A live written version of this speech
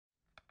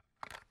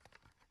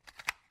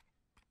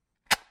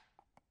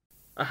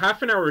A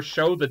half an hour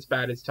show that's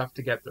bad is tough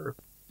to get through.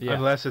 Yeah.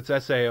 Unless it's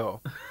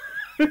SAO.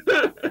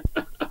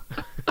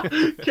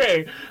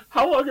 Okay,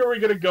 how long are we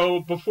gonna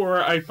go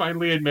before I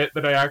finally admit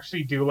that I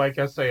actually do like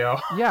SAO?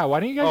 Yeah,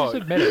 why don't you guys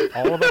just admit it?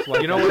 All of us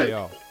like You know what?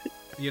 SAO.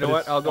 You know But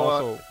what? it's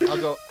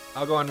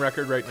I'll go on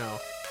record right now.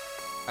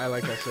 I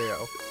like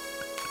SAO.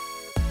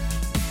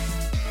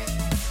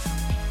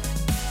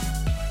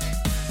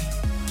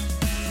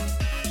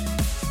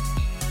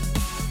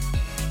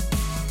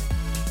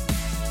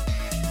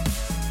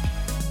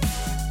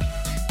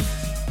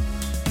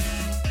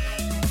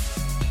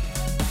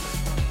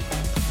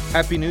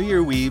 Happy New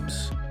Year,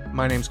 weebs.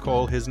 My name's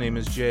Cole, his name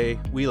is Jay.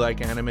 We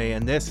like anime,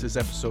 and this is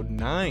episode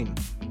 9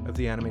 of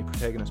the Anime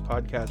Protagonist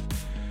podcast.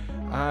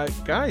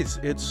 Guys,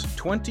 it's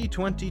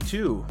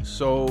 2022,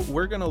 so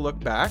we're going to look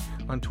back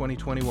on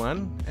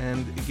 2021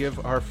 and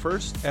give our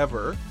first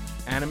ever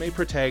Anime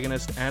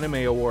Protagonist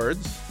Anime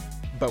Awards,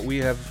 but we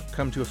have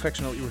come to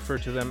affectionately refer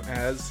to them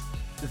as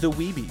the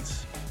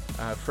Weebies.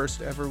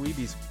 First ever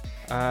Weebies.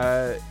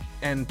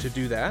 And to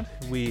do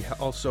that, we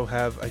also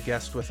have a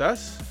guest with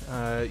us.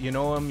 You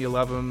know him, you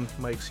love him.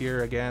 Mike's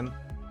here again.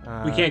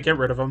 We can't get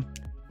rid of him.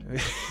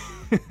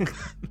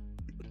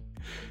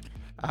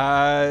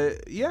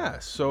 Yeah,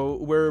 so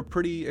we're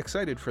pretty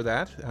excited for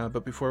that.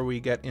 But before we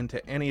get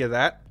into any of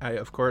that, I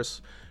of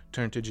course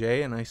turn to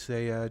Jay and I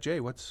say, Jay,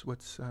 what's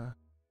on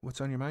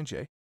your mind,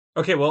 Jay?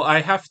 Okay, well,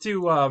 I have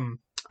to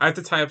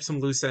tie up some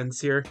loose ends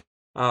here.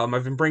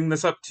 I've been bringing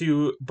this up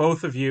to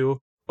both of you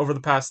over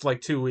the past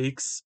 2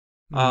 weeks.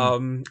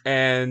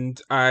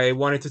 And I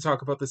wanted to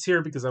talk about this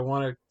here because I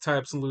want to tie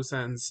up some loose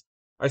ends.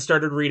 I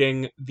started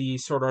reading the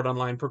Sword Art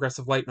Online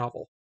progressive light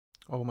novel.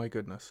 Oh my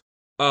goodness.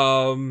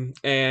 And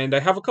I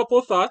have a couple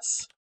of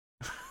thoughts.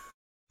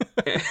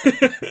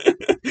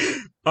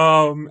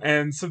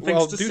 And some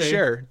things to say.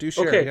 Do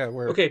share. Okay, yeah,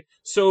 okay.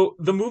 So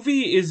the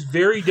movie is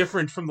very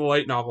different from the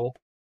light novel.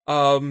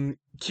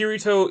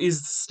 Kirito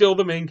is still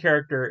the main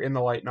character in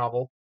the light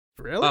novel.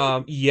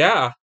 Really?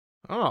 Yeah.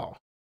 Oh.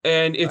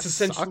 And it's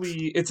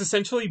That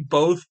essentially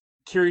both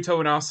Kirito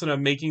and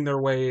Asuna making their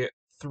way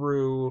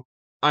through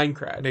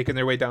Aincrad. Making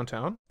their way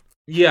downtown?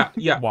 Yeah.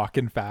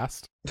 Walking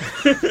fast.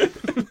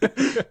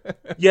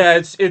 Yeah,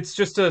 it's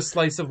just a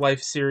slice of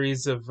life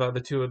series of the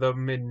two of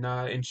them in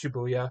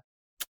Shibuya.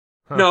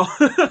 Huh. No.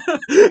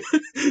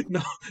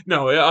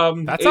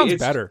 No. That sounds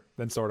better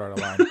than Sword Art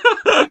Online.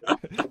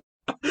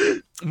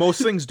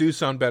 Most things do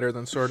sound better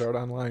than Sword Art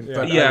Online,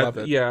 but yeah, I love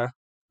it. Yeah.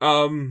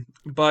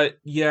 But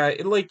yeah,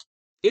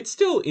 it's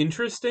still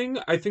interesting.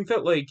 I think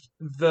that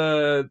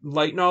the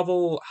light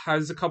novel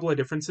has a couple of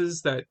differences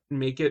that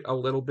make it a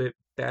little bit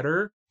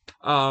better.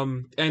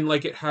 And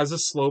it has a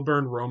slow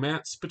burn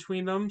romance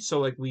between them,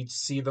 so we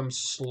see them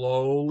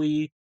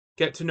slowly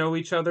get to know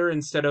each other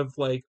instead of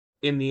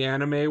in the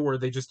anime where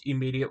they just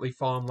immediately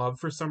fall in love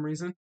for some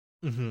reason.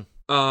 Mm-hmm.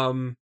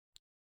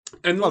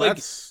 And well,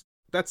 that's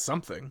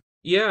something.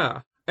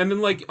 Yeah. And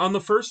then on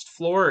the first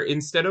floor,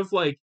 instead of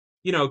Kirito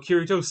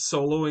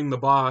soloing the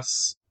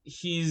boss,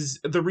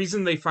 the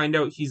reason they find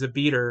out he's a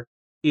beater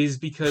is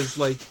because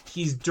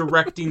he's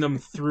directing them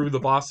through the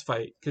boss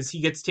fight because he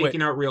gets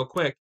taken out real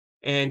quick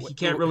and he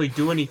can't really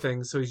do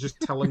anything, so he's just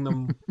telling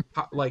them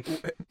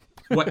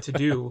what to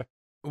do.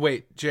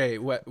 Wait, Jay,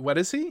 what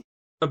is he?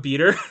 A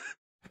beater?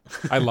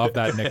 I love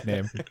that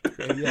nickname.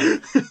 Yeah.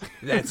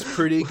 That's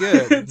pretty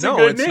good. It's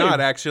it's name. not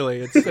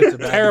actually. It's a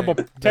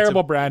bad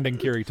terrible branding,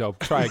 Kirito.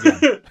 Try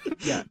again.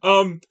 Yeah.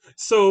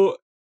 So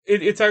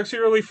it's actually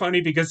really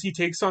funny because he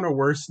takes on a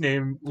worse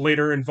name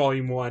later in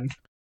Volume 1.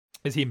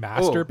 Is he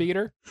Master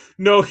Beater?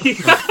 No,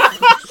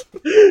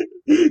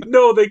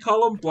 no, they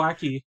call him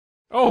Blackie.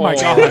 Oh my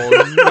god!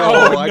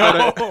 No, I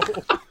gotta.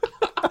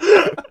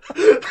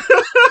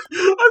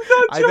 I'm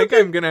not I think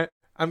I'm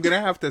gonna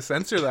have to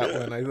censor that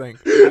one. I think.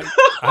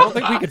 I don't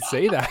think we could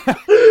say that.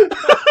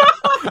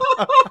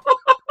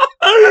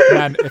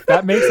 Man, if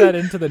that makes that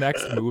into the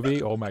next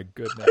movie, oh my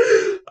goodness.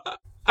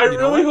 I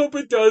really hope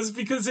it does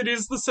because it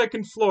is the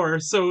second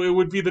floor, so it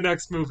would be the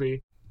next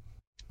movie.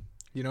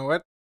 You know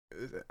what?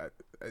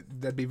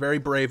 That'd be very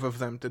brave of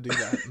them to do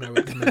that, and I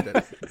would commend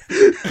it.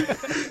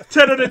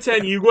 10 out of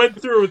 10. You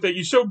went through with it.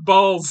 You showed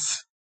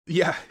balls.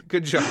 Yeah,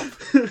 good job.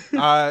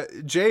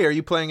 Jay, are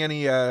you playing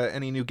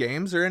any new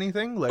games or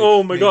anything?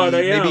 Oh my god,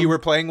 I am. Maybe you were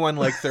playing one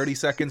 30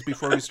 seconds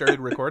before we started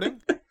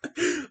recording?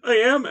 I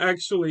am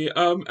actually.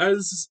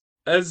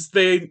 As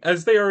they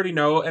already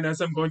know, and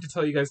as I'm going to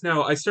tell you guys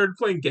now, I started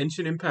playing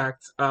Genshin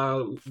Impact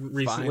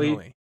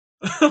recently.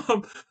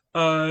 Finally.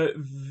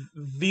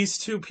 These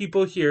two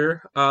people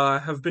here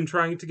have been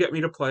trying to get me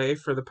to play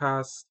for the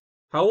past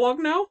how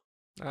long now?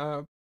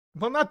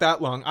 Well, not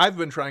that long. I've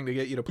been trying to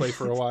get you to play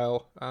for a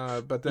while,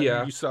 but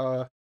then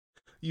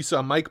you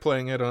saw Mike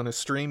playing it on a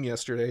stream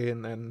yesterday,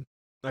 and then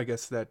I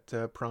guess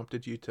that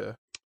prompted you to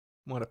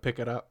want to pick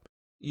it up.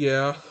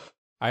 Yeah,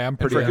 I am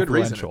pretty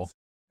influential.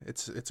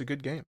 It's a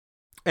good game,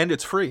 and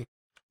it's free.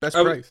 Best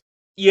price.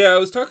 Yeah, I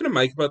was talking to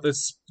Mike about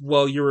this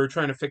while you were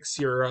trying to fix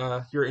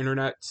your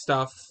internet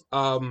stuff.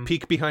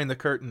 Peek behind the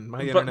curtain.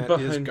 My internet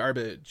is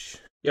garbage.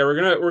 Yeah,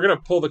 we're gonna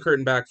pull the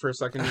curtain back for a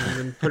second and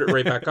then put it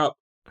right back up.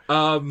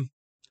 Um,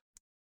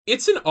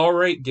 it's an all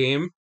right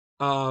game.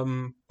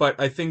 But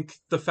I think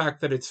the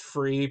fact that it's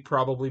free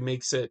probably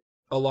makes it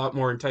a lot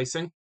more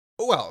enticing.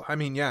 Well, I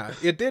mean, yeah,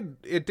 it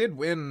did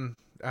win.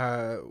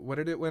 What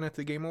did it win at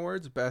the Game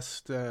Awards?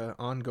 Best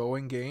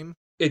ongoing game.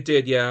 It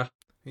did, yeah.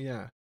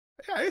 Yeah,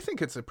 yeah, I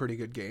think it's a pretty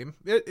good game.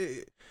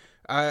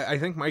 I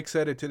think Mike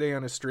said it today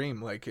on a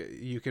stream. Like,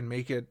 you can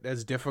make it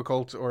as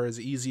difficult or as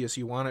easy as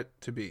you want it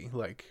to be.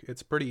 Like,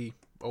 it's pretty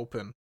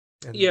open.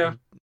 Yeah.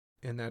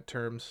 In that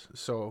terms.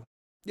 So,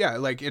 yeah,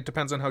 like, it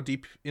depends on how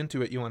deep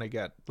into it you want to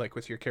get, like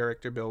with your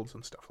character builds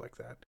and stuff like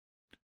that.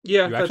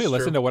 Yeah, You actually that's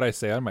listen true. to what I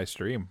say on my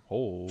stream.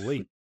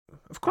 Holy.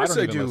 Of course I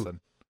I don't even do. listen.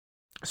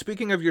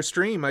 Speaking of your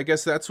stream, I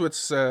guess that's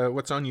what's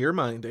on your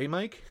mind, eh,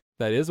 Mike?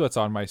 That is what's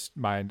on my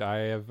mind. I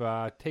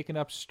have taken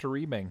up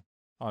streaming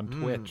on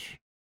Mm. Twitch.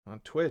 On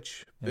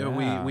Twitch.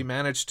 Yeah. We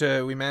managed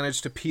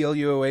to peel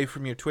you away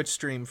from your Twitch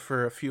stream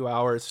for a few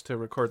hours to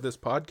record this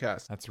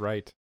podcast. That's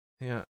right.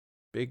 Yeah.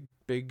 Big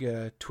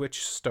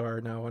Twitch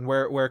star now. And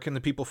where can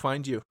the people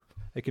find you?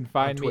 They can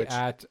find me Twitch.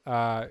 at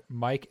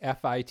Mike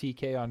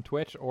FITK on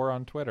Twitch or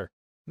on Twitter.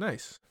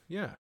 Nice.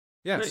 Yeah.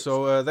 Yeah, Nice.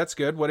 so that's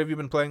good. What have you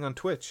been playing on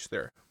Twitch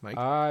there, Mike?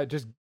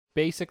 Just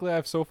basically,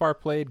 I've so far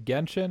played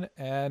Genshin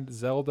and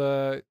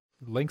Zelda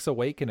Link's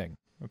Awakening.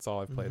 That's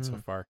all I've played so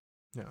Mhm. far.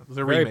 Yeah, the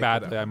Very remake of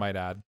badly, that I one. might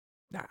add.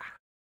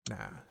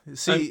 Nah.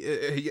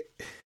 See,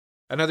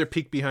 another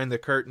peek behind the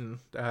curtain.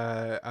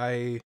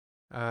 I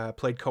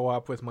played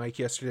co-op with Mike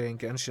yesterday in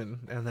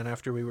Genshin, and then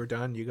after we were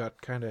done, you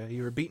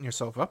were beating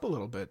yourself up a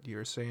little bit. You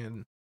were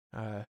saying,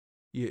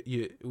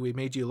 we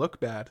made you look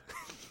bad.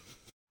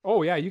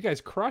 Oh yeah, you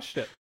guys crushed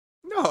it.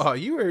 No,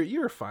 you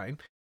were fine.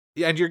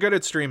 Yeah, and you're good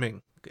at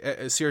streaming.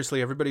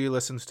 Seriously, everybody who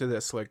listens to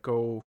this, like,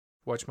 go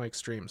watch Mike's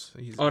streams.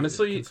 He's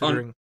Honestly,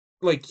 considering.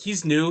 Like,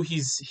 he's new.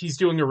 He's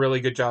doing a really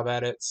good job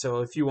at it.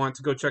 So if you want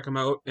to go check him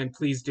out, and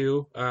please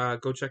do,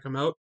 go check him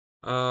out.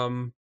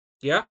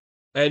 Yeah.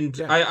 And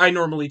Yeah. I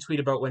normally tweet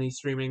about when he's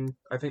streaming.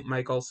 I think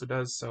Mike also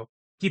does. So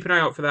keep an eye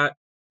out for that.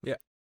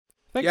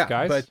 Thanks, Yeah,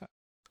 guys.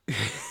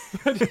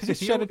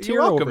 Just shed a tear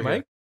You're welcome, over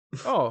here.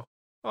 Mike.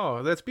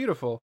 Oh, that's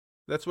beautiful.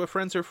 That's what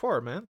friends are for,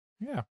 man.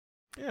 Yeah.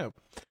 Yeah.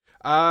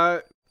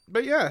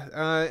 But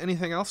yeah,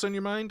 anything else on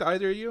your mind,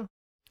 either of you?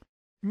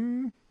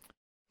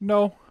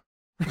 No.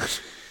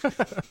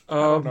 I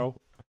don't know.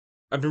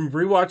 I've been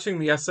rewatching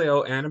the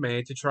SAO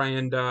anime to try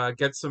and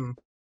get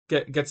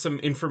some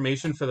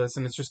information for this,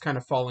 and it's just kind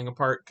of falling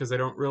apart because I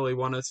don't really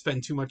want to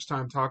spend too much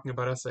time talking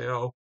about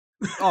SAO.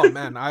 Oh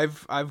man,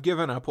 I've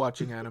given up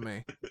watching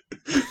anime.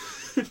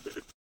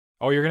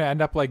 Oh, you're gonna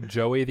end up like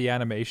Joey the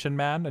animation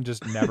man and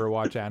just never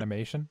watch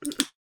animation?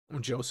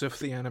 Joseph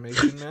the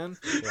animation man.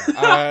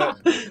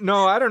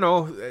 No, I don't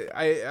know.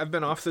 I've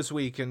been off this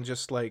week, and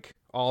just like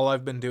all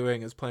I've been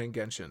doing is playing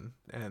Genshin,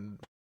 and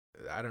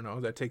I don't know,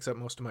 that takes up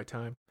most of my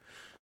time.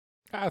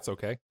 That's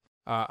okay.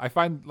 I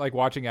find like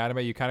watching anime,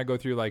 you kind of go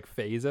through like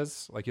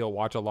phases. Like you'll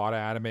watch a lot of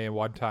anime at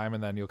one time,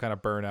 and then you'll kind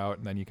of burn out,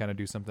 and then you kind of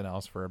do something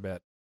else for a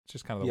bit. It's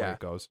just kind of the way Yeah. it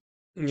goes.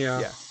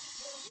 Yeah.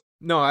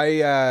 No,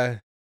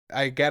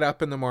 I get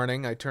up in the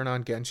morning, I turn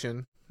on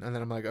Genshin, and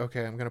then I'm like,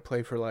 okay, I'm gonna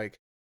play for like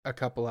a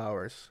couple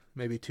hours,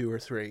 maybe 2 or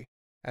 3,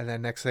 and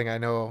then next thing I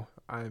know,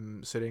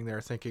 I'm sitting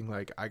there thinking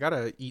like, I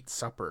gotta eat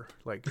supper.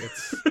 Like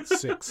it's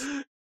 6.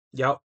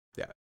 Yep.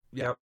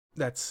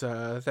 That's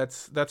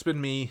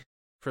been me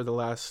for the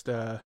last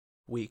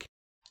week.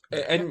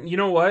 And you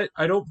know what?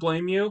 I don't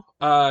blame you.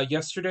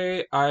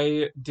 Yesterday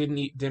I didn't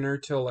eat dinner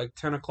till like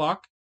 10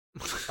 o'clock.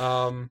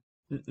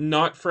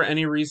 Not for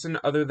any reason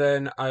other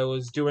than I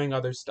was doing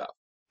other stuff,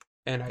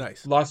 and I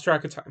Nice. lost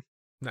track of time.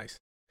 Nice.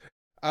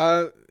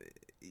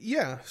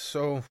 Yeah,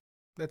 so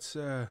that's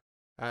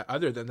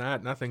other than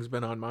that, nothing's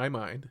been on my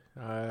mind.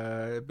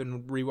 I've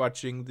been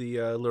rewatching the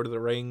Lord of the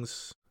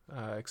Rings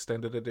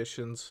extended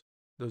editions.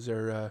 Those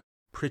are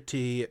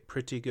pretty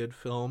good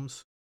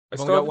films. I I've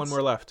still only got haven't one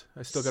more left.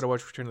 I still got to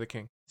watch Return of the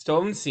King. Still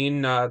haven't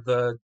seen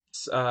the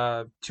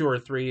 2 or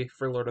 3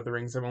 for Lord of the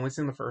Rings. I've only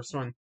seen the first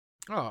one.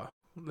 Oh,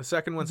 the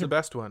second one's the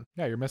best one.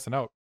 Yeah, you're missing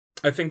out.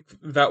 I think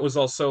that was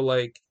also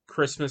like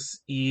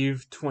Christmas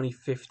Eve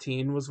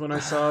 2015 was when I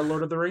saw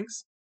Lord of the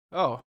Rings.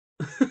 Oh,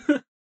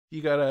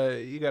 you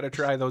gotta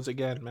try those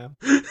again, man.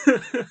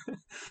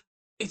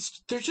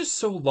 They're just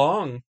so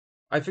long.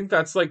 I think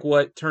that's like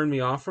what turned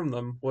me off from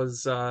them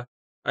was I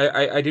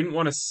didn't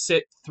want to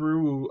sit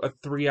through a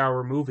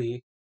 3-hour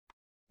movie.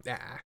 Nah.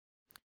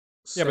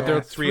 Yeah, but So, there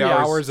are 3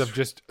 hours of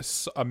just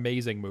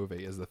amazing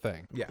movie is the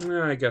thing. Yeah.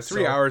 I guess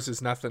 3 so. hours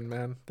is nothing,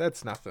 man.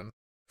 That's nothing.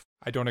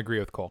 I don't agree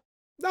with Cole.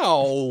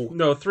 No.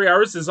 No, 3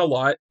 hours is a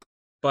lot,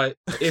 but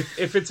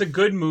if it's a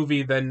good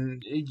movie,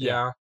 then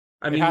yeah.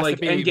 I It mean, has to like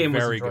be Endgame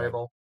was very good.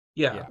 enjoyable.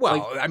 Yeah. Yeah. Well,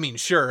 Like, I mean,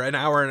 sure, an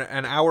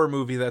hour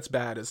movie that's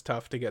bad is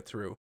tough to get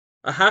through.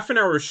 a half an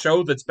hour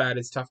show that's bad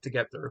is tough to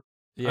get through.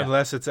 Yeah.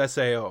 Unless it's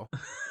SAO.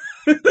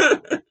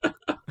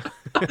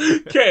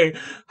 Okay,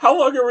 how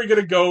long are we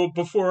gonna go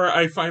before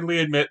I finally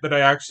admit that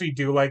I actually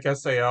do like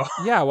SAO?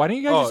 Yeah, why don't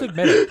you guys just Oh.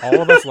 admit it?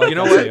 All of us like You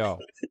know what? SAO.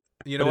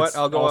 You know But what? it's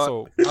I'll go.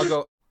 also-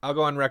 I'll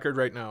go on record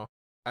right now.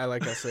 I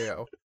like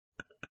SAO.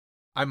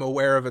 I'm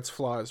aware of its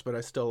flaws, but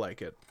I still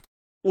like it.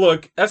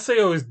 Look,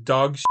 SAO is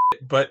dog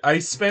shit, but I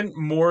spent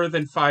more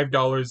than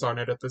 $5 on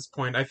it at this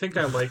point. I think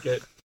I like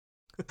it.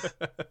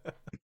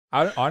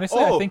 Honestly,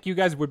 I think you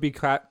guys would be.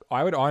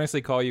 I would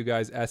honestly call you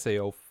guys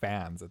SAO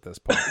fans at this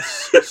point.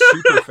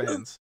 Super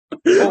fans. I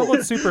don't know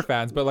about super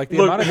fans, but like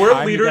the amount of we're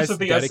time leaders you guys of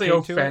the dedicate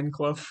SAO to fan it.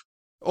 club.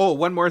 Oh,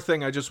 one more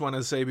thing I just want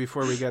to say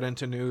before we get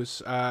into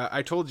news.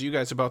 I told you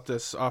guys about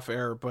this off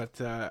air, but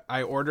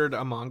I ordered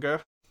a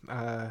manga,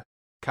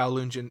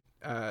 Kowloon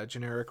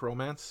Generic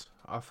Romance,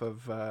 off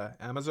of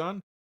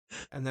Amazon.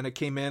 And then it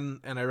came in,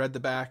 and I read the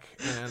back,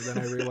 and then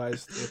I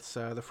realized it's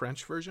the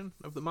French version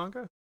of the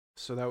manga.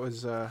 So that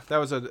was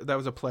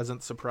a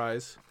pleasant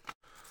surprise.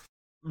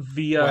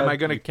 Via Am I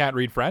gonna? You can't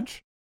read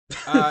French?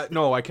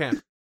 No, I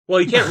can't. Well,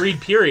 you can't read.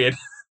 Period.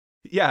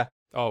 Yeah.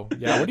 Oh,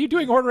 yeah. What are you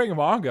doing ordering a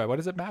manga? What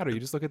does it matter? You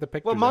just look at the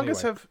pictures. Well,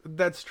 mangas anyway. have.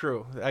 That's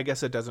true. I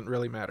guess it doesn't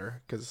really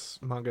matter because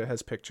manga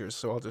has pictures,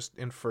 so I'll just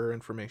infer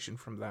information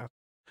from that.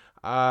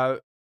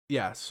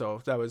 Yeah.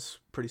 So that was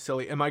pretty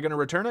silly. Am I gonna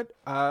return it?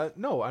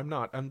 No, I'm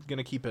not. I'm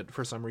gonna keep it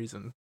for some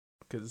reason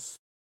because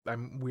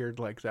I'm weird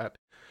like that.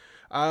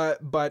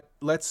 But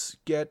let's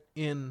get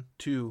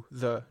into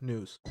the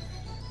news.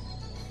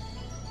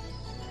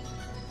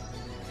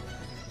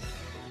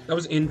 That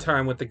was in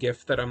time with the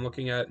gift that I'm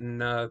looking at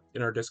in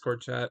our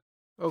Discord chat.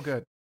 Oh,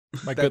 good.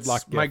 My good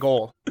luck. My gift.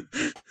 goal.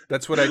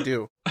 That's what I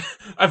do.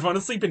 I've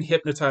honestly been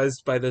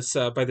hypnotized by this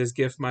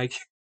gift, Mike.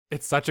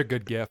 It's such a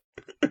good gift.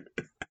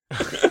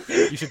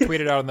 You should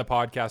tweet it out on the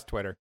podcast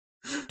Twitter.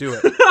 Do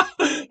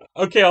it.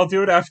 Okay, I'll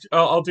do it after.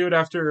 I'll do it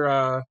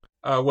after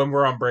when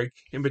we're on break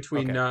in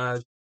between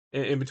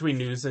in between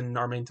news and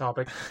our main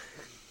topic.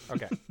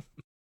 Okay.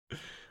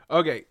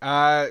 Okay.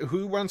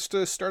 Who wants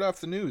to start off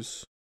the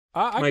news?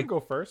 I Mike. can go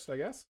first, I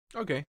guess.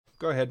 Okay.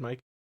 Go ahead, Mike.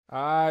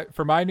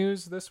 For my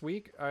news this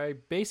week, I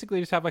basically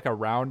just have like a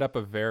roundup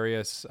of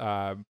various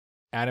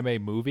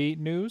anime movie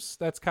news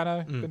that's kind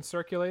of been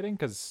circulating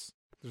because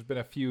there's been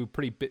a few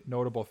pretty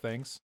notable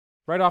things.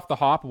 Right off the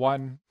hop,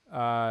 one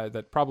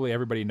that probably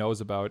everybody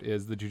knows about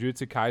is the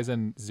Jujutsu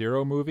Kaisen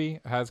Zero movie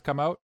has come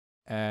out,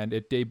 and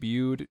it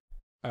debuted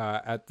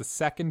at the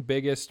second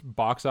biggest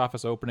box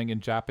office opening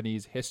in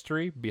Japanese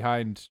history,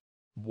 behind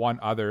one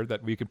other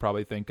that we could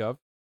probably think of.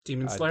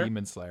 Demon Slayer.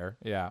 Demon Slayer,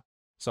 yeah.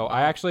 So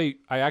I actually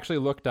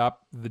looked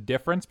up the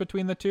difference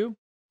between the two,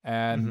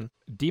 and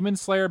Demon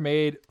Slayer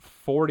made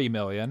 40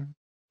 million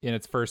in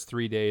its first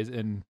 3 days.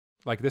 In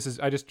I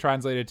just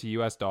translated to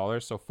US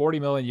dollars, so 40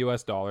 million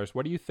US dollars.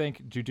 What do you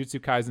think Jujutsu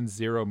Kaisen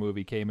Zero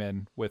movie came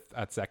in with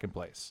at second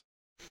place?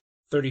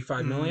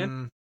 35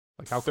 million.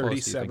 Like how close do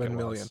you think 37 it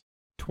million. was?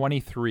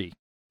 23.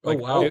 Oh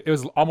wow! It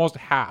was almost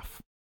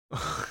half.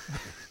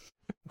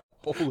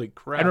 Holy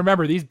crap! And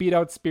remember, these beat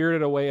out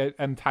Spirited Away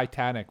and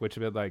Titanic, which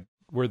have been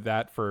were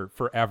that for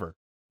forever.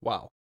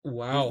 Wow.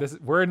 Wow.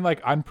 We're in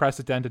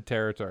unprecedented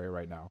territory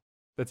right now.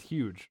 That's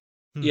huge.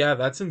 Yeah,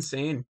 that's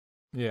insane.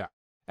 Yeah.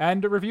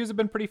 And the reviews have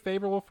been pretty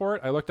favorable for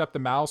it. I looked up the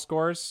MAL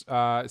scores,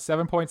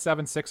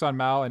 7.76 on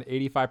MAL and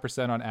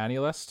 85% on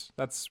AniList.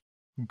 That's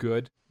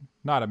good.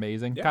 Not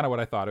amazing. Yeah. Kind of what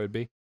I thought it would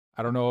be.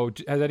 I don't know.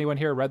 Has anyone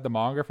here read the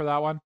manga for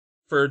that one?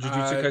 For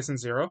Jujutsu Kaisen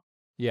Zero?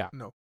 Yeah.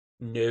 No.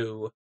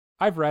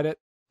 I've read it.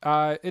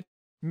 It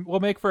will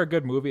make for a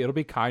good movie. It'll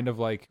be kind of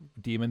like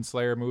Demon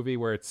Slayer movie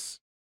where it's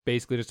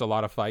basically just a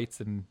lot of fights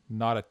and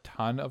not a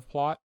ton of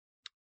plot.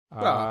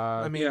 Well,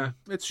 I mean, yeah.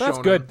 it's that's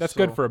shonen, good. That's so-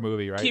 good for a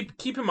movie, right?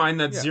 Keep in mind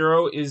that Yeah.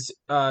 Zero is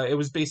it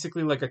was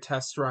basically like a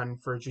test run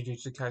for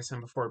Jujutsu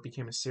Kaisen before it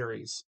became a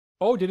series.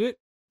 Oh, did it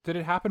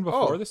happen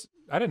before Oh. this?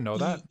 I didn't know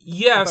that.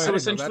 Yeah, I so didn't know that.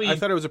 essentially I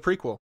thought it was a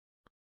prequel.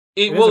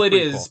 It is well a it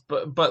prequel. is,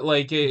 but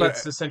like But-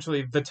 it's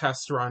essentially the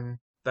test run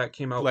that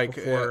came out Like,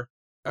 before.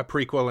 A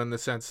prequel in the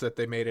sense that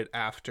they made it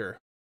after.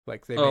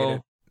 Like they Oh, made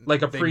it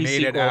like a they made it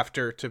pre-sequel.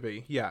 after to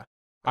be. Yeah.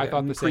 I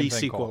thought the same thing,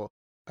 pre-sequel. Cole.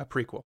 A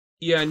prequel.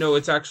 Yeah, no,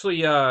 it's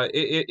actually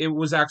it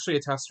was actually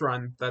a test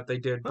run that they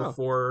did Oh.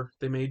 before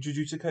they made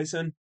Jujutsu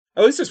Kaisen.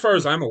 At least as far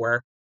as I'm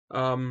aware.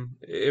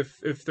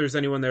 If there's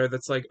anyone there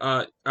that's like,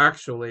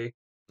 actually,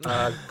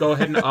 go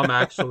ahead and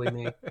actually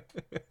me.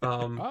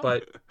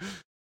 But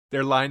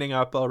they're lining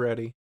up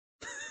already.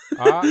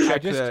 I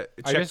Check just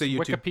the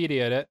YouTube.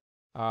 Wikipedia'd it.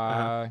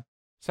 Uh-huh.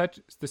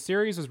 The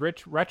series was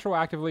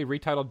retroactively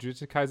retitled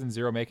Jujutsu Kaisen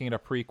Zero, making it a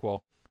prequel,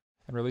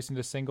 and released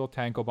into single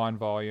tankobon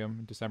volume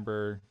in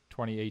December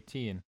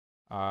 2018.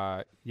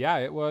 Yeah,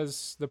 it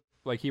was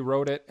he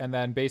wrote it and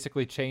then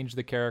basically changed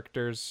the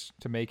characters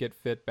to make it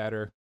fit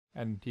better,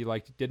 and he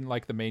didn't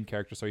like the main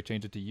character, so he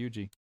changed it to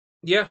Yuji.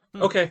 yeah,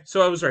 okay,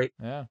 so I was right.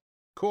 Yeah,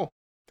 Cool.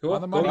 Cool.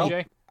 on the money, Well,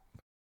 Jay.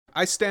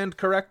 I stand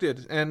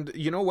corrected. And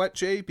you know what,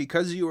 Jay?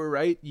 Because you were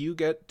right, you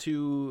get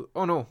to...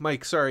 Oh, no,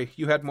 Mike, sorry.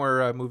 You had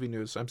more movie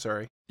news. I'm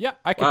sorry. Yeah,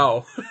 I can.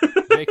 Wow.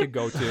 Jay could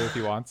go too if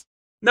he wants.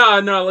 No,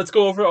 let's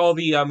go over all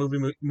the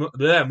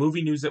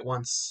movie news at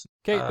once.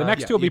 Okay, the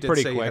next Yeah, two will you be did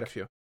pretty say you had quick. a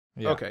few.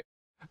 Yeah. Okay.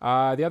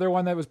 The other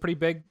one that was pretty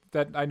big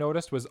that I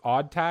noticed was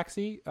Odd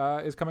Taxi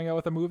is coming out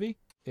with a movie.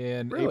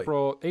 in Really?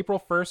 April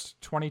 1st,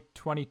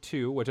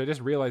 2022, which I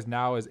just realized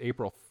now is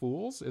April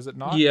Fool's, is it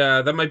not?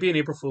 Yeah, that might be an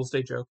April Fool's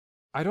Day joke.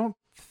 I don't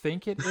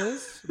think it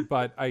is,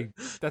 but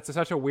that's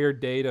such a weird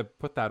day to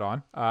put that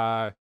on.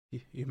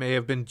 You may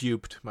have been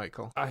duped,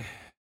 Michael.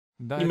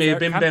 You may have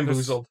been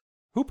bamboozled.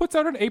 Who puts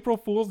out an April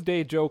Fool's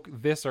Day joke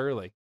this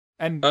early?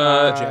 And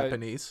The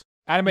Japanese.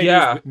 Anime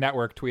News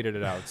Network tweeted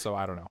it out, so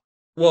I don't know.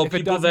 Well,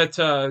 people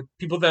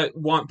that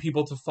want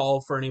people to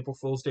fall for an April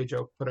Fool's Day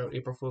joke put out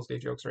April Fool's Day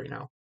jokes right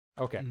now.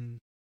 Okay.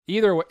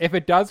 Either way, if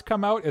it does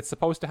come out, it's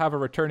supposed to have a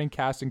returning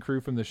cast and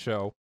crew from the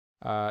show.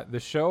 The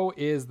show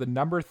is the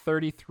number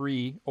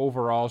 33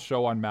 overall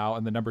show on Mal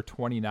and the number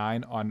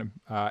 29 on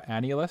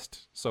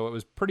AniList, so it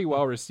was pretty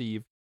well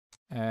received.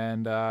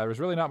 And there's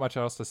really not much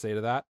else to say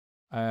to that.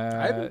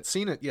 I haven't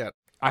seen it yet.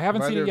 I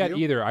haven't seen it yet you?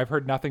 either. I've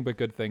heard nothing but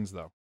good things,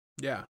 though.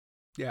 Yeah,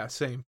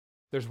 same.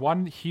 There's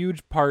one huge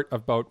part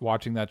about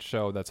watching that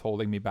show that's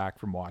holding me back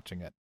from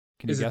watching it.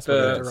 Can you guess what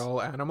it is? They're all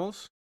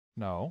animals?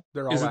 No.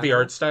 They're all Is it animals? the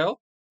art style?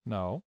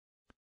 No.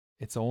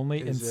 It's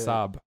only in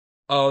sub.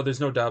 Oh, there's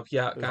no dub.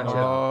 Yeah, gotcha.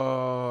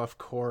 Oh, of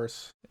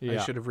course.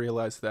 Yeah. I should have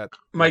realized that.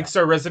 Mike's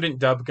our resident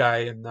dub guy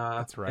in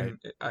That's right.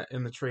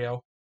 in the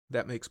trio.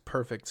 That makes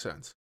perfect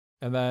sense.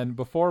 And then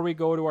before we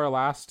go to our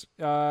last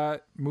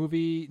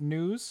movie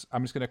news,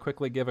 I'm just going to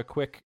quickly give a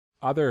quick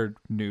other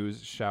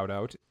news shout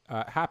out.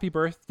 Happy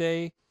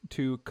birthday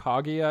to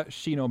Kaguya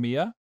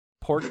Shinomiya,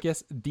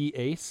 Portgas D.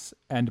 Ace,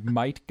 and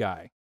Might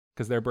Guy,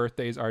 because their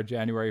birthdays are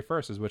January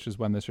 1st, which is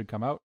when this should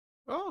come out.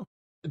 Oh,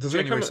 Does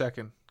January it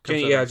come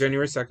 2nd. Yeah,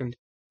 January 2nd.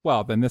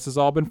 Well, then this has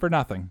all been for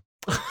nothing.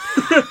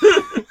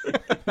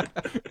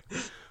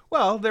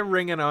 Well, they're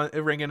ringing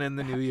in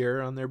the new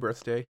year on their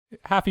birthday.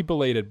 Happy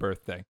belated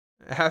birthday.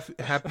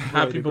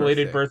 Happy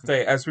belated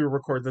birthday as we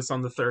record this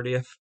on the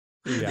 30th.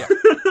 Yeah.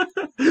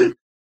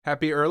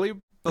 Happy early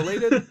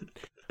belated?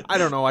 I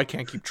don't know. I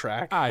can't keep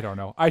track. I don't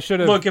know. I should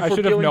have Look, if we're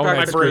peeling known back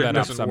I'd the screw curtain, that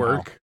up doesn't somehow.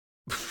 work.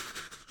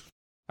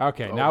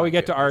 Okay, Oh now my we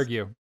get to goodness.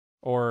 argue,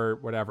 or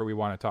whatever we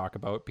want to talk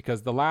about,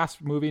 because the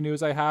last movie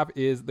news I have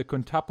is the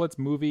Quintuplets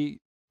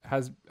movie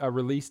has a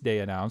release day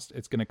announced.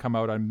 It's going to come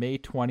out on May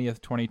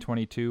 20th,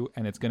 2022,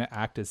 and it's going to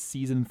act as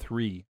season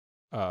 3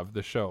 of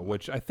the show,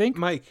 which I think...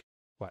 Mike.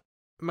 What?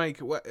 Mike,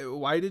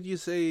 why did you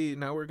say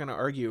now we're going to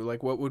argue?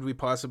 Like, what would we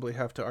possibly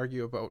have to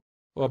argue about?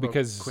 Well, About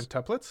because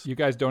quintuplets? you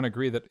guys don't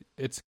agree that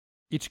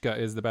Ichika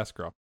is the best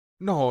girl.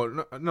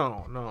 No,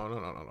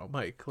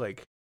 Mike.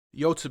 Like,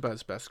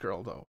 Yotsuba's best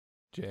girl, though.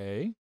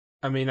 Jay?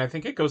 I mean, I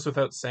think it goes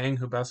without saying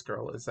who best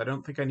girl is. I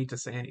don't think I need to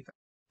say anything.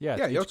 Yeah,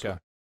 Yeah, it's Ichika.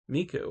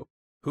 Miku.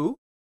 Who?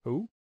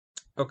 Who?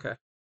 Okay.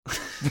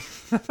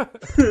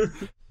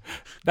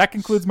 That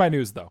concludes my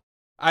news, though.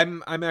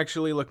 I'm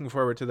actually looking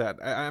forward to that.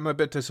 I'm a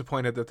bit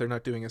disappointed that they're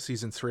not doing a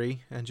season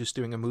 3 and just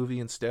doing a movie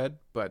instead,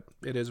 but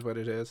it is what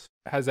it is.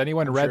 Has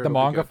anyone I'm read sure the it'll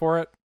be manga good. for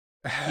it?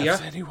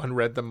 Has anyone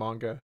read the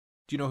manga?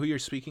 Do you know who you're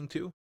speaking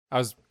to? I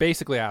was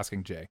basically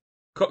asking Jay.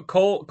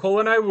 Cole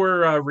and I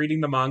were reading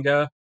the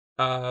manga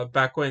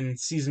back when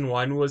season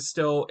 1 was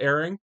still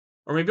airing,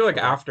 or maybe like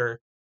after.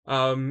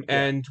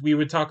 And we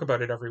would talk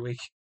about it every week.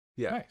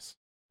 Yeah. Nice.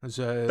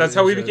 That's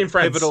how we became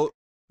friends.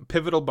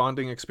 Pivotal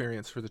bonding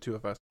experience for the two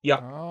of us.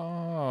 Yeah.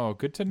 Oh,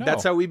 good to know.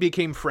 That's how we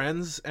became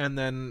friends, and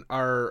then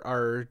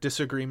our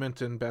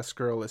disagreement in Best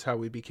Girl is how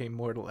we became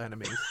mortal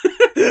enemies.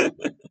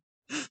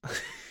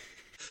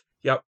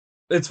 Yep.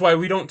 It's why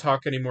we don't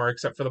talk anymore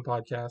except for the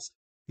podcast.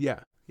 Yeah.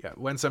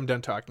 Once I'm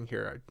done talking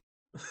here,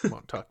 I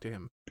won't talk to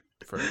him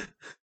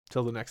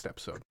till the next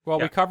episode. Well,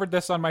 Yeah. we covered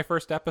this on my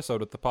first episode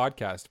with the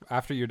podcast.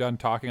 After you're done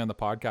talking on the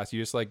podcast,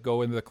 you just like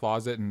go into the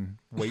closet and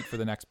wait for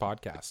the next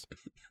podcast.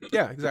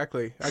 Yeah,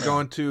 exactly. I go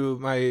into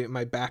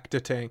my back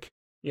to tank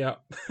Yeah.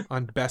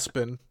 on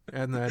Bespin,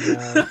 and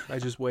then I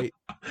just wait.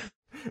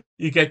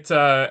 You get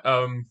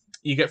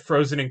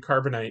frozen in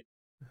carbonite.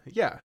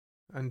 Yeah,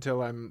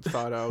 until I'm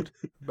thawed out.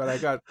 But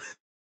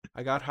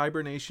I got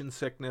hibernation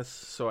sickness,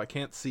 so I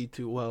can't see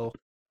too well.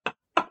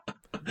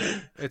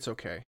 It's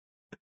okay.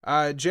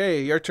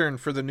 Jay, your turn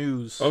for the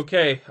news.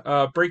 Okay,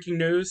 breaking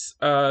news.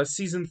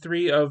 Season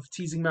 3 of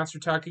Teasing Master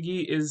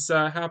Takagi is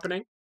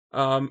happening.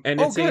 And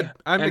it's good.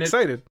 I'm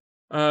excited.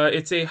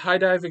 It's a High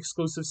Dive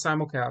exclusive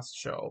simulcast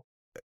show.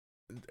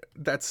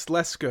 That's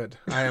less good.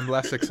 I am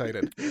less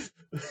excited.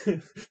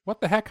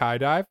 What the heck, High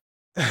Dive?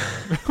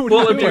 Well,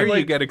 How I dare mean,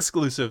 you get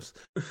exclusives?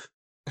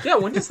 Yeah,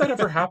 when does that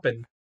ever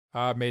happen?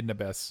 Made in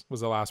Abyss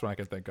was the last one I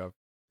could think of.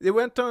 It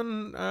went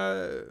on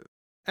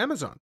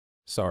Amazon.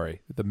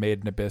 Sorry, the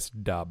Made in Abyss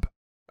dub.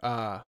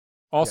 Also,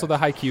 Also, the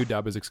Haikyuu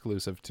dub is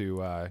exclusive to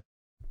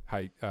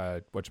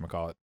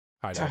whatchamacallit?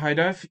 High To Dive. High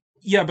Dive?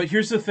 Yeah, but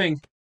here's the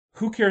thing.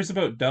 Who cares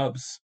about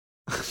dubs?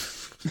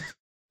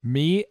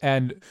 Me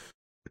and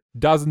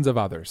dozens of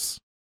others.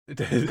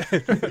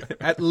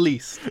 at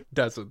least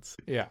dozens.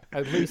 Yeah,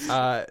 at least.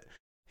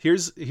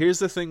 Here's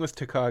the thing with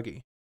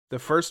Takagi. The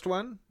first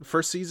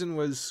season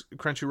was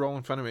Crunchyroll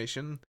and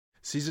Funimation.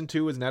 Season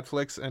 2 was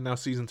Netflix, and now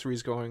season 3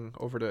 is going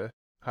over to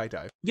High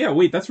Dive. Yeah,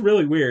 wait, that's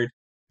really weird.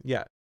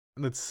 Yeah,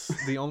 that's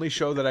the only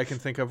show that I can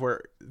think of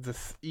where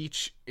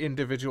each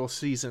individual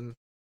season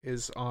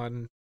is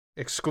on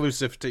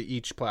exclusive to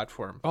each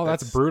platform. Oh,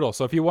 that's brutal.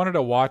 So if you wanted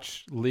to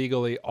watch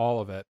legally all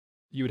of it,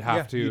 you would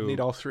have to. You'd need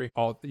all three.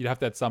 You'd have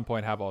to at some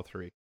point have all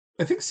three.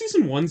 I think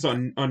season 1's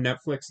on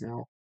Netflix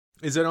now.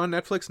 Is it on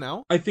Netflix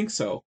now? I think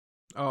so.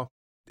 Oh,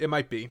 it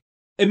might be.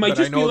 It might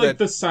just be like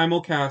the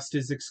simulcast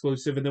is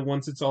exclusive, and then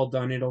once it's all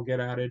done, it'll get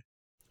added.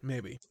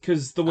 Maybe.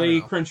 Because the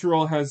way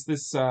Crunchyroll has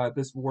this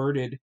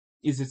worded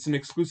is it's an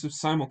exclusive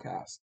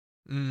simulcast.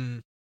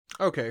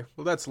 Okay,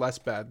 well that's less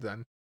bad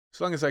then. As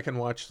long as I can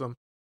watch them.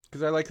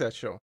 Because I like that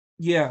show.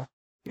 Yeah.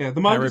 The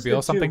Can I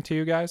reveal something to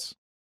you guys?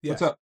 Yes.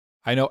 What's up?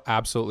 I know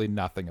absolutely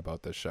nothing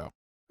about this show.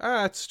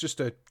 It's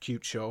just a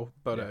cute show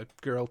about a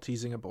girl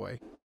teasing a boy.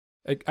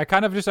 I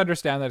kind of just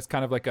understand that it's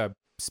kind of like a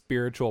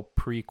spiritual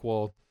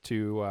prequel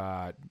to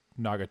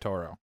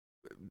Nagatoro.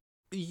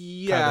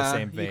 Yeah, kind of the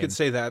same vein. You could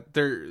say that.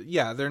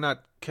 They're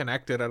not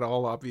connected at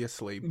all,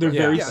 obviously. They're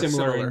very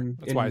similar.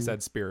 That's why I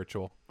said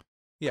spiritual.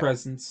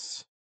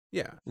 Presence.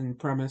 Yeah. And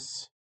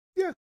premise.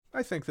 Yeah,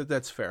 I think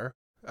that's fair.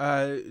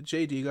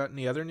 Jay, do you got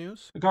any other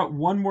news? I got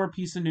one more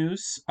piece of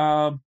news.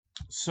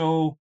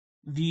 So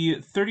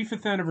the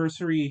 35th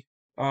anniversary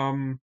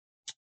of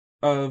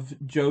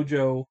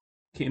JoJo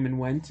came and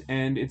went,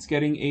 and it's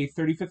getting a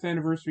 35th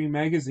anniversary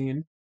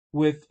magazine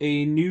with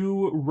a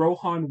new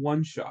Rohan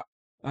one-shot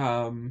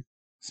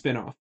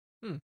spin-off.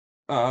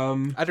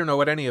 I don't know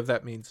what any of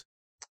that means.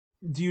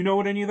 Do you know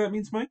what any of that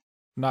means, Mike?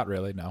 Not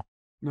really, no.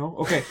 No?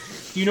 Okay.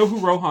 Do you know who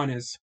Rohan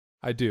is?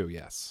 I do,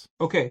 yes.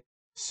 Okay.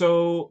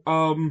 So,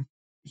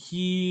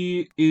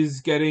 he is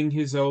getting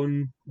his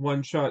own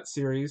one-shot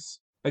series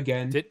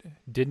again.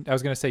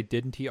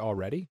 Didn't he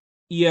already?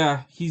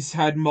 Yeah, he's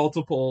had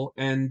multiple,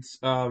 and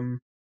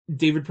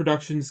David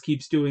Productions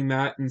keeps doing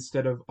that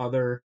instead of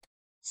other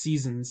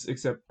seasons,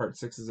 except Part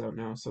 6 is out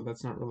now, so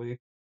that's not really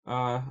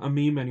a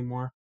meme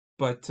anymore.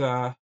 But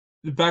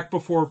back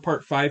before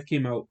Part 5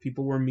 came out,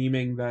 people were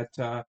memeing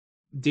that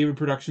David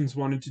Productions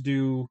wanted to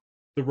do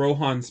the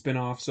Rohan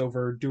spin-offs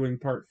over doing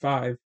Part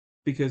 5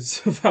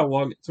 because of how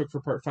long it took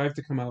for Part 5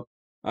 to come out.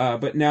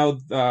 But now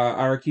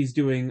Araki's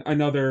doing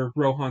another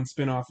Rohan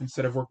spin-off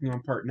instead of working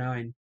on Part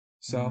 9.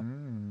 So,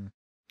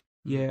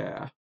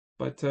 yeah.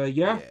 But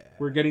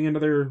we're getting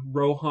another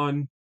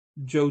Rohan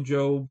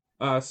JoJo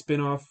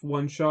spin-off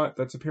one-shot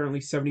that's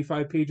apparently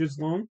 75 pages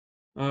long.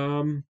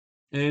 And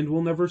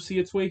we'll never see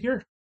its way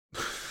here.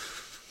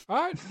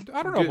 I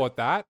don't know about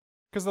that,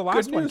 because the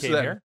last one came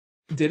here.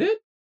 Did it?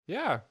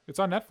 Yeah, it's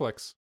on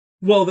Netflix.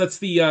 Well, that's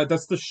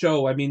the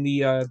show. I mean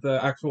the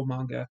actual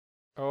manga.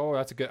 Oh,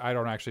 that's a good. I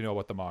don't actually know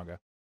what the manga.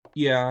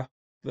 Yeah,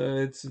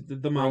 it's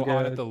the manga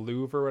Rohan at the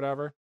Louvre or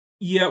whatever.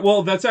 Yeah,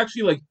 well, that's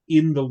actually like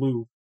in the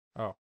Louvre.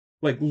 Oh,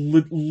 like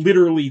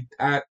literally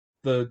at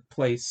the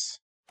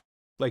place.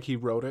 Like he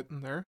wrote it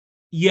in there?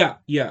 Yeah.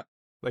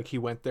 Like he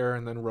went there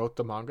and then wrote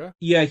the manga?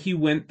 Yeah, he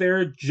went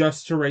there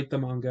just to write the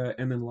manga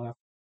and then left.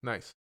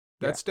 Nice.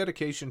 That's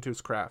dedication to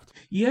his craft.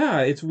 Yeah,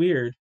 it's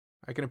weird.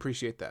 I can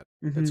appreciate that.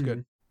 That's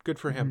good. Good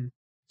for him.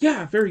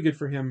 Yeah, very good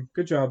for him.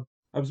 Good job.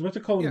 I was about to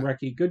call him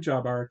Reki. Good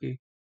job, Araki.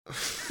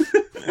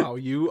 Wow,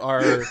 you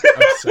are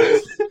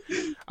obsessed.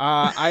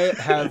 I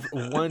have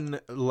one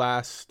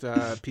last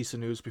piece of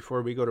news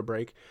before we go to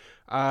break.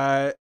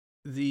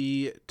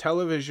 The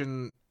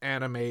television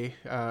anime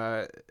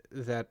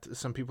that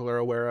some people are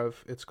aware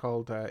of, it's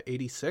called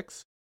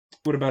 86.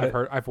 What about it?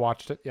 I've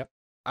watched it, yep.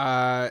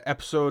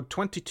 Episode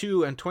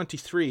 22 and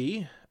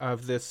 23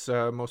 of this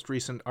most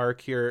recent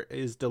arc here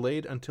is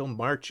delayed until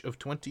March of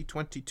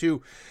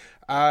 2022.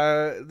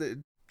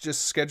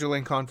 Just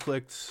scheduling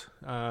conflicts,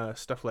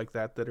 stuff like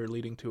that are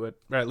leading to it.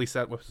 Or at least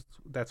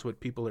that's what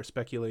people are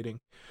speculating.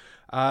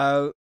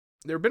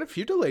 There have been a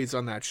few delays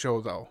on that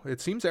show, though. It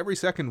seems every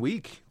second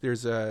week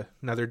there's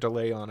another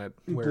delay on it.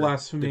 Where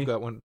Blasphemy. They've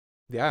got one.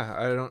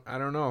 Yeah, I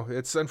don't know.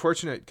 It's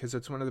unfortunate because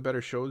it's one of the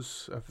better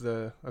shows of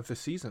the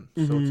season.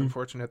 So it's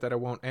unfortunate that it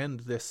won't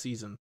end this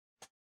season.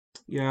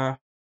 Yeah,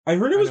 I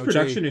heard it was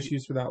production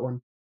issues for that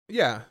one.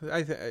 Yeah,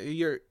 I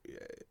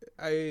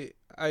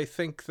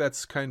think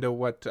that's kind of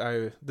what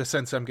the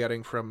sense I'm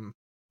getting from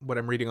what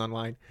I'm reading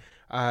online.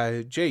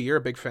 Jay, you're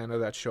a big fan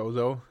of that show,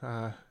 though.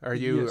 Are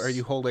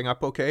you holding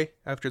up okay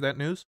after that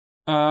news?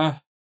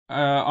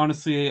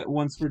 Honestly,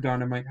 once we're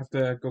done, I might have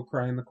to go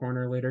cry in the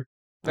corner later.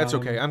 That's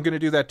okay. I'm going to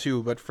do that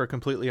too, but for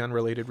completely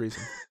unrelated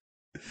reason.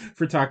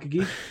 For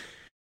Takagi?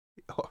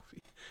 Oh,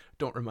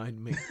 don't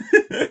remind me.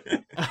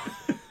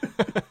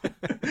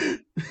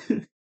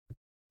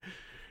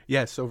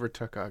 Yes, over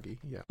Takagi.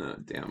 Yeah.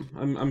 Damn.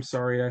 I'm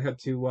sorry. I had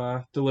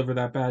to deliver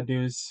that bad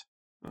news.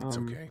 It's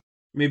okay.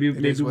 Maybe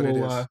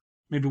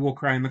we'll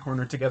cry in the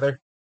corner together.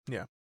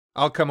 Yeah.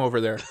 I'll come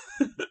over there.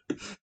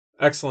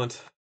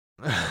 Excellent.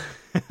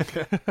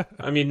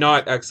 I mean,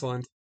 not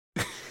excellent.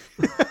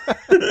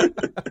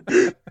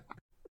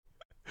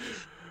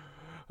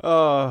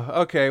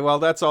 Oh, okay. Well,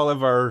 that's all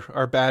of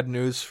our bad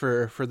news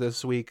for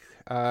this week.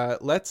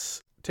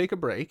 Let's take a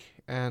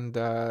break, and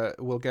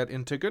we'll get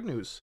into good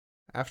news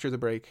after the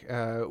break.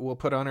 We'll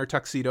put on our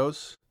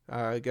tuxedos,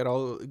 get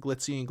all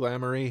glitzy and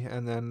glamoury,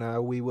 and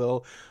then we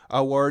will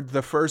award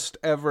the first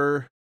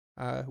ever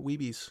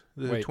Weebies,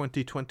 the Wait.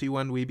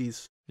 2021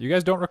 Weebies. You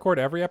guys don't record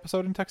every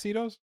episode in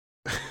tuxedos?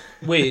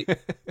 Wait,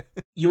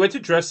 you went to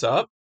dress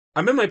up?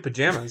 I'm in my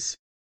pajamas.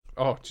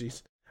 Oh,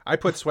 jeez. I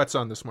put sweats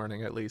on this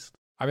morning, at least.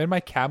 I'm in my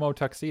camo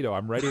tuxedo.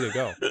 I'm ready to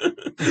go.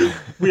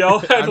 We all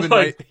had I'm in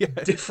like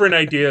my- different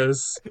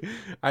ideas.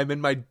 I'm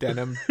in my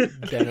denim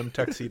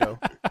tuxedo.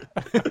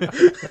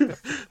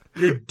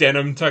 Your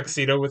denim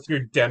tuxedo with your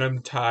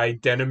denim tie,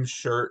 denim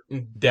shirt,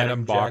 and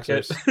denim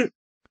jacket.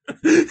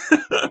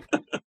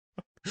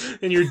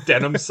 And your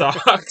denim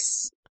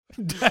socks.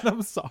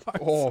 Denim socks.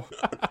 Oh,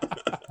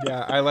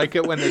 yeah. I like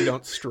it when they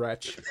don't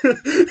stretch.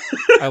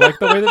 I like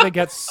the way that they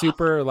get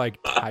super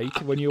like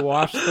tight when you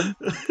wash them,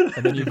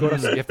 and then you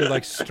have to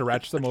like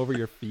stretch them over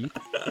your feet,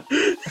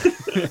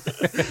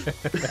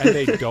 and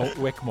they don't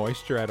wick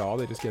moisture at all.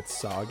 They just get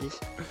soggy.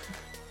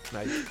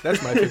 Nice.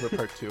 That's my favorite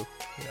part too.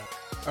 Yeah.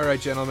 All right,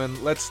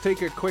 gentlemen. Let's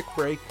take a quick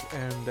break,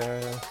 and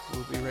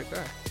we'll be right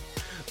back.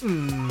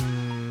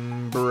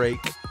 Break.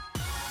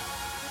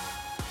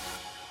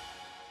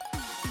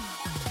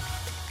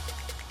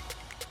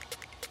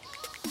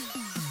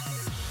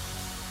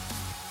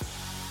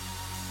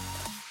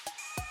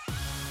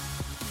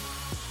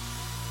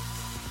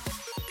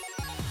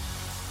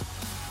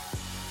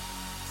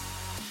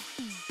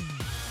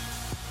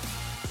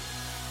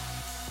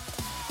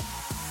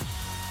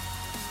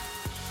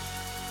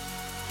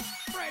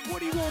 What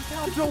do you want to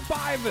tell Joe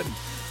Biden?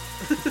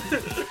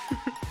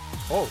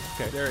 Oh,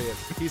 okay. There he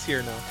is. He's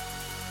here now.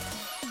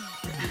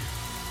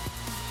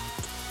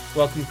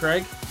 Welcome,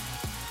 Craig.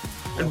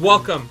 And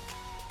welcome,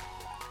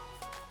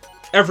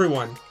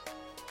 everyone,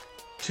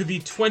 to the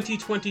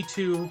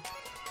 2022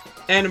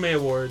 Anime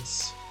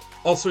Awards,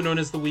 also known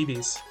as the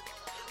Weebies.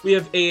 We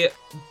have a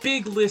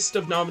big list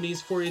of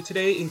nominees for you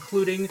today,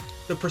 including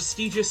the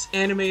prestigious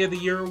Anime of the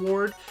Year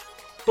award,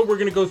 but we're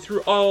going to go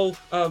through all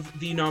of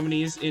the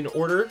nominees in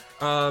order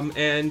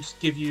and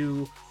give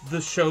you the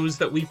shows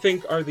that we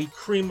think are the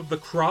cream of the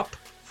crop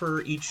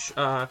for each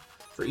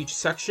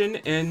section,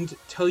 and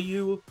tell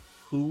you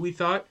who we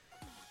thought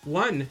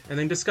won, and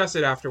then discuss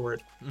it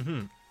afterward.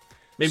 Mm-hmm.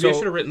 Maybe I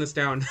should have written this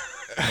down.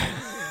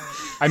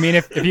 I mean,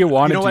 if you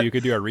wanted know to, what? you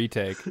could do a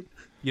retake.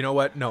 You know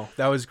what? No,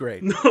 that was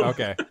great.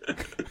 Okay.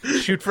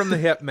 Shoot from the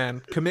hip,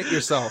 man. Commit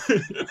yourself.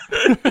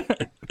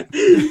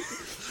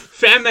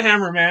 Fan the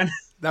hammer, man.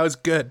 That was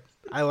good.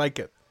 I like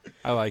it.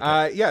 I like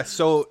it. Yeah,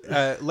 so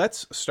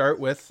let's start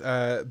with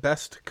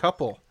Best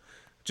Couple.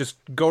 Just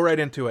go right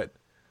into it.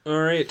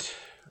 All right.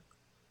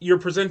 Your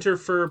presenter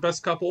for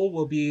Best Couple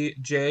will be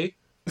Jay.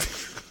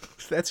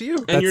 That's you.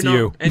 And That's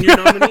you. And your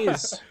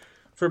nominees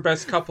for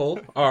Best Couple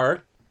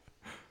are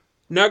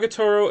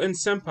Nagatoro and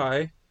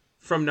Senpai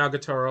from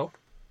Nagatoro,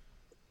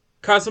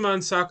 Kazuma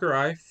and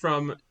Sakurai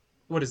from,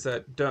 what is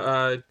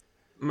that?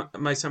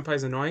 My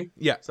Senpai's Annoying?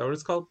 Yeah. Is that what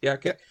it's called? Yeah,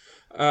 okay.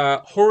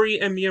 Hori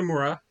and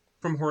Miyamura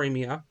from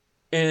Horimiya,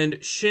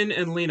 and Shin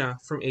and Lina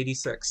from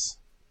 86.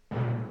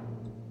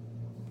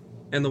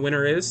 And the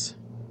winner is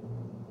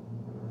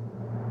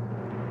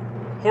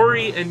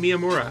Hori and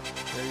Miyamura.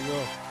 There you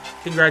go.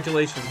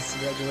 Congratulations.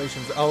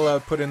 Congratulations. I'll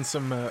put in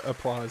some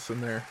applause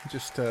in there.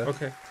 Just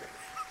Okay.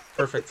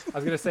 Perfect. I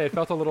was gonna say it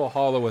felt a little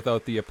hollow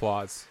without the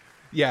applause.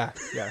 Yeah.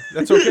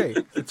 That's okay.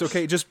 It's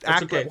okay. Just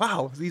act okay. like,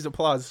 wow, these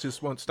applause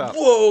just won't stop.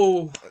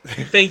 Whoa!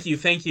 Thank you.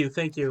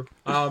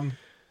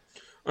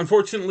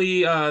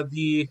 Unfortunately,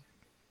 the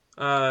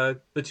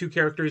two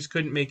characters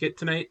couldn't make it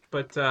tonight,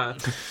 but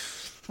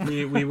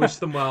we wish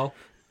them well.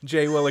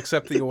 Jay will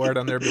accept the award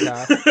on their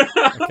behalf.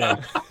 Okay.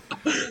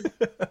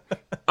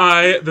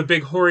 I, the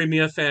big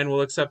Horimiya fan, will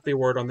accept the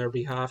award on their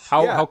behalf.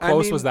 How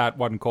close was that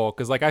one, Cole?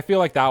 Because I feel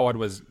like that one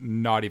was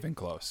not even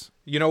close.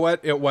 You know what?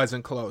 It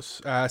wasn't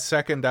close.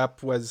 Second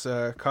up was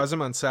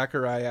Kazuma and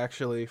Sakurai,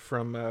 actually,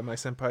 from My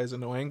Senpai's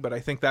Annoying, but I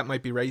think that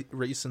might be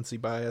recency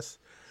bias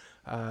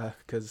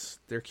because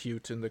they're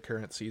cute in the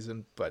current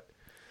season. But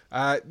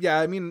yeah,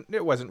 I mean,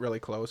 it wasn't really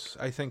close.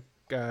 I think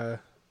the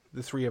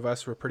three of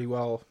us were pretty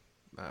well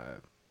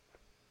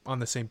on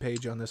the same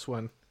page on this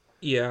one.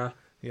 Yeah.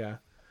 Yeah.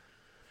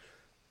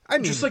 I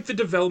mean, Just like the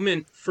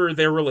development for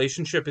their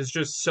relationship is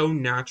just so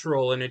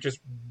natural, and it just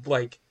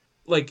like,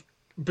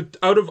 but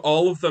out of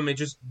all of them, it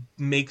just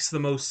makes the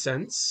most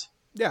sense.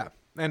 yeah.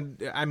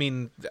 And I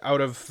mean,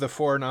 out of the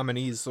four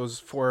nominees,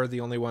 those two are the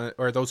only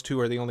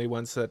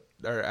ones that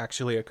are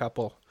actually a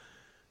couple.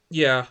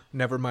 Yeah.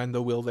 Never mind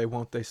the will they,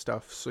 won't they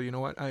stuff. So you know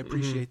what? I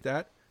appreciate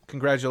that.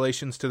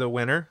 Congratulations to the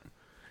winner.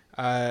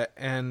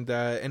 And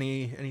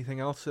anything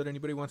else that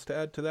anybody wants to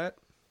add to that?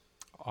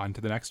 On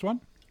to the next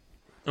one.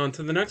 On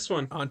to the next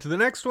one. On to the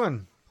next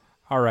one.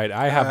 All right,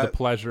 I have the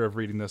pleasure of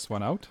reading this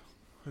one out.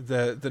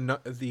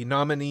 The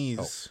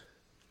nominees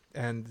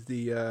and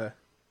the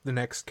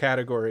next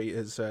category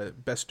is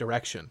best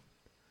direction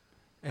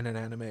in an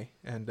anime.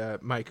 And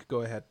Mike,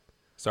 go ahead.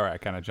 Sorry, I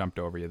kind of jumped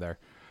over you there.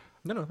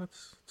 No,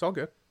 it's all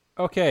good.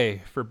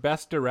 Okay, for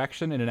best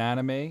direction in an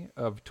anime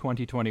of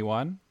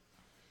 2021,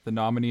 the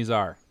nominees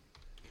are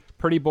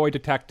Pretty Boy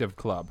Detective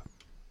Club,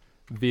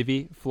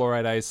 Vivi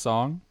Fluoride Eyes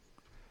Song,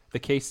 The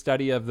Case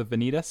Study of the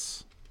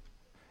Vanitas,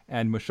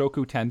 and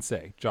Mushoku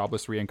Tensei,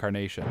 Jobless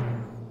Reincarnation.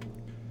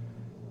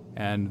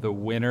 And the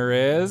winner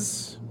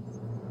is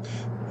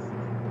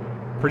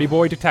Pretty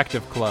Boy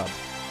Detective Club.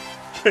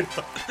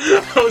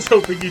 I was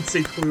hoping you'd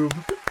say Kloob.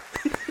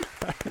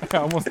 I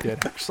almost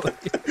did, actually.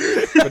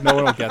 But no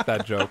one will get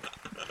that joke.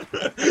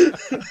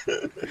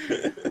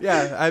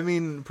 Yeah, I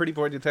mean, Pretty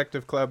Boy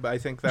Detective Club, I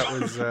think that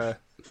was,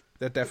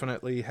 that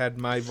definitely had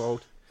my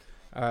vote.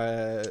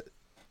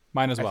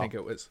 Mine as well. I think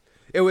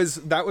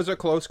that was a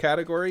close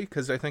category,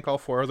 because I think all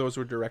four of those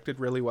were directed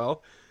really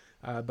well.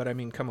 But I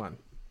mean, come on.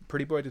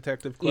 Pretty Boy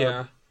Detective Club,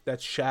 Yeah.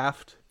 That's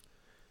Shaft.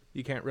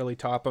 You can't really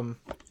top them.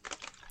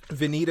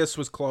 Vanitas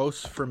was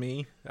close for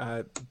me,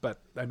 but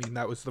I mean,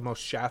 that was the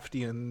most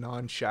Shaftian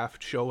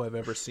non-Shaft show I've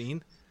ever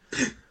seen.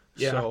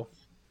 Yeah. So,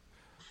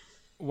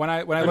 When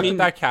I looked at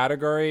that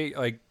category,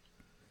 like,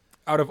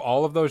 out of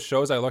all of those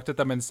shows, I looked at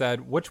them and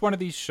said, which one of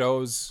these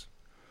shows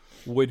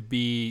would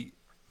be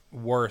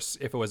worse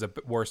if it was a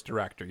worse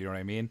director? You know what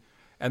I mean?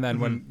 And then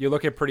when you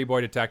look at Pretty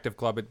Boy Detective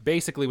Club, it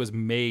basically was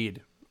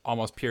made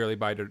almost purely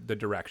by the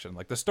direction.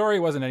 Like, the story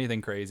wasn't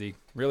anything crazy.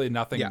 Really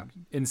nothing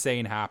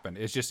insane happened.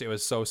 It's just, it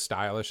was so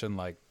stylish and,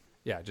 like,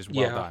 just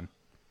well done.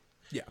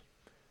 yeah.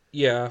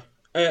 Yeah.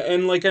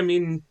 And like, I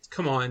mean,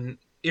 come on.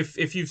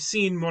 If you've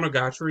seen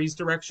Monogatari's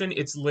direction,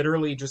 it's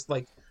literally just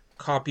like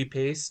copy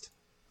paste.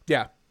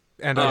 Yeah.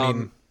 And I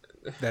mean,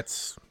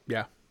 that's,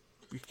 you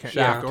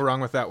can't go wrong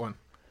with that one.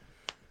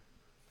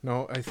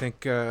 No, I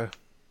think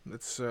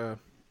that's all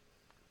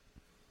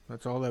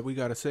that we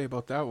got to say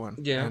about that one.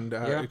 Yeah.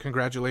 And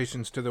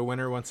congratulations to the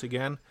winner once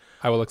again.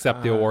 I will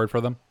accept the award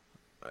for them.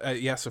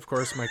 Yes, of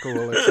course, Michael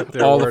will accept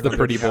the All award. of the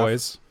pretty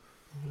boys.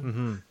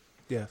 Mm-hmm.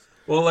 Yes.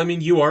 Well, I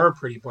mean, you are a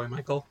pretty boy,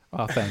 Michael.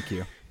 Oh, thank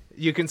you.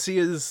 You can see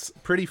his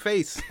pretty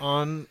face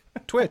on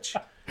Twitch.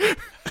 You're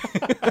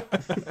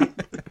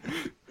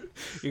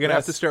going to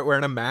have to start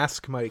wearing a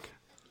mask, Mike.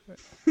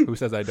 Who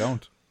says I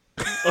don't?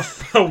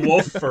 A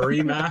wolf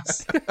furry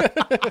mask.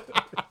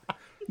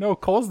 No,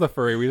 Cole's the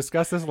furry. We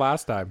discussed this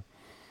last time.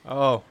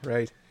 Oh,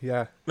 right.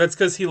 Yeah. That's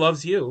because he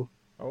loves you.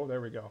 Oh, there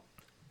we go.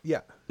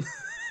 Yeah.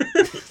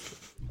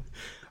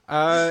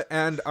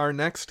 And our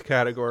next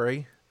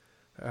category,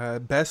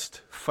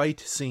 best fight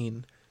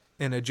scene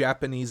in a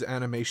Japanese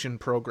animation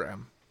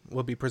program,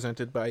 will be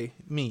presented by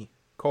me,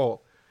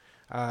 Cole.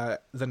 The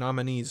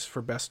nominees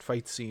for best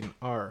fight scene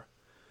are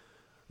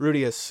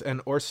Rudius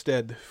and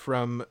Orsted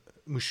from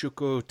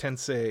Mushoku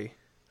Tensei,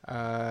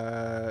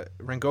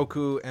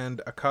 Rengoku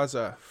and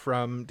Akaza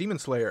from Demon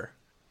Slayer,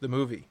 the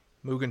movie,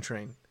 Mugen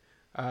Train.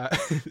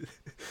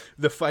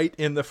 The fight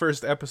in the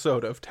first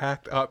episode of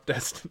Tact Op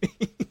Destiny.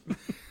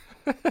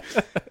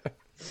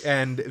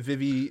 And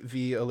Vivi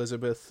V.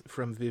 Elizabeth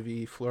from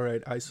Vivi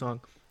Fluoride Ice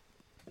Song.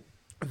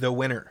 The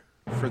winner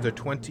for the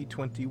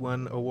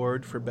 2021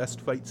 award for best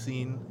fight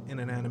scene in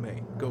an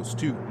anime goes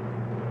to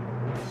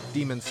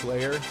Demon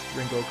Slayer,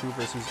 Rengoku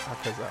versus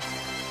Akaza.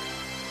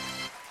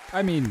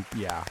 I mean,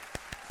 yeah.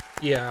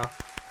 Yeah.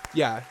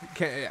 Yeah.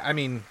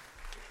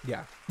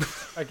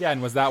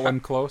 Again, was that one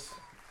close?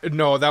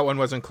 No, that one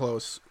wasn't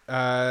close.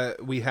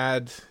 It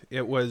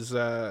was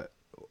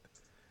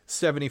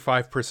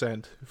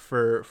 75%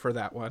 for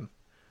that one.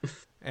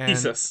 And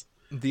Jesus.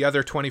 The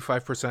other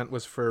 25%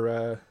 was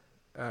for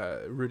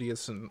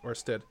Rudius and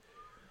Orsted.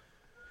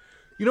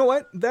 You know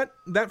what?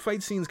 That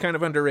fight scene's kind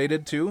of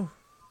underrated too.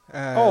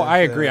 I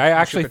agree. I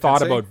actually Mushoku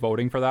thought Tensei. about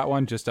voting for that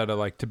one just out of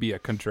like to be a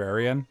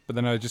contrarian, but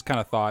then I just kind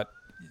of thought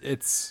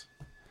it's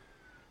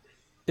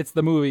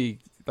the movie.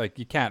 Like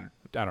you can't.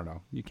 I don't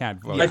know. You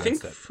can't vote. I against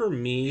think it. for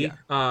me,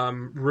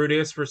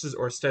 Rudius versus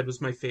Orsted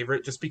was my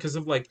favorite, just because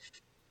of like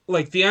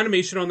the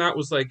animation on that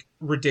was like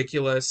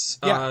ridiculous.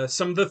 Yeah.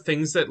 Some of the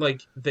things that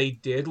like they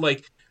did,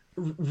 like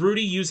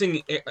Rudy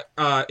using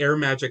air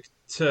magic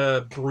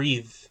to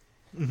breathe,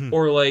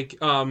 or like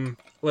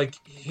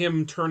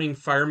him turning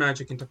fire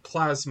magic into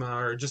plasma,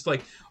 or just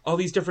like all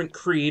these different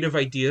creative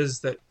ideas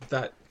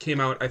that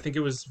came out. I think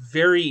it was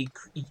very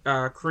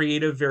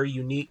creative, very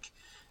unique.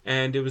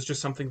 And it was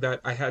just something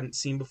that I hadn't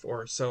seen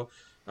before. So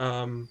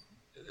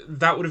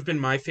that would have been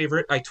my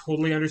favorite. I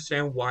totally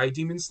understand why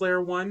Demon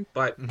Slayer won,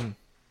 but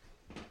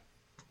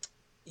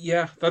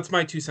yeah, that's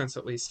my 2 cents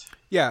at least.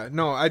 Yeah,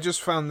 no, I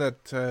just found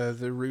that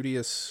the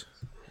Rudius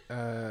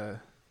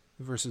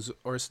versus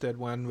Orsted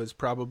one was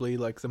probably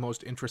like the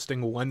most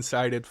interesting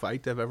one-sided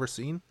fight I've ever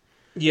seen.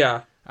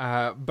 Yeah.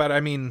 But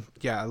I mean,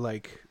 yeah,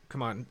 like,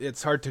 come on.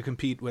 It's hard to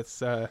compete with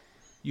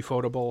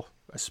Ufotable,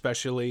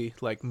 especially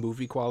like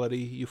movie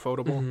quality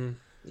Ufotable.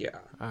 Yeah.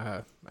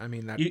 I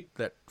mean,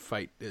 that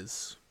fight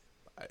is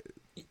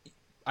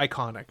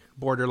iconic,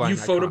 borderline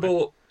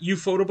iconic.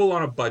 Ufotable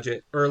on a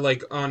budget, or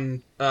like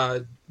on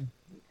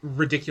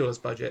ridiculous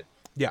budget.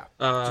 Yeah,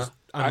 just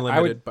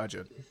unlimited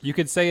budget. You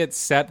could say it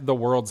set the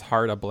world's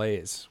heart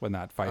ablaze when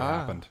that fight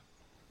happened.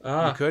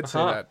 You could say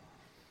that.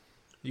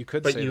 You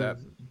could say that.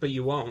 But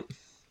you won't.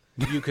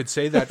 You could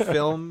say that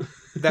film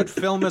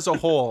as a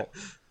whole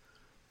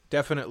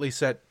definitely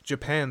set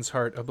Japan's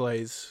heart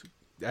ablaze.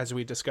 As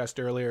we discussed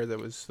earlier, that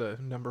was the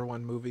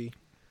 #1 movie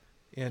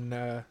in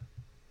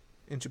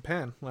in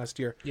Japan last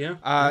year.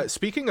 Yeah.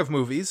 Speaking of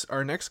movies,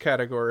 our next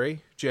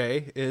category,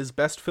 Jay, is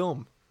Best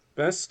Film.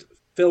 Best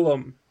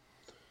film.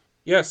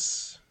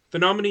 Yes. The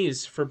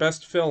nominees for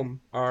best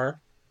film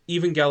are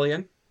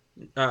Evangelion,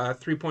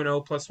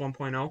 3.0 plus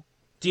 1.0,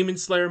 Demon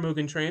Slayer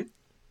Mugen Train,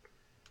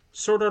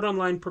 Sword Art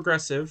Online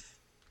Progressive,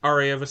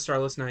 RA of a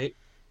Starless Night,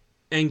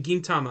 and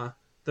Gintama,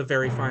 the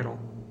very final.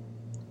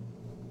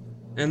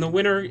 And the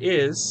winner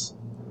is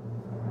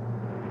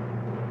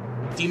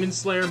Demon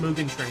Slayer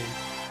Mugen Train.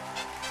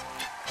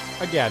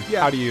 Again,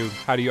 Yeah. how do you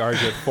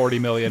argue it?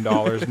 $40 million,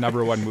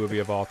 number one movie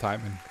of all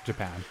time in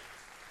Japan,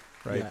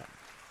 right?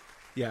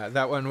 Yeah,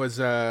 that one was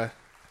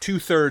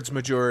 2/3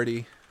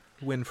 majority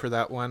win for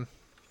that one.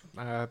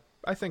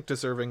 I think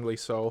deservingly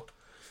so.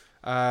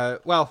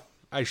 Well,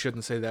 I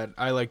shouldn't say that.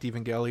 I liked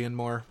Evangelion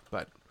more,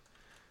 but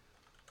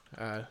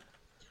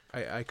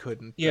I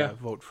couldn't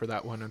vote for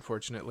that one,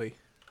 unfortunately.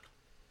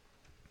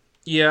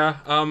 Yeah,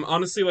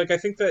 honestly, like, I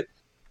think that,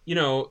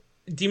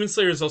 Demon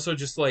Slayer is also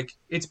just, like,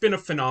 it's been a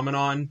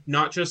phenomenon,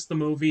 not just the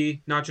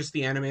movie, not just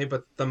the anime,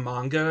 but the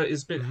manga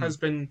has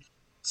been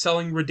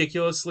selling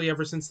ridiculously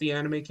ever since the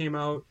anime came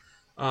out.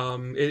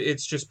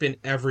 It's just been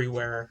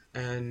everywhere,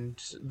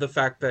 and the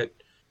fact that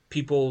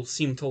people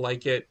seem to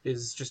like it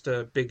is just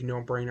a big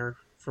no-brainer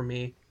for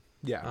me.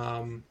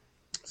 Yeah.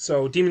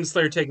 So Demon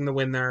Slayer taking the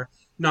win there,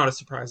 not a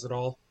surprise at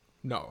all.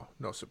 No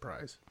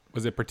surprise.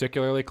 Was it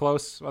particularly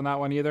close on that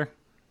one either?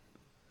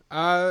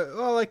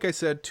 Well, like I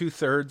said,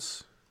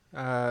 2/3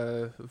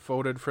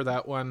 voted for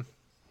that one.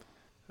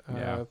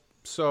 Yeah.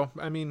 So,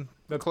 I mean,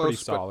 That's close, pretty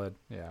solid.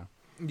 Yeah.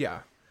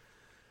 Yeah.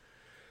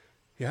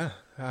 Yeah.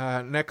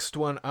 Next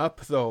one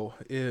up, though,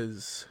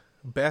 is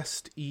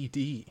Best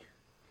ED.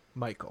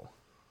 Michael.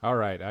 All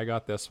right, I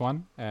got this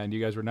one, and you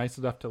guys were nice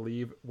enough to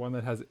leave one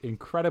that has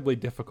incredibly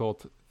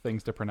difficult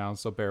things to pronounce,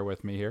 so bear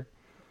with me here.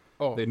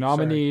 Oh, The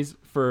nominees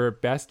for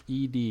Best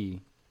ED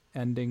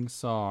ending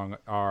song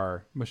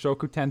are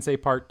Mushoku Tensei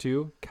Part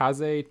 2,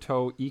 Kaze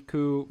to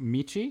Iku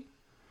Michi,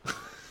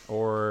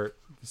 or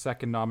the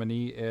second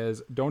nominee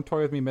is Don't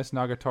Toy With Me, Miss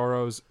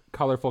Nagatoro's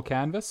Colorful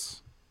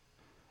Canvas,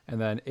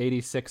 and then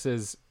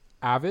 86's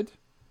Avid,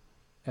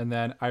 and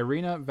then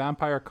Irina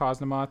Vampire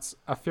Cosmonauts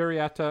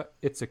Afuriata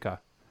Itsuka.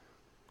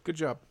 Good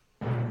job.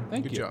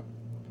 Thank Good you. job.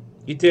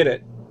 You did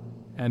it.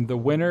 And the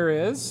winner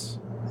is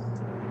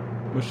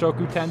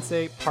Mushoku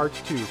Tensei Part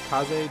 2,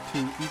 Kaze to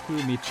Iku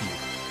Michi.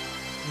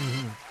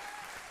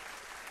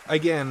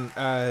 Again,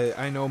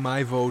 I know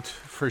my vote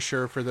for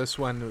sure for this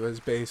one was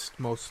based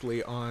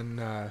mostly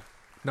on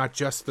not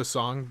just the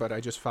song, but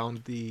I just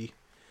found the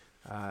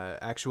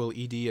actual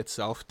ED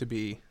itself to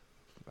be,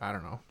 I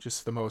don't know,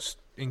 just the most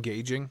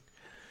engaging.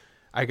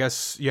 I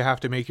guess you have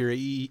to make your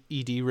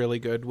ED really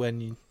good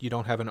when you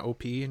don't have an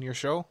OP in your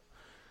show.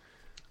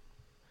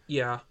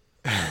 Yeah.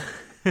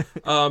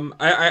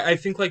 I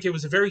think like it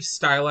was a very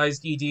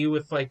stylized ED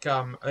with like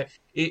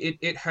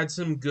it had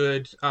some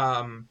good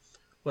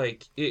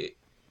like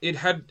it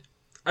had,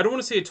 I don't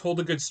want to say it told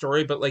a good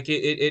story, but like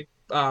it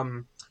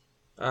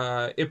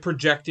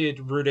projected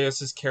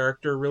Rudeus's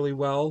character really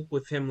well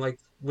with him, like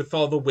with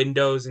all the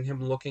windows and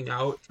him looking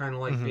out, kind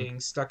of like being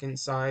stuck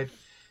inside.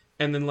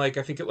 And then like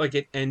I think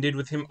it ended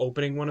with him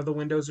opening one of the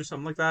windows or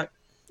something like that.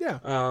 Yeah.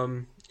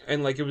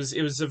 And like it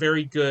was a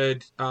very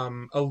good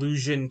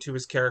allusion to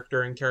his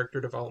character and character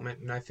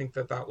development, and I think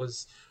that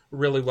was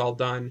really well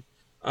done.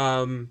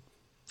 And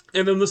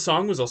then the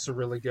song was also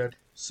really good.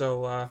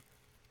 So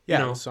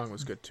Yeah, the song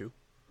was good too.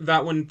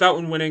 That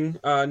one winning,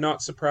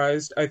 not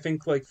surprised. I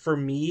think like for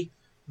me,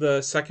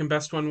 the second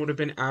best one would have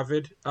been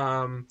Avid,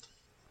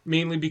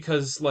 mainly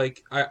because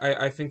like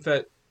I think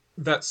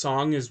that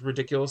song is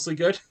ridiculously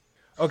good.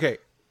 Okay,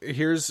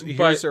 here's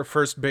our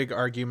first big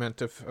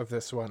argument of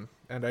this one,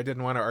 and I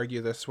didn't want to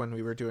argue this when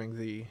we were doing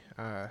the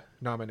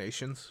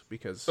nominations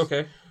because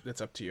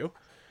it's up to you.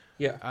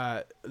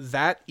 Yeah.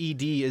 That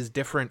ED is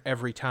different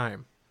every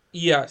time.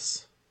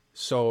 Yes.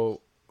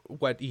 So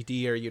what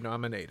ED are you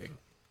nominating?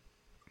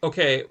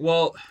 Okay,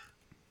 well,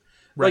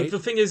 right? like the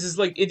thing is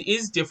like it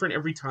is different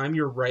every time,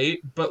 you're right,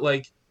 but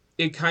like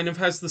it kind of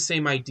has the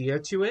same idea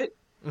to it.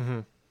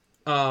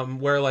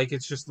 Where like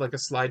it's just like a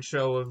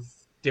slideshow of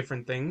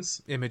different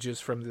things, images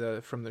from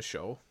the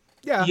show.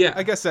 Yeah,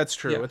 I guess that's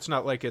true. Yeah. It's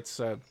not like it's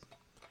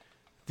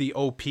the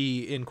OP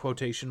in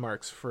quotation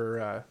marks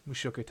for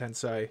Mushoku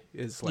Tensei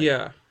is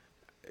like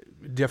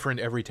different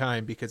every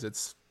time because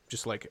it's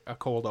just like a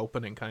cold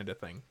opening kind of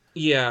thing.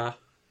 Yeah.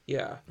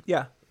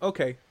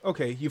 Okay,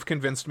 you've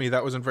convinced me.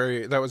 That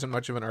wasn't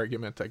much of an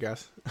argument, I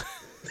guess.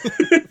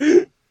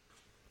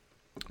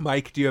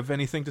 Mike, do you have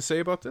anything to say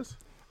about this?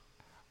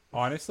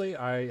 Honestly,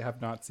 I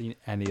have not seen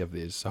any of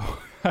these, so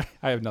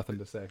I have nothing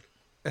to say.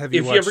 Have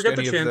you If you watched ever get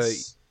any the of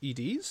chance,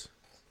 the EDs?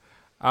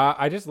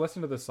 I just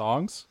listened to the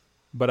songs,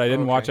 but I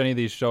didn't watch any of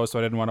these shows, so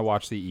I didn't want to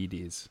watch the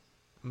EDs.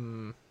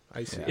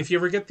 I see. if you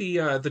ever get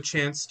the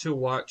chance to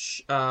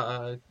watch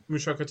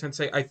Mushoku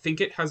Tensei, I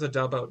think it has a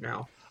dub out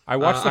now. I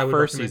watched I the would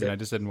first recommend season. it. I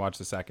just didn't watch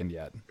the second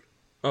yet.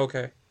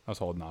 Okay. I was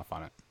holding off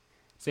on it.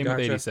 Same with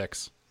Gotcha.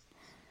 86.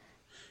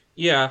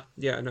 Yeah,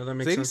 no, that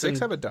makes Does sense. 86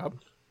 have a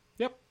dub?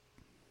 Yep.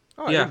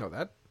 Oh, I didn't know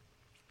that.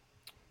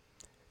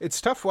 It's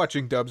tough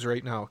watching dubs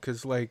right now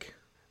because like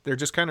they're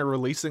just kind of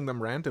releasing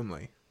them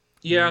randomly.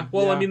 Yeah,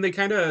 well, Yeah. I mean,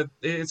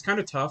 it's kind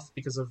of tough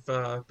because of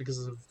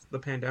the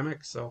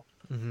pandemic. So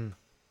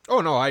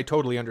Oh no, I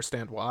totally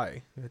understand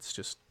why. It's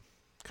just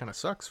kind of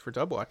sucks for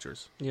dub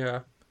watchers.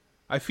 yeah,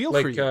 I feel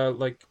for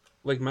you.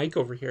 like Mike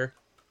over here.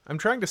 I'm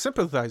trying to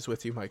sympathize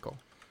with you, Michael.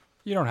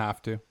 You don't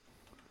have to.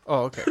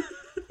 Oh, okay.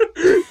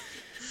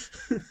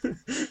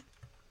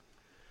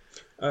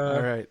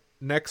 All right.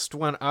 Next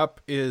one up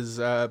is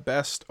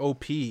best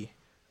OP.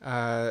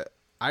 I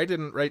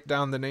didn't write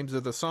down the names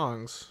of the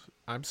songs.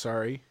 I'm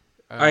sorry.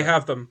 I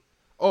have them.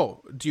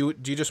 Oh, do you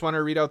just want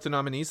to read out the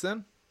nominees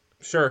then?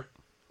 Sure.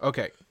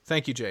 Okay.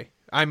 Thank you, Jay.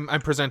 I'm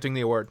presenting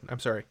the award. I'm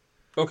sorry.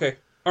 Okay.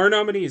 Our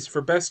nominees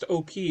for Best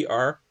OP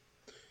are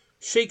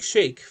Shake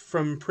Shake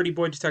from Pretty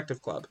Boy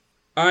Detective Club,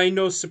 I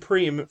Know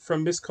Supreme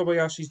from Miss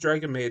Kobayashi's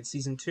Dragon Maid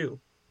Season 2,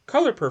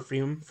 Color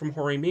Perfume from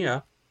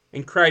Horimiya,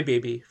 and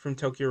Crybaby from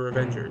Tokyo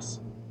Revengers.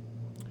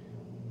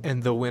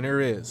 And the winner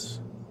is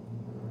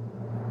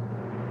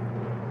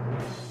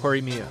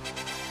Horimiya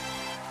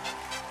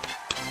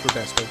for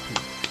best OP.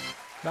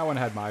 That one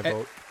had my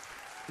vote.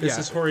 This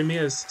is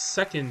Horimiya's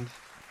second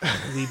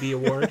WEEB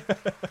award.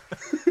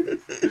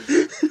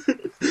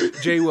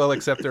 Jay will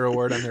accept their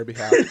award on their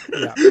behalf.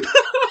 Yeah.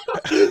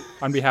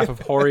 On behalf of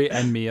Hori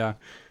and Mia.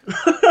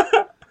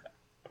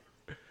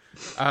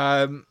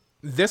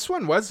 This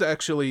one was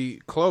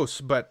actually close,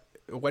 but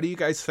what do you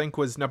guys think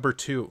was number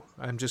 2?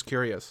 I'm just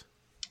curious.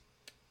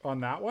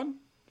 On that one?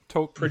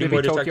 Pretty maybe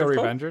Boy Tokyo Detective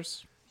Club?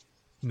 Revengers?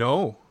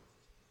 No.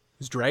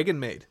 It's Dragon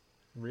Maid.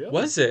 Really?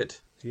 Was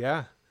it?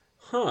 Yeah.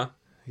 Huh.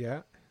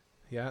 Yeah.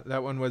 Yeah,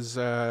 that one was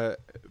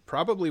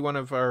probably one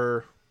of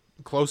our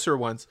closer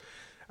ones.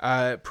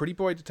 Pretty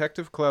Boy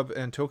Detective Club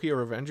and Tokyo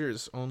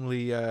Revengers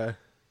only,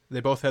 they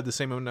both had the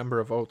same number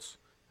of votes,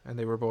 and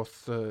they were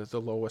both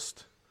the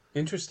lowest.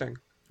 Interesting.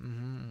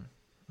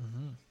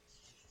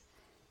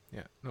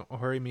 Yeah, no,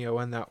 Horimiya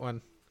won that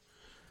one.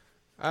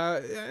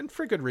 And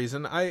for good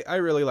reason. I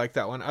really like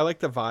that one. I like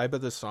the vibe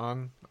of the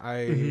song.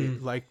 I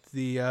liked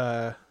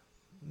the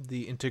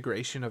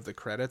integration of the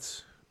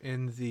credits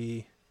in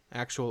the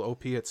actual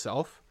OP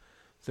itself.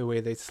 The way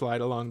they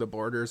slide along the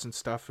borders and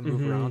stuff and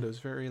move around. It was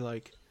very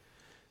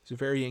it's a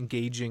very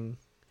engaging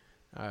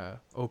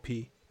OP.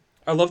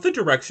 I love the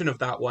direction of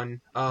that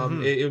one.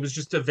 It was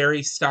just a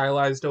very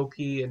stylized OP,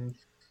 and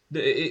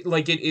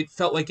it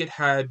felt like it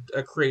had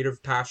a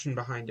creative passion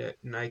behind it,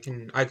 and I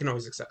can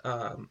always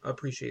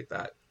appreciate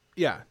that.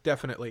 Yeah,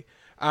 definitely.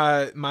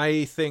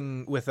 My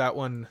thing with that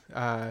one,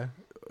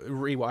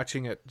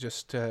 rewatching it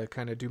just to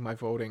kind of do my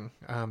voting,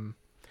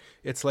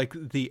 it's like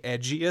the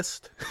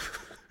edgiest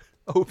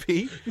OP.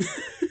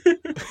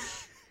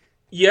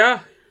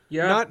 Yeah.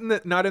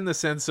 Not in the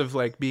sense of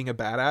like being a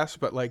badass,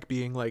 but like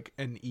being like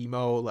an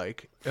emo,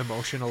 like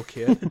emotional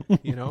kid,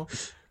 you know?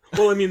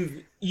 Well, I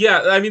mean,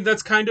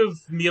 that's kind of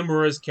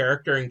Miyamura's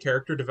character and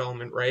character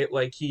development, right?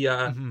 Like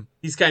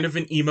he's kind of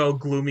an emo,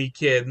 gloomy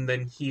kid, and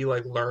then he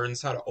like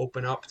learns how to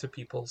open up to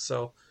people.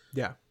 So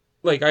yeah,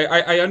 like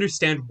I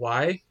understand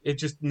why. It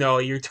just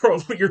you're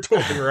totally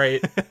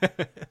right.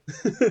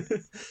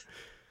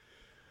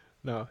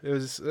 No,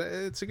 it's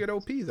a good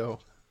OP though.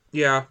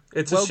 Yeah,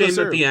 it's Well a shame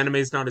deserved. that the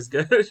anime's not as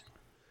good.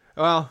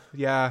 Well,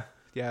 yeah,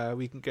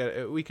 we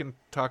can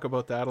talk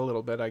about that a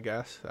little bit, I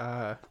guess.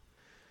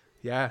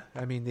 Yeah,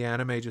 I mean the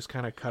anime just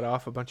kind of cut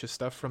off a bunch of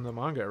stuff from the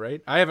manga,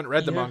 right? I haven't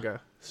read the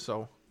manga,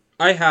 so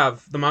I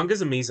have. The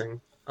manga's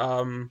amazing.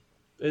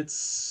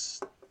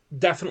 It's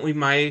definitely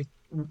my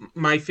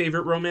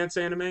favorite romance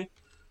anime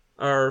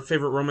or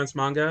favorite romance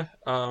manga.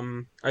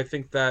 I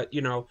think that,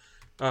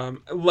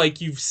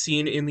 like you've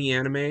seen in the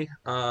anime,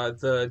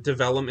 the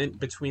development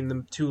between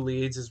the two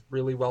leads is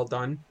really well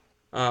done.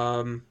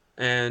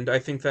 And I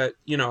think that,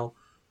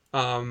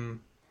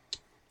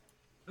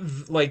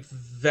 like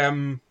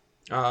them,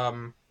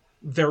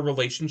 their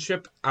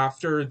relationship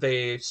after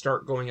they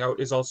start going out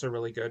is also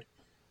really good.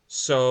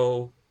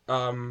 So,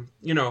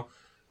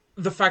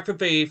 the fact that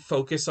they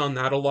focus on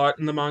that a lot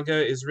in the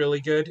manga is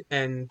really good,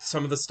 and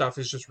some of the stuff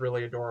is just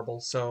really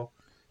adorable. So,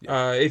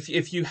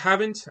 if you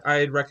haven't,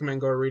 I'd recommend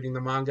go reading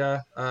the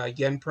manga.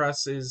 Yen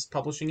Press is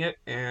publishing it,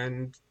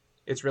 and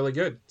it's really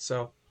good.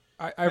 So,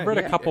 I've read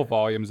a couple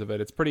volumes of it.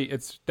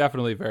 It's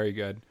definitely very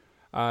good.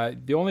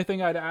 The only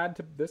thing I'd add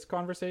to this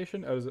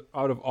conversation is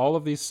out of all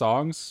of these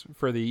songs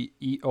for the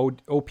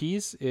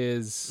OPs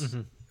is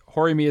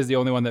Horimiya is the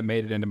only one that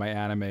made it into my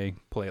anime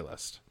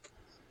playlist.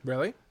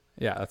 Really?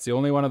 Yeah, that's the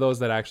only one of those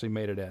that actually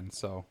made it in.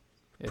 So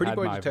Pretty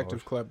Boy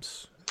Detective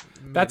Club's.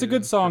 That's a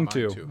good song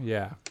too.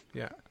 Yeah.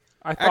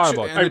 I thought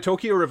about and the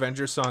Tokyo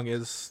Revengers song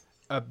is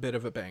a bit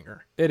of a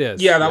banger. it.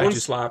 Is yeah, that one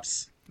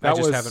slaps. I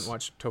just haven't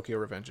watched Tokyo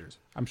Revengers.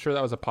 I'm sure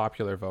that was a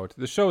popular vote.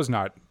 The show's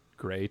not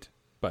great,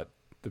 but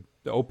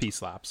the OP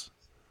slaps.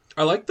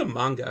 I like the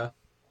manga.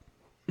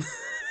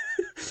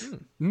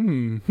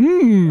 The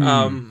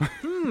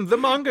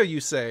manga, you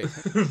say?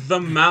 the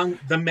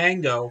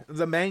mango.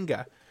 The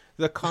manga.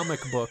 The comic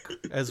book,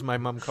 as my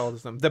mom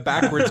calls them. The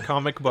backwards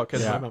comic book,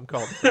 as my mom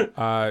called them.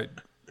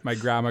 My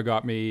grandma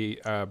got me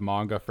a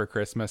manga for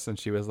Christmas, and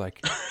she was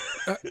like,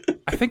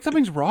 I think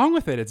something's wrong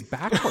with it. It's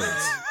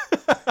backwards.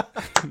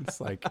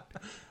 It's like,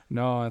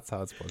 no, that's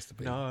how it's supposed to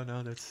be. No,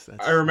 that's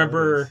I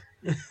remember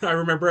I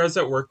remember I was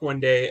at work one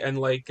day, and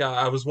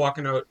I was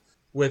walking out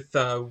with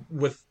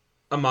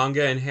a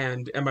manga in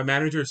hand, and my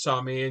manager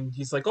saw me, and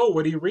he's like, "Oh,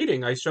 what are you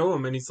reading?" I show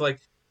him, and he's like,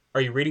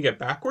 "Are you reading it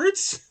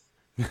backwards?"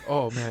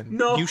 Oh man,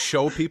 No. You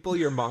show people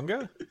your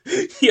manga?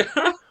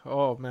 Yeah.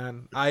 Oh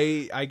man,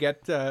 I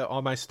get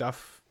all my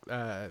stuff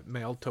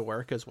mailed to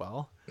work as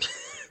well,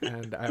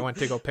 and I went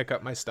to go pick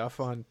up my stuff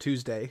on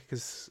Tuesday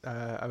because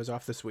I was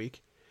off this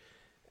week,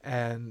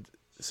 and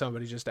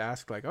somebody just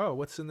asked like, "Oh,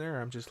 what's in there?"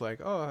 I'm just like,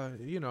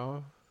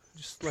 "Oh,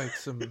 just like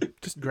some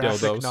Just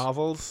graphic dildos.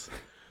 novels."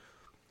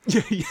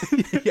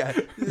 Yeah,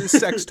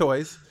 sex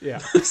toys. Yeah.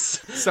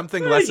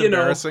 Something less You know,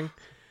 embarrassing.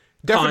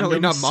 Definitely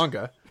not condoms.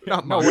 manga.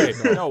 Not No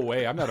manga. way. No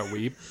way. I'm not a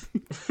weeb.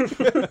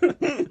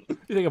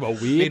 You think I'm a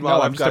weeb? Meanwhile,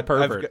 No, I'm just a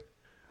pervert.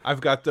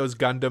 I've got those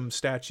Gundam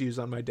statues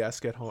on my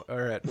desk at home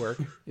or at work,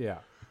 Yeah.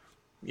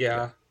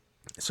 Yeah.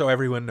 so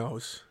everyone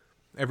knows.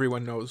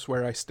 Everyone knows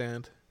where I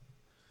stand,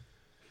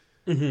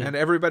 Mm-hmm. and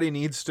everybody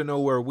needs to know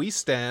where we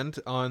stand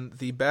on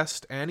the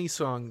best Annie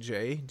song.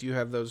 Jay, do you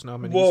have those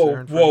nominees Whoa, there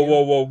in front of you?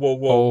 whoa!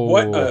 Oh,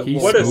 What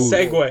he's a smooth.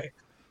 segue!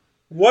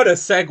 What a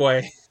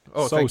segue!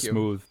 Oh, so thank you.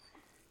 smooth.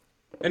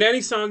 An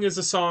Annie song is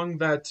a song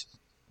that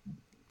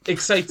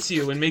excites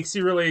you and makes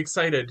you really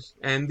excited.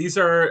 And these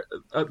are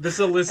this is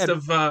a list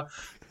of An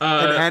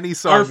Annie our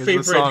song is a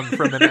favorite song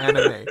from an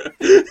anime.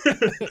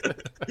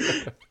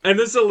 and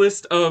this is a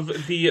list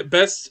of the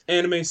best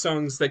anime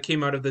songs that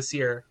came out of this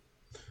year.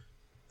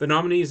 The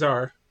nominees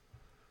are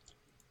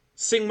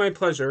Sing My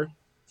Pleasure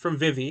from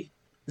Vivi,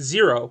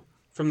 Zero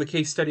from The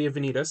Case Study of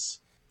Vanitas,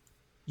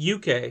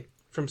 UK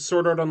from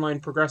Sword Art Online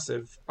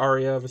Progressive,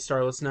 Aria of a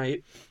Starless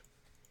Night,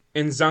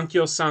 and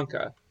Zankyo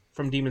Sanka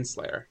from Demon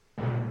Slayer.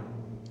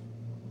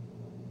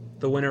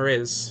 The winner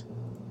is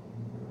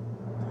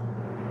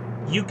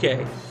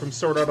UK from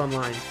Sword Art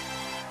Online.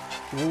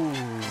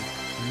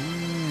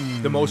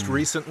 The most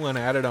recent one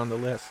added on the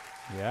list.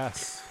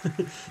 Yes.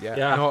 Yeah.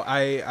 Yeah. No,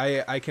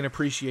 I can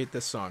appreciate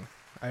this song.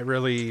 I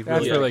really, That's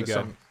really really like this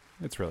good. song.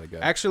 It's really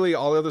good. Actually,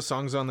 all of the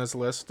songs on this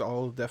list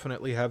all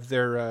definitely have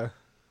their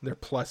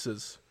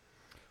pluses.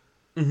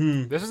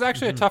 This is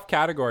actually a tough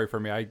category for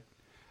me. I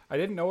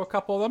didn't know a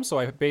couple of them, so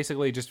I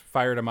basically just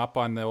fired them up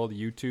on the old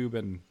YouTube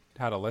and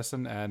had a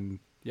listen. And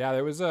yeah,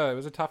 it was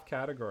a tough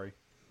category.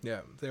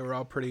 Yeah, they were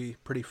all pretty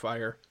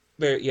fire.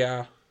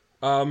 Yeah.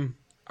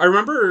 I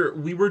remember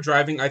we were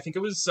driving. I think it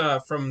was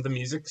from the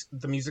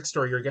music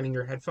store. You're getting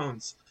your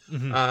headphones,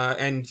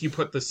 and you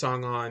put the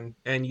song on,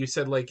 and you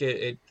said like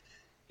it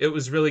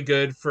was really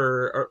good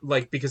for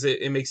because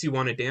it makes you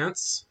want to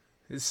dance.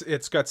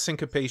 It's got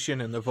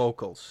syncopation in the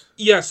vocals.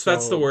 Yes,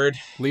 that's So- the word.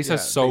 Lisa's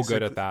Yeah, so good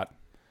basically- at that.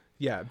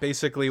 Yeah,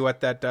 basically what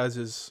that does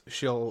is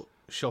she'll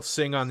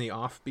sing on the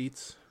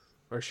offbeats,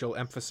 or she'll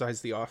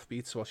emphasize the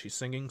offbeats while she's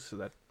singing, so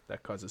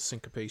that causes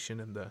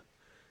syncopation in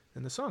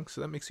the song.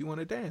 So that makes you want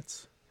to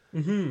dance.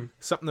 Mm-hmm.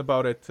 Something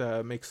about it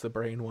makes the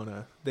brain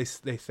wanna. They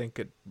think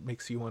it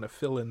makes you want to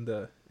fill in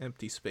the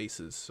empty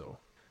spaces, so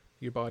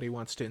your body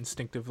wants to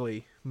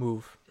instinctively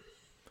move.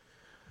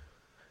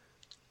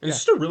 And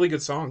it's just a really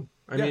good song.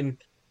 I Yeah. mean,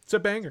 It's a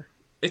banger.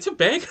 it's a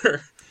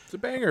banger. It's a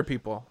banger,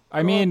 people.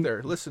 I Go mean- out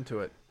there, listen to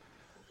it.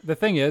 The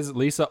thing is,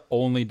 Lisa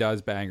only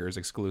does bangers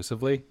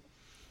exclusively,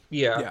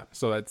 Yeah. Yeah,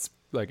 so that's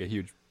like a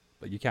huge.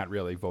 Like you can't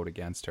really vote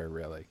against her,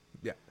 really.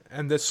 yeah.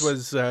 And this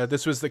was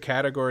the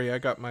category I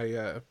got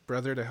my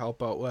brother to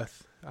help out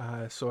with.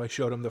 So I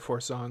showed him the 4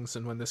 songs,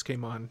 and when this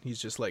came on, he's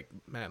just like,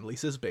 "Man,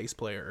 Lisa's bass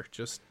player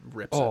just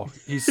rips Oh, it,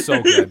 he's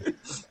so good.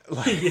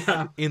 like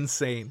Yeah.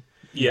 insane."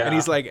 Yeah. And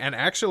he's like, and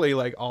actually,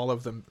 like all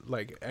of them,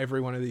 like every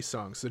one of these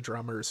songs, the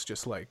drummer's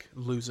just like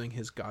losing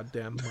his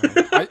goddamn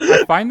mind.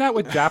 I find that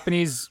with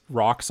Japanese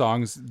rock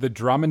songs, the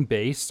drum and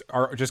bass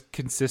are just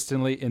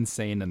consistently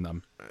insane in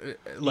them.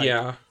 Like,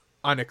 yeah.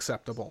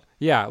 unacceptable.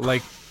 Yeah,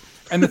 like,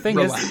 and the thing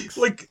is, Relax.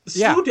 Like,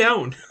 Yeah. slow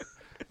down.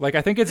 like,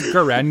 I think it's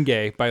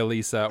Garenge by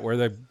Lisa, where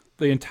the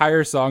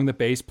entire song, the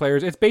bass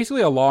players, it's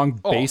basically a long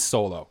bass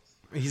solo.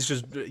 He's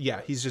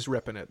just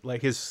ripping it.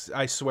 Like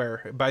I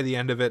swear, by the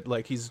end of it,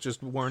 like he's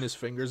just worn his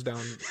fingers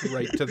down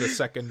right to the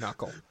second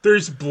knuckle.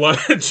 There's blood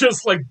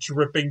just like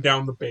dripping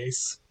down the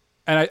bass.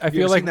 And I You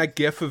feel ever like seen that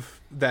gif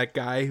of that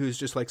guy who's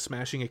just like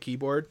smashing a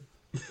keyboard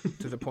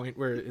to the point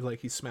where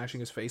like he's smashing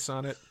his face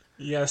on it?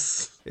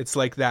 Yes. It's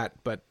like that,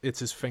 but it's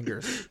his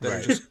fingers that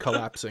are just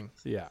collapsing.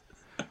 yeah.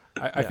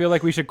 I feel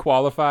like we should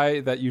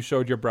qualify that you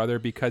showed your brother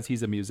because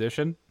he's a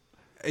musician.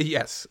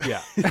 Yes.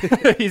 Yeah.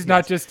 He's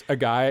not just a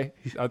guy.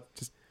 He's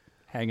just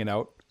hanging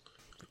out.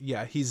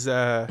 Yeah, he's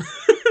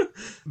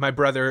my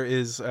brother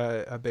is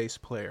a bass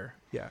player.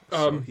 Yeah.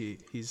 So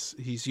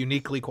he's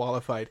uniquely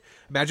qualified.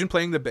 Imagine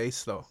playing the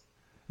bass though.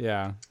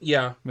 Yeah.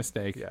 Yeah.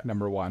 Mistake. Yeah.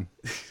 Number 1.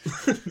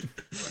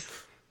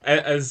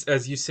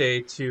 As you say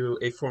to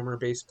a former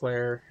bass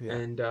player, Yeah.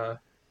 and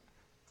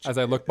As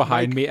I look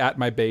behind me at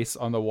my bass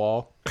on the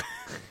wall.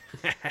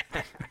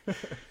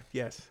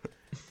 Yes.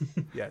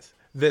 Yes.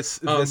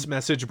 This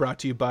message brought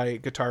to you by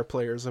guitar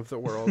players of the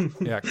world.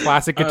 Yeah,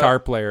 classic guitar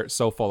player,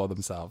 so full of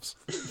themselves.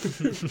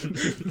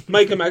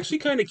 Mike, I'm actually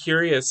kind of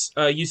curious.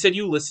 You said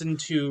you listened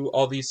to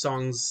all these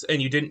songs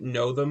and you didn't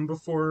know them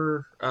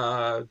before,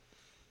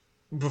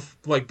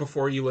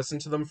 before you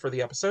listened to them for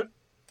the episode.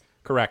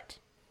 Correct.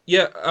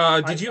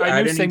 Yeah. Did you I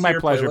add knew any "Sing to My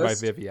your Pleasure" by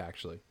playlist? Vivi,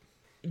 actually.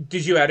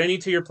 Did you add any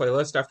to your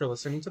playlist after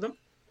listening to them?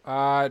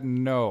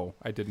 No,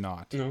 I did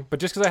not. No. But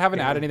just because I haven't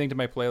Yeah. added anything to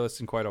my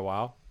playlist in quite a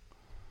while.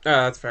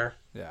 That's fair.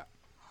 Yeah.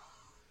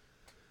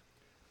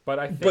 But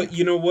I think But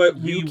you know what?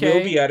 We UK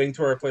will be adding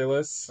to our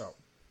playlists.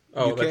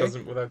 Oh, UK?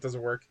 that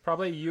doesn't work.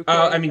 probably UK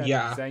I mean, and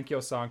yeah.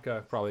 Zankyo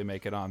Sanka probably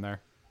make it on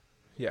there.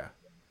 Yeah.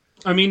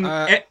 I mean,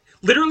 Uh,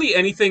 literally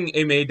anything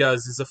Aimee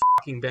does is a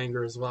fucking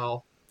banger as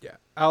well. Yeah.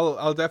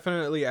 I'll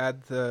definitely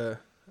add the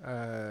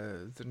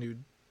new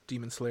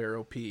Demon Slayer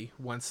OP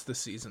once the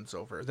season's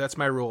over. That's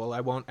my rule.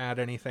 I won't add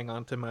anything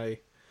onto my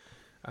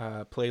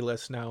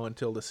playlist now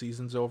until the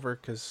season's over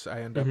because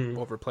I end up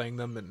overplaying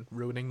them and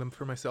ruining them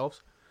for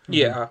myself.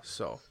 Yeah.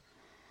 So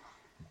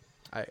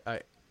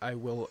I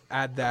will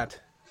add that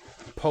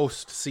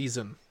post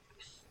season.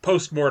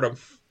 Post-mortem.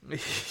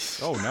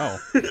 Oh no.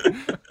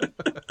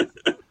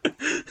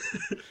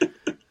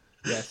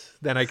 Yes.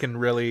 Then I can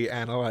really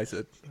analyze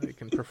it. I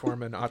can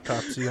perform an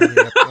autopsy on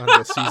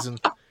the season.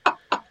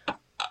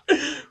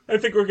 I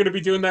think we're going to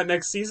be doing that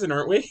next season,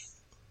 aren't we?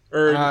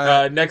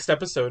 Or next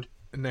episode.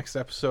 Next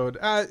episode.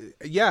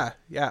 Yeah.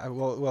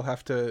 We'll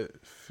have to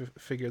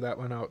figure that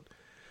one out.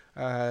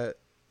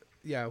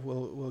 Yeah,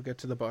 we'll get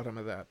to the bottom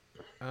of that.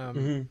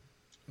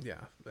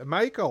 Yeah,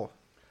 Michael,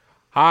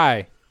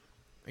 Hi.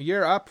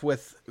 you're up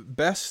with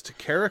best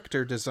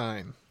character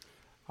design.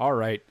 All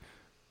right.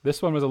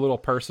 This one was a little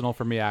personal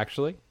for me,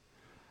 actually.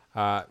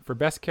 For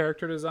best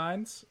character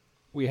designs,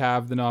 we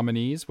have the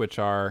nominees, which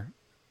are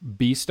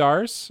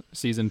Beastars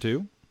Season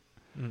 2,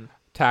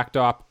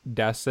 Tactop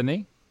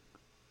Destiny,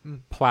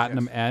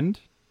 Platinum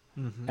End,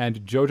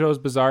 and JoJo's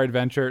Bizarre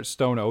Adventure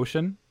Stone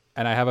Ocean.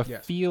 And I have a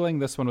feeling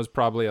this one was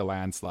probably a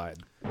landslide.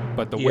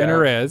 But the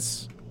winner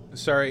is...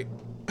 Sorry,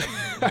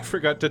 I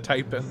forgot to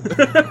type in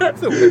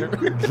the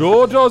winner.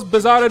 JoJo's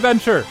Bizarre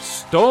Adventure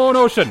Stone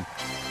Ocean.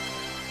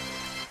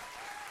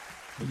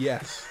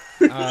 Yes.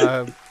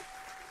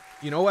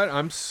 You know what?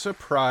 I'm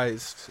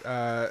surprised,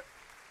 to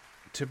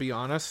be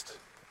honest.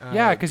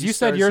 Yeah, because you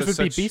said Beastars yours has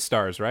would be such-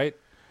 Beastars, right?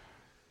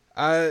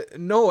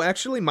 No,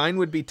 actually, mine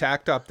would be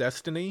Tactop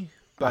Destiny,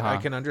 but I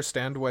Uh-huh. can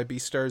understand why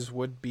Beastars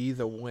would be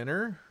the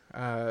winner.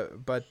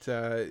 But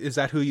is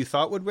that who you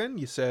thought would win?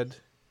 You said...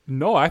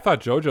 No, I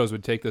thought JoJo's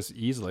would take this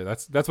easily.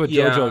 That's what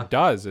Yeah. JoJo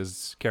does,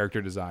 is character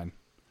design.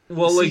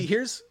 Well, See,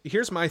 like,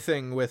 here's my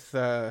thing with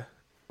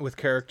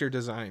character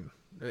design,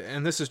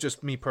 and this is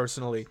just me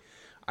personally.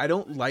 I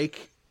don't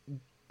like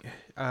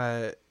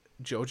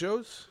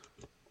JoJo's.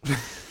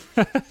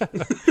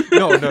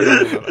 No.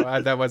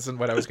 That wasn't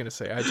what I was gonna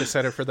say. I just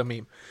said it for the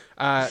meme.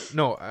 I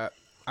don't.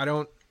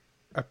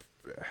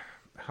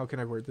 How can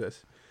I word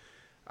this?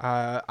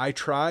 I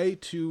try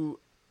to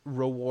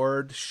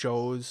reward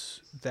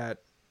shows that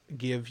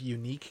give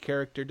unique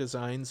character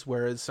designs,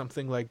 whereas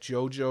something like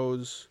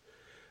JoJo's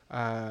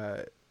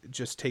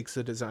just takes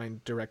the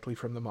design directly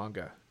from the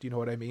manga. Do you know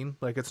what I mean?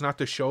 Like, it's not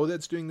the show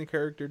that's doing the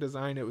character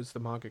design, it was the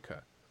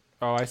mangaka.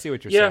 Oh, I see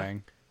what you're Yeah.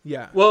 saying.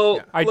 Yeah. well,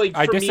 yeah.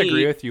 I for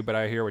disagree me, with you, but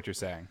I hear what you're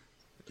saying.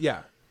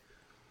 Yeah.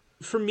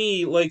 for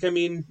me, like, I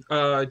mean,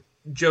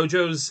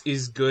 JoJo's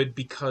is good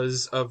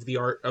because of the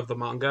art of the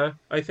manga,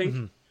 I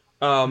think.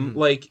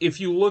 Like, if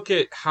you look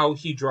at how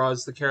he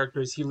draws the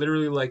characters, he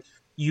literally, like,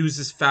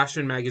 uses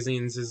fashion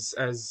magazines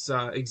as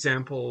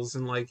examples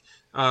and,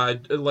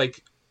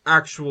 like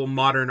actual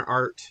modern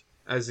art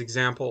as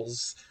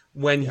examples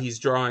when he's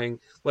drawing.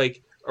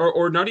 Like,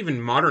 or not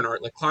even modern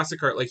art, like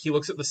classic art. Like, he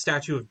looks at the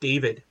statue of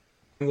David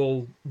and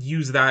will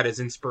use that as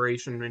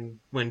inspiration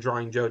when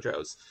drawing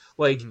JoJo's.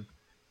 Like,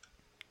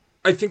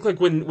 I think, like,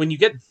 when you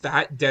get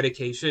that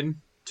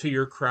dedication to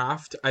your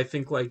craft, I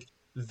think, like,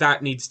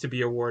 that needs to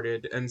be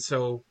awarded. And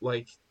so,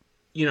 like,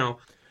 you know,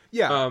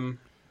 Yeah.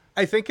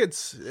 I think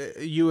it's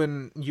you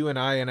and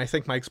I, and I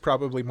think Mike's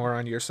probably more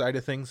on your side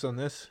of things on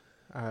this.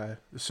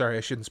 Sorry,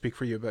 I shouldn't speak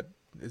for you, but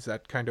is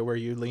that kind of where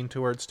you lean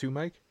towards too,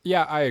 Mike?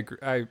 Yeah, I agree.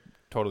 I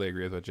totally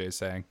agree with what Jay's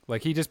saying.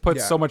 Like, he just puts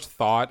Yeah. so much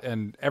thought,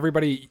 and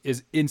everybody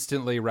is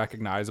instantly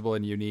recognizable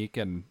and unique.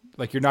 And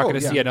like, you're not going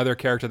to see another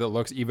character that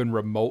looks even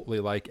remotely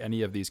like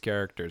any of these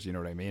characters. You know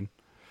what I mean?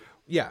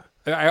 Yeah.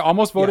 I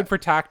almost voted for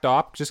Tact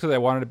Op just because I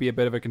wanted to be a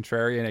bit of a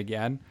contrarian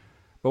again.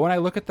 But when I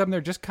look at them,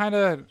 they're just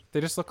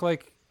they just look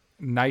like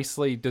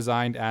nicely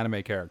designed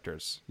anime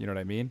characters. You know what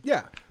I mean?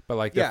 Yeah. But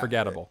like, they're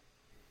forgettable.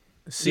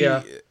 See,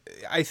 Yeah.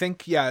 I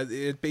think,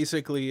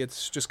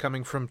 it's just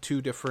coming from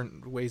two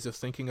different ways of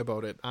thinking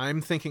about it.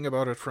 I'm thinking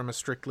about it from a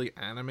strictly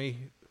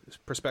anime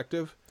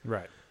perspective.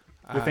 Right.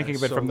 You're thinking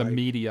of it so, from the like-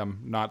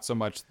 medium, not so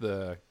much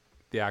the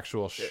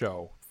actual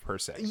show per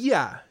se.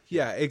 Yeah,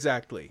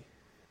 exactly.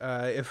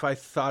 If I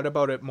thought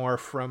about it more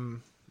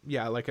from,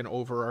 like an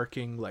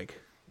overarching, like,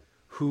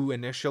 who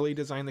initially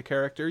designed the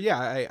character,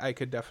 I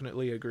could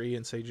definitely agree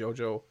and say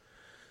JoJo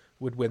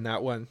would win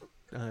that one,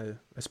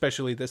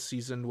 especially this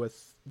season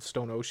with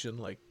Stone Ocean.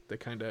 Like, they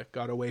kind of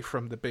got away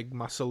from the big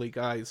muscly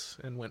guys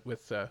and went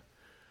with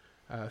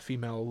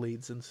female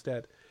leads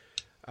instead.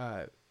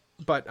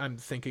 But I'm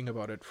thinking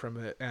about it from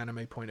an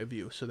anime point of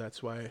view, so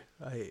that's why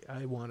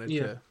I wanted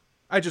to.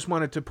 I just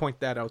wanted to point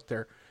that out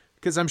there,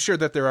 because I'm sure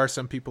that there are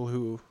some people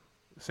who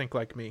think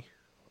like me.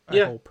 I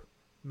hope,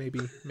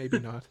 maybe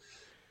not.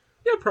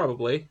 Yeah,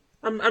 probably.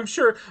 I'm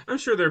sure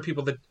there are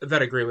people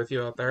that agree with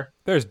you out there.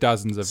 There's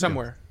dozens of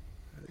somewhere.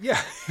 Yeah.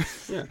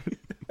 Yeah.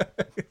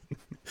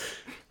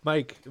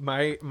 Mike,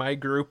 my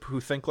group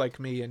who think like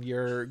me and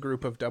your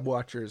group of dub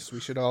watchers, we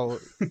should all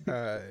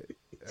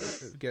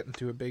get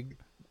into a big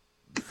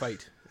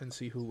fight and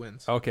see who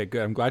wins. Okay,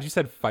 good. I'm glad you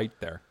said fight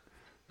there.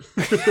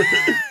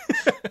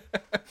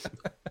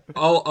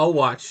 I'll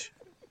watch.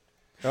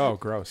 Oh,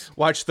 gross.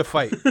 Watch the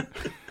fight.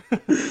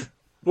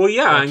 Well,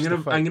 yeah, Watch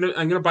I'm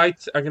gonna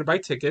buy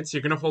tickets.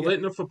 You're gonna hold it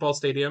in a football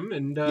stadium,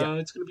 and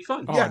it's gonna be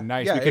fun. Oh, Yeah,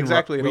 nice. yeah, We can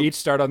exactly. We each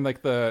start on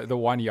like the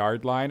 1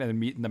 yard line and then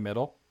meet in the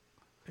middle.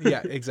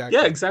 Yeah, exactly.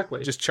 Yeah,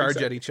 exactly. Just charge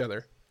at each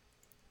other.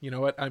 You know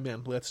what? I'm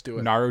in. Let's do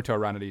it. Naruto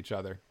run at each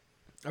other.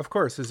 Of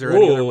course. Is there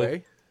any other Whoa.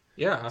 way?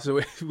 Yeah.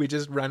 So we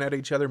just run at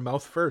each other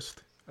mouth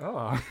first.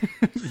 Oh,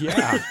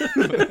 yeah.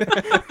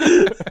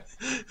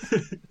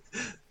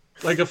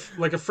 like a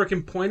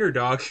freaking pointer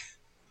dog.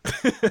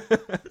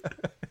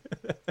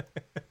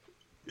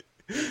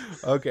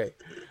 Okay.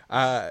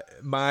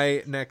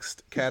 My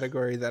next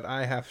category that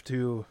I have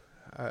to,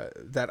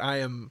 that I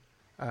am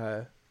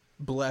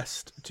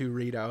blessed to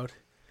read out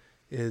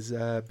is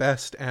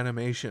best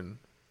animation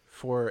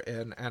for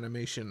an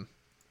animation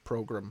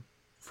program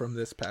from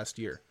this past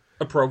year.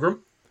 A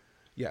program?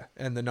 Yeah,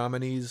 and the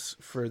nominees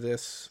for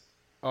this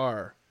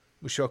are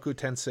Mushoku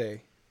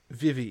Tensei,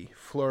 Vivi,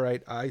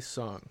 Fluorite Eye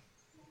Song,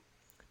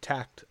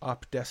 Tact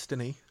Op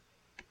Destiny,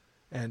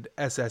 and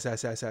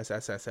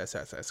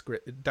SSSSSSSSSS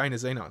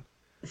Dynazenon.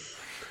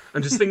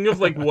 I'm just thinking of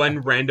like one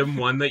random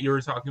one that you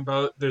were talking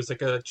about. There's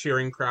like a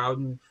cheering crowd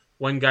and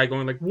one guy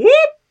going like whoop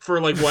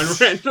for like one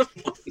random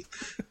one.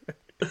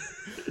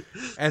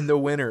 And the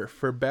winner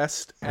for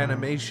best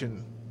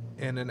animation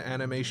in an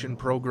animation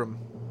program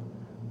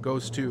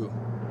goes to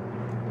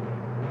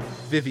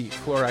Vivi,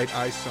 Fluorite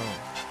Eye Song,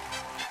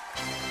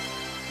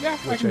 Yeah,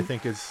 which I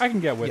think is I can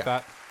get with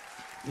that.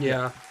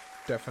 Yeah.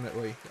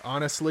 definitely,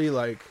 honestly,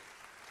 like,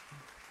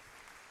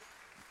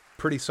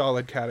 pretty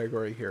solid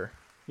category here.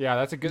 Yeah,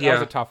 that's a good. Yeah. That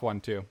was a tough one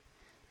too.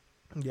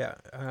 Yeah,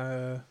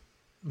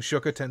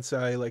 Mushoku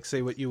Tensei, like,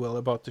 say what you will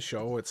about the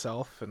show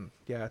itself, and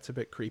yeah, it's a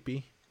bit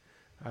creepy,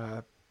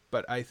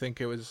 but I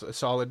think it was a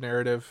solid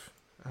narrative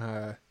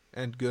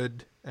and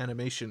good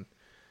animation.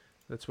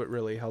 That's what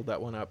really held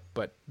that one up.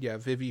 But yeah,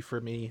 Vivi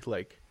for me,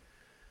 like,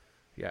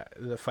 yeah,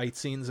 the fight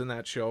scenes in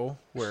that show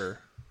were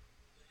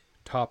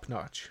top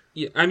notch.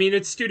 Yeah, I mean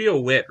it's Studio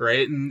Wit,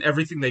 right? And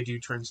everything they do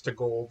turns to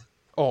gold.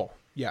 Oh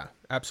yeah,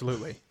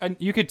 absolutely. And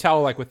you could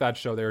tell, like with that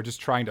show, they were just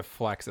trying to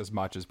flex as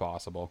much as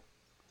possible.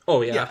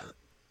 Oh yeah.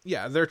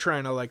 Yeah, they're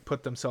trying to, like,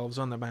 put themselves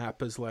on the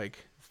map as,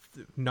 like,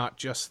 not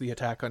just the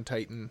Attack on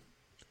Titan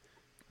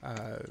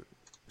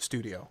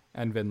studio.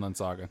 And Vinland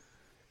Saga.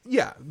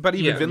 Yeah, but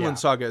even Yeah. Vinland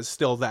Yeah. Saga is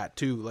still that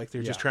too. Like,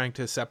 they're just Yeah. trying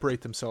to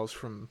separate themselves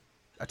from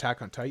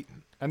Attack on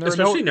Titan. And there were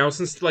Especially now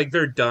since like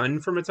they're done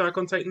from Attack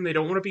on Titan, they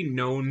don't want to be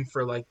known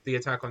for like the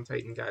Attack on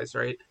Titan guys,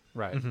 right?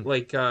 right. Mhm.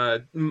 Like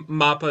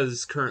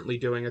Mappa's currently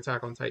doing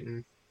Attack on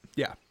Titan.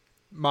 Yeah,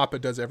 Mappa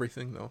does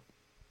everything though.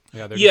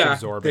 Yeah, they're Yeah,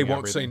 just absorbing. They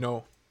won't say everything.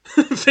 no.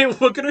 They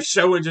look at a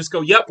show and just go,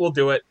 "Yep, we'll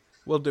do it."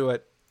 We'll do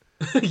it.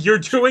 You're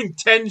doing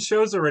 10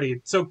 shows already.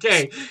 It's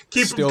okay.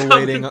 Keep Still them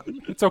coming.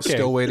 waiting. It's okay.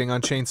 Still waiting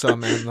on Chainsaw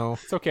Man though.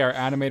 It's okay. Our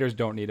animators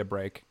don't need a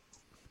break.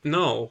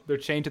 No, They're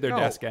chained to their No.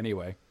 desk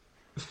anyway.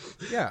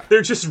 Yeah,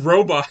 they're just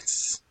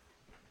robots.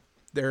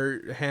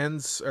 their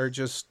hands are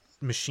just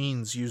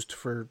machines used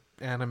for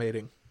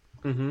animating.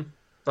 Mm-hmm.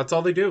 That's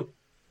all they do.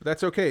 But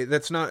that's okay.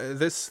 That's not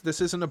this.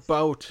 This isn't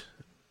about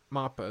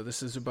Mappa.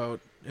 This is about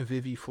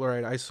Vivi,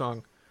 Fluorite Eye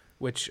Song,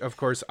 which of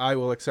course I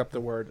will accept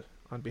the word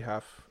on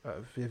behalf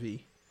of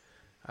Vivi.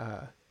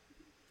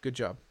 Good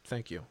job.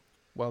 Thank you.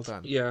 Well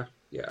done. Yeah.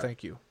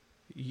 Thank you.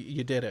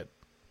 You did it.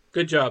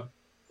 Good job.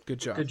 Good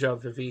job. Good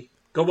job, Vivi.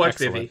 Go watch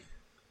Excellent. Vivi.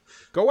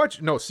 Go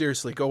watch. No,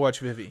 seriously, go watch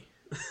Vivi.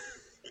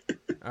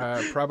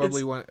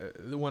 Probably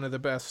one of the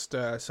best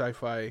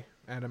sci-fi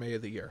anime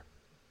of the year.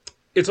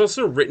 It's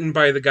also written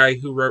by the guy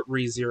who wrote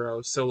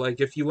ReZero. So like,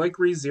 if you like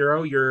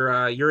ReZero,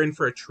 you're in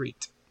for a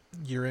treat.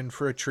 You're in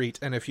for a treat,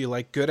 and if you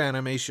like good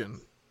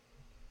animation,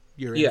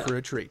 you're in Yeah. for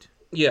a treat.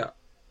 Yeah.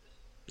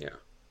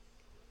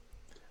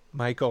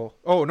 Michael.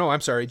 Oh no,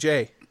 I'm sorry,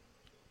 Jay.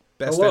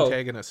 Best Hello.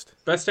 antagonist.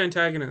 Best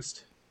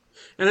antagonist.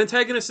 An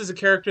antagonist is a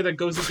character that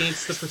goes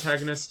against the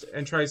protagonist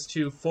and tries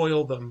to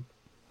foil them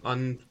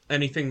on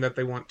anything that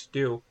they want to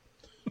do.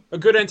 A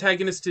good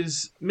antagonist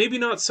is maybe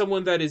not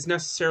someone that is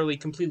necessarily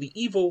completely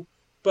evil,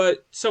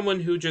 but someone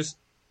who just,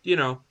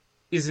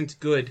 isn't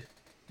good.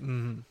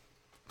 Mm-hmm.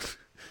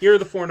 Here are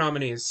the 4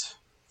 nominees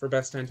for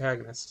Best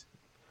Antagonist.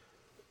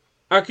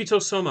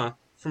 Akito Soma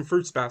from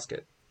Fruits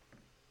Basket.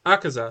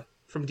 Akaza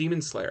from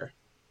Demon Slayer,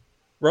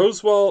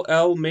 Roswell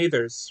L.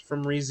 Mathers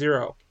from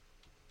ReZero,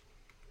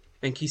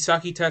 and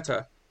Kisaki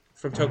Teta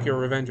from Tokyo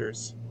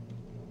Revengers.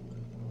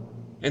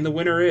 And the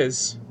winner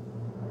is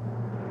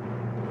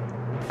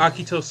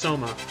Akito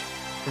Soma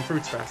from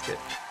Fruits Basket.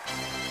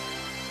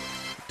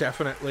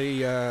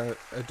 Definitely a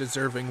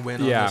deserving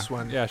win on Yeah. this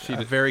one. Yeah, she a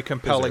did very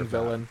compelling deserve that.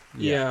 villain.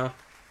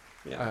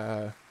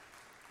 Yeah.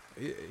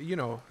 You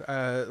know,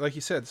 like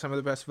you said, some of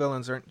the best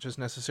villains aren't just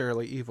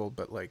necessarily evil,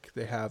 but like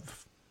they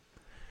have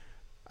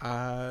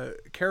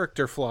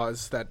character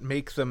flaws that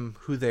make them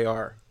who they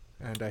are,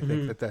 and I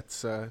think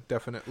that's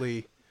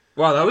definitely.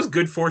 Wow, that was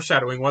good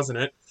foreshadowing, wasn't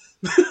it?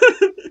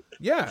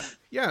 Yeah,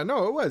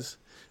 no, it was.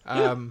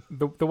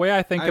 The way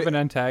I think of an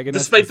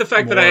antagonist, Despite is the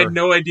fact that I had more-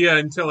 no idea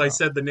until I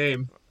said the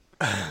name.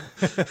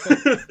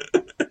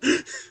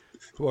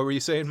 What were you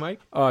saying, Mike?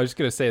 Oh, I was just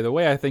gonna say the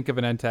way I think of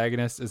an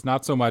antagonist is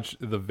not so much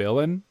the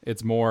villain;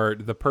 it's more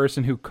the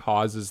person who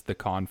causes the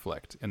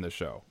conflict in the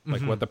show,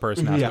 like what the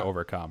person has to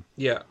overcome.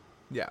 Yeah.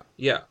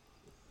 Yeah,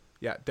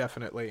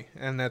 definitely,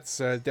 and that's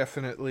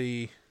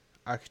definitely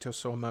Akito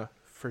Soma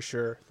for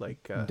sure.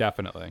 Like,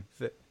 Definitely,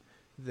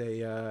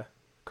 they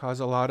cause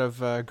a lot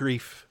of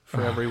grief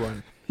for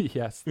everyone.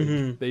 yes,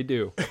 they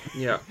do.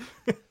 Yeah.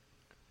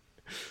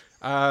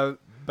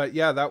 But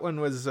yeah, that one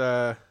was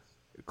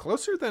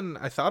closer than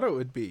I thought it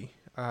would be.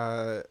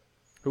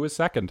 Who was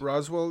second?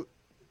 Roswell,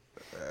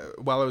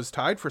 well, it was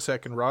tied for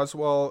second.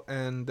 Roswell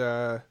and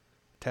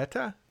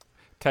Teta.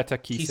 Teta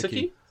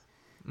Kisaki.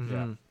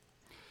 Kisaki?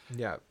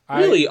 Yeah.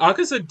 Really?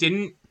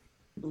 Akaza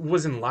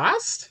was in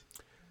last?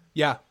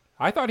 Yeah.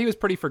 I thought he was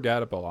pretty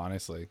forgettable,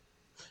 honestly.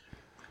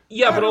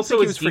 Yeah, I but don't also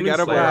think he it's was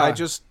forgettable.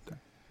 Slayer.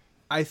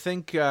 I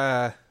think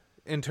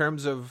in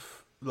terms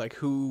of like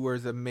who were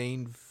the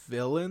main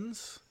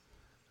villains,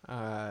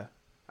 I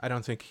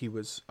don't think he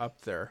was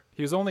up there.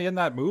 He was only in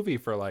that movie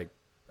for like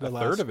The a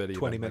last third of it.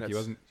 20 even. Like, minutes. he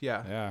wasn't.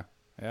 Yeah.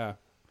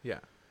 Yeah.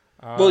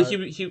 Well,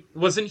 he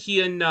wasn't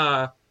he in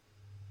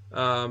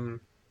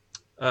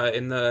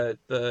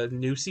the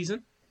new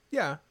season?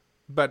 Yeah.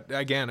 But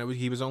again,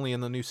 he was only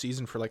in the new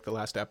season for like the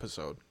last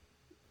episode.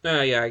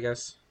 Yeah, I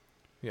guess.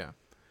 Yeah.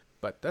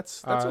 But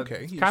that's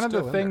okay. It's He's kind of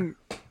still the in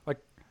thing. Like,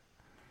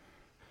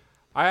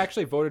 I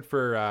actually voted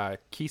for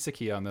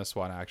Kisaki on this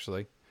one,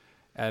 actually,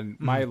 and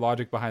my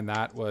logic behind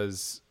that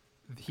was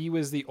he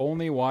was the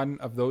only one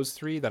of those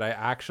three that I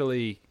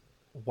actually,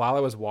 while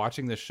I was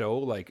watching the show,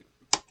 like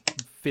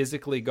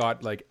physically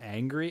got like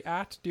angry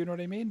at. Do you know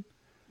what I mean?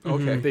 there.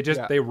 Okay.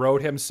 They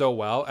wrote him so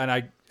well, and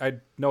I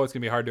know it's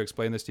gonna be hard to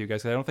explain this to you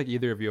guys, 'cause I don't think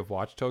either of you have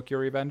watched Tokyo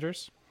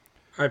Revengers.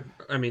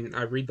 I mean,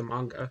 I read the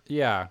manga.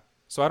 Yeah.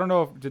 So I don't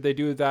know if did they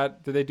do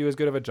as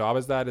good of a job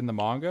as that in the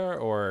manga,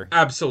 or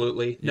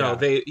Absolutely. No, Yeah.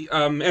 they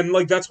and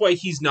like that's why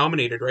he's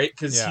nominated, right?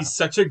 Cuz Yeah. he's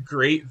such a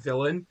great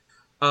villain.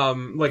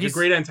 Like He's- a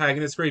great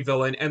antagonist, great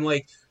villain, and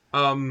like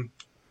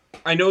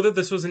I know that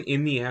this wasn't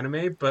in the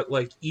anime, but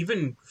like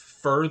even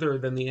further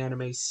than the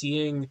anime,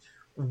 seeing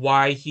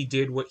why he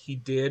did what he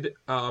did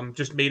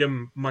just made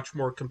him much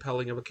more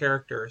compelling of a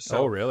character. So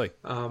oh really?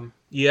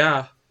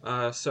 yeah.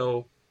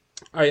 So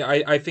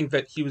I think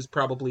that he was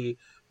probably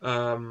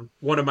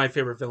one of my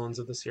favorite villains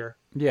of this year.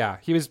 Yeah,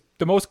 he was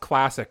the most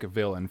classic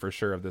villain for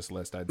sure of this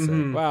list, I'd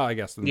say. Well, I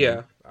guess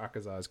Yeah.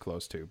 Akaza is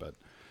close too, but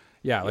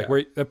yeah, like Yeah.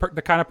 where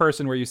the kind of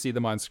person where you see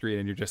them on screen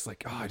and you're just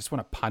like, oh, I just want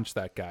to punch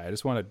that guy. I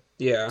just want to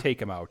Yeah.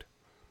 take him out.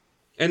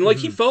 And like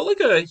he felt like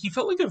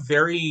a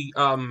very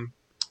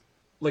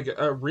like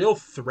a real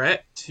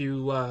threat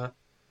to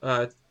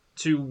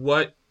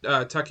what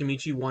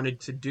Takemichi wanted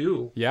to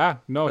do. Yeah,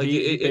 no, Like, he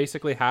it-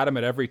 basically had him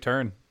at every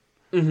turn.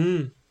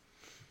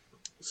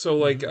 So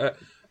like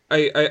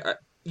I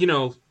you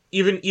know,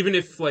 even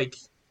if like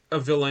a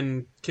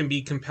villain can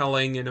be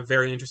compelling and a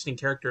very interesting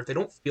character, if they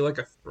don't feel like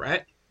a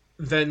threat,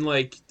 then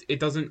like it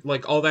doesn't,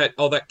 like all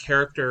that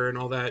character and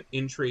all that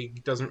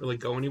intrigue doesn't really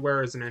go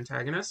anywhere as an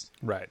antagonist.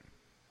 Right.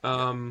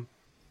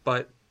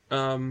 But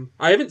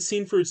I haven't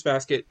seen Fruits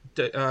Basket.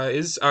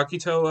 Is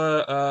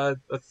Akito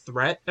a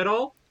threat at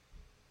all?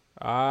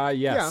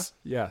 Yes.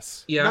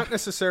 Yeah. Not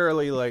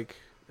necessarily like,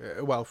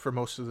 well, for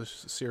most of the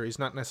series,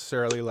 not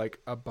necessarily like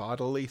a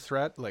bodily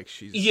threat. Like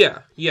she's.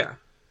 Yeah.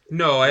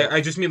 No,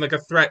 I just mean like a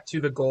threat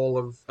to the goal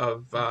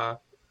of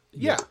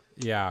Yeah.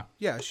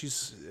 Yeah.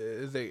 She's.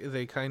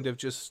 They kind of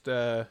just.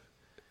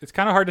 It's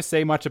kind of hard to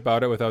say much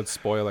about it without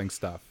spoiling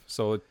stuff.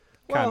 So it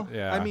Well, kind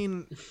yeah. I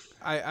mean,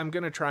 I'm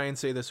going to try and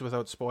say this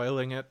without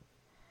spoiling it,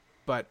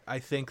 but I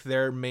think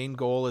their main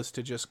goal is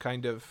to just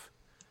kind of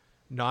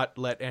not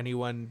let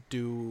anyone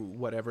do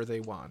whatever they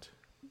want.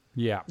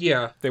 yeah.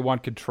 Yeah, They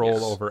want control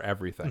Yes. over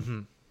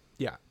everything.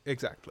 Yeah,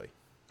 exactly.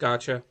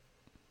 gotcha.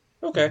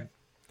 Okay.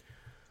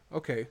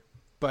 Okay,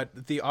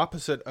 but the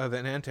opposite of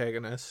an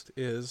antagonist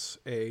is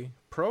a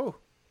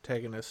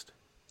protagonist.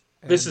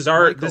 This And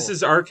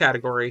is our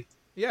category.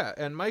 Yeah,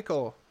 and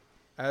Michael,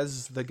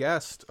 as the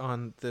guest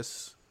on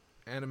this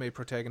anime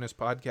protagonist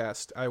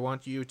podcast, I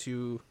want you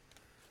to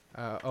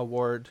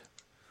award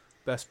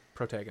best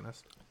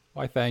protagonist.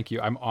 Why, thank you.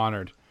 I'm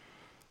honored.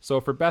 So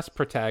for best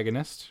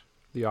protagonist,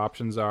 the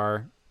options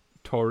are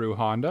Toru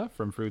Honda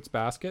from Fruits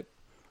Basket,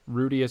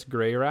 Rudius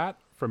Grey Rat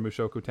from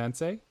Mushoku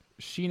Tensei,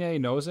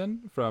 Shine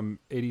Nozen from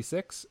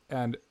 86,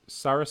 and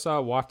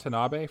Sarasa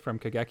Watanabe from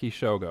Kageki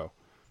Shoujo.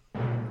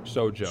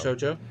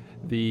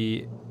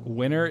 The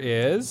winner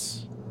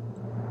is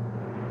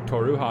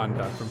Toru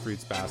Honda from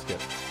Fruits Basket.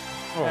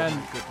 Oh, and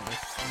my goodness.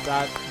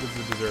 that was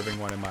the deserving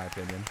one in my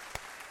opinion.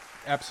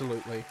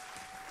 Absolutely.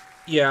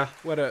 Yeah.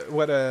 What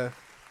a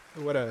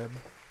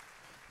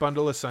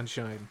bundle of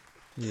sunshine.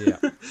 Yeah.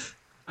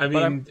 I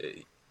mean,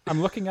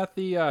 I'm looking at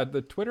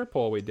the Twitter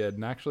poll we did,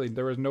 and actually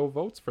there was no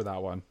votes for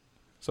that one.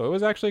 So it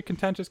was actually a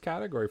contentious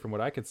category from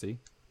what I could see.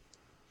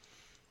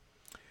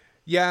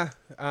 Yeah,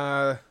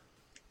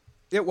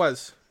 it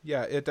was.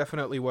 Yeah, it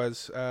definitely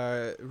was.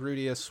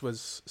 Rudius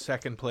was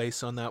second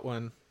place on that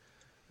one.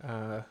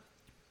 Yeah,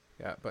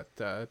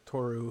 but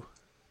Toru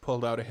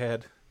pulled out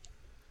ahead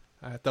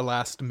at the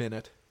last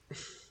minute.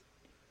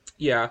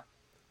 yeah.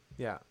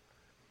 Yeah,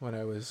 when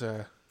I was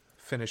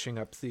finishing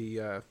up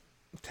the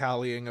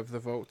tallying of the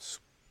votes.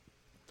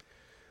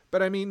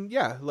 But I mean,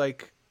 yeah,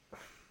 like,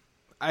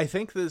 I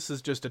think this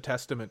is just a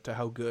testament to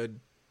how good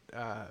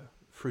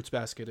Fruits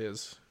Basket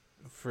is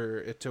for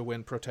it to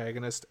win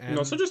protagonist and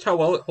also just how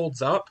well it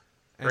holds up,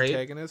 right?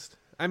 antagonist.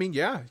 I mean,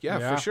 yeah,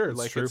 for sure.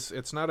 Like, true.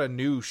 it's not a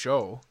new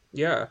show.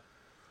 Yeah.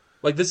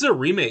 Like, this is a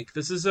remake.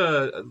 This is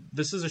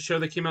a show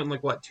that came out in,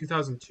 like, what,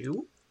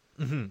 2002?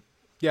 Mm-hmm.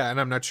 Yeah, and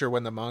I'm not sure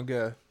when the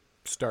manga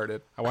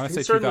started. I want to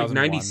say it started in,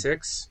 2001. like,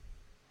 96.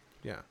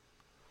 Yeah.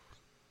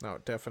 No,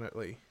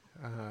 definitely.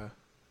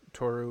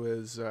 Toru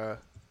is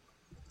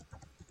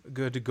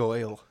good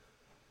goyle.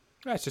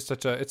 Yeah, it's just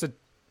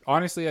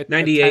honestly a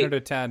 98. 10 out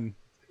of 10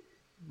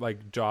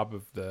 like job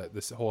of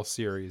this whole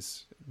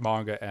series,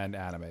 manga and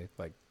anime.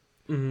 Like,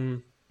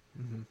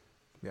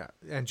 Yeah,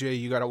 and Jay,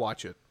 you got to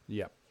watch it.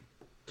 yep.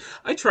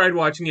 I tried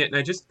watching it, and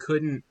I just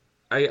couldn't.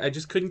 I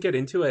just couldn't get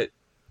into it.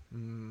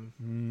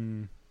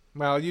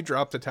 Well, you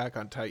dropped Attack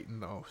on Titan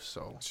though,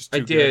 so It's just I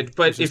too did, good.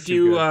 but It's just if too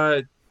you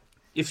good.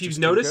 if you've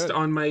just too noticed good.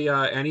 on my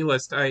Annie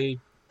list, I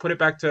put it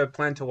back to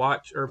plan to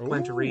watch or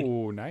plan to read.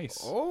 Oh, nice.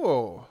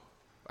 Oh,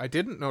 I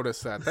didn't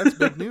notice that. That's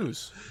big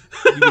news.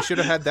 We should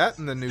have had that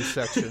in the news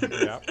section.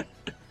 Yeah.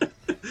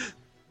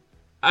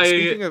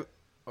 Speaking of,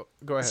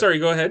 go ahead. Sorry,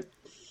 go ahead.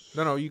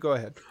 No, you go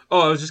ahead.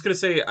 Oh, I was just gonna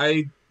say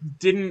I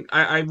didn't.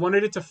 I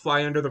wanted it to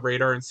fly under the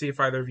radar and see if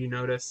either of you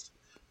noticed,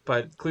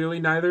 but clearly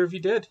neither of you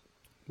did.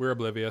 We're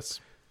oblivious.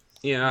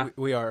 Yeah,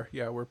 We are.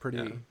 Yeah, we're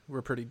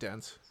pretty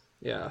dense.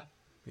 yeah.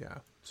 Yeah,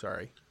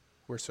 sorry.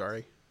 We're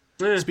sorry.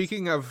 Eh.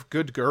 Speaking of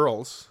good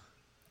girls,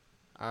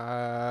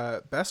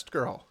 best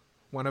girl.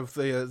 One of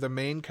the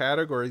main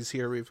categories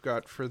here we've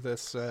got for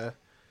this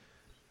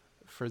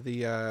for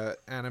the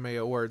anime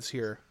awards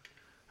here.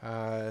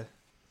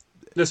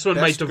 This one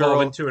Best might devolve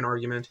girl. into an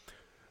argument.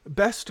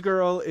 Best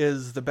girl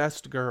is the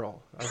best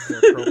girl of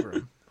their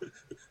program.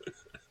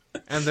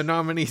 And the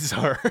nominees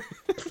are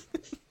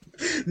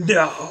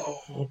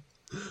No.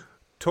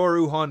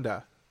 Toru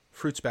Honda,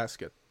 Fruits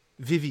Basket,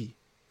 Vivi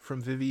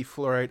from Vivi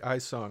Fluorite Eye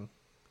Song,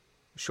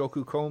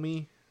 Shoku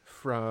Komi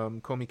from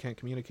Komi Can't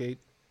Communicate,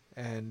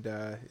 and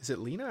is it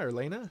Lena or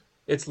Lena?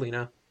 It's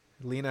Lena.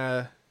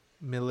 Lena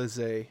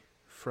Milize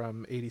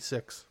from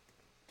 86.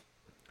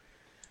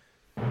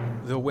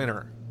 The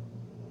winner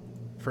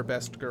for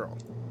Best Girl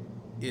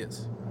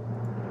is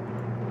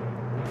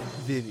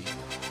Vivi.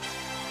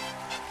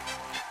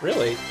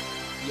 Really?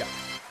 Yeah.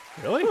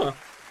 Really? Huh.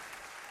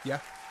 Yeah.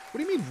 What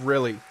do you mean,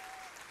 really?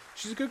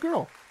 She's a good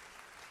girl.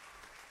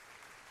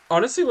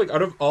 Honestly, like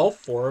out of all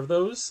four of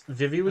those,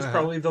 Vivi was Uh-huh.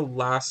 probably the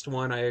last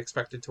one I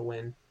expected to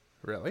win.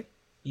 Really?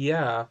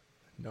 Yeah.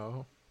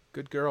 No.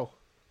 Good girl.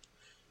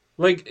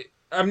 Like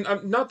I'm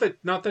not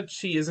that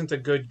she isn't a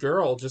good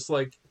girl, just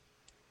like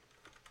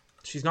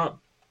she's not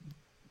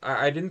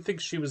I didn't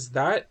think she was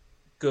that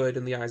good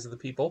in the eyes of the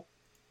people.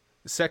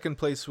 Second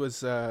place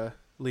was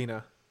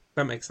Lena.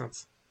 That makes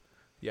sense.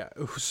 Yeah.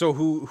 So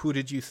who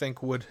did you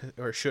think would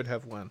or should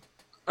have won?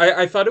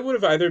 I thought it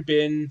would have either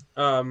been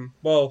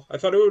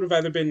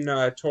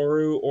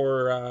Toru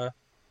or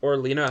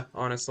Lena,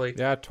 honestly.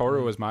 Yeah,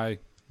 Toru was my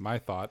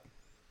thought.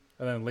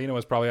 And then Lena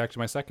was probably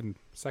actually my second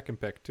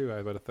pick too,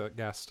 I would have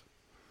guessed.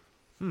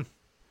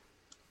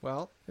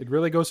 Well, It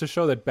really goes to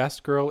show that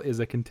best girl is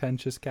a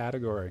contentious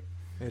category.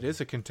 it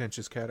is a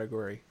contentious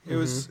category. It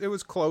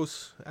was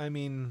close. I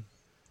mean,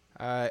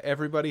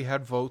 everybody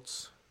had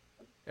votes.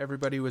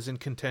 Everybody was in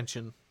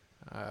contention.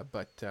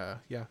 But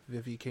yeah,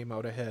 Vivi came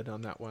out ahead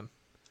on that one.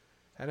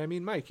 And I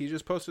mean, Mike, you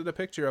just posted a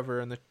picture of her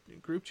in the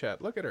group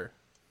chat. Look at her.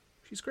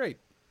 She's great.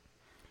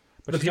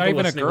 But The she's people not even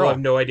a listening will girl. have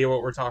no idea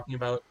what we're talking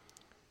about.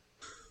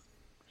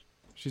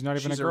 She's not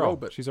even She's a a girl.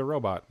 robot. She's a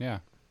robot, yeah.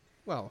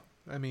 Well,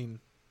 I mean,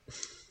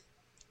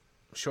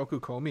 Shoku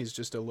Komi is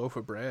just a loaf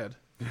of bread.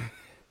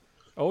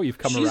 Oh, you've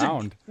come She's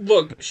around.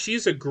 Look,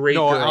 she's a great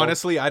No, girl.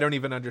 honestly, I don't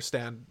even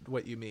understand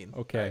what you mean.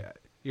 Okay.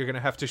 You're going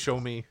to have to show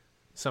me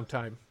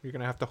sometime. You're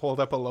going to have to hold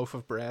up a loaf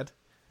of bread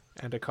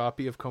and a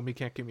copy of Komi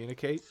Can't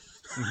Communicate.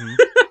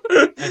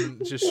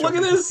 And just show Look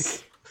at me,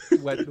 this.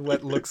 like,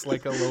 what looks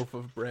like a loaf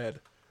of bread.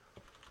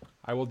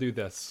 I will do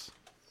this.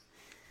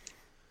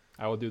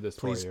 I will do this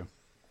Please. for you.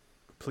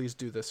 Please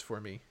do this for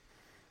me.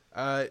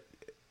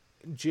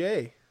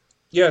 Jay,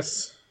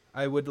 Yes.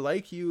 I would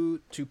like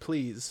you to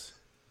please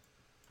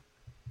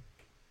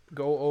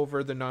go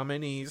over the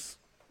nominees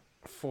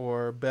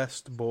for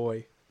Best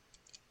Boy.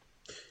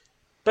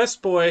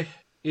 Best Boy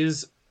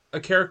is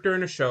a character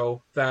in a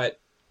show that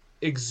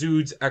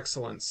exudes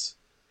excellence.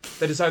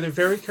 That is either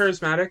very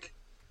charismatic,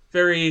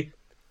 very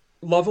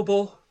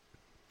lovable,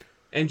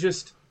 and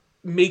just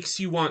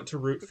makes you want to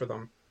root for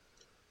them.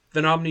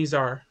 The nominees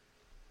are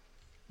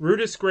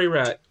Rudis Grey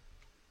Rat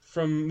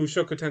from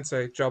Mushoku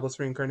Tensei, Jobless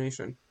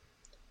Reincarnation.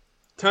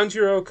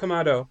 Tanjiro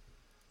Kamado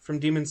from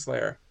Demon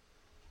Slayer.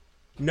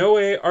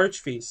 Noe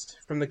Archfeast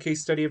from The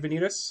Case Study of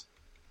Vanitas.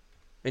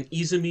 And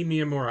Izumi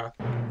Miyamura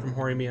from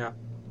Horimiya.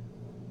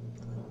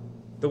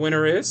 The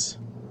winner is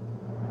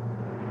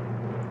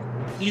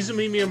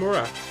Izumi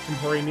Miyamura from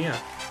Horimiya.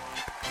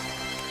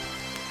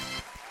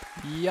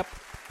 Yep.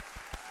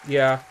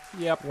 Yeah,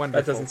 Yep.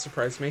 Wonderful. that doesn't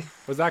surprise me.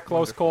 Was that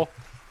close, Cole?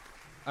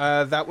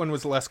 That one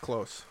was less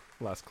close.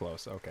 Less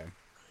close. Okay.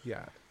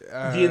 Yeah.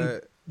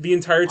 The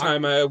entire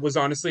time I was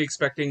honestly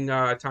expecting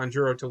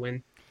Tanjiro to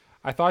win.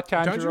 I thought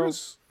Tanjiro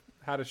Tanjiro's...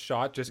 had a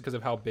shot just because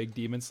of how big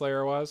Demon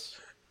Slayer was.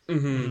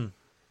 Mm-hmm.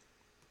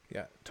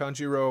 Yeah,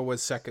 Tanjiro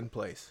was second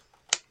place.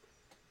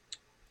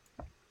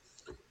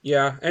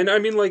 Yeah, and I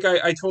mean, like,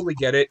 I totally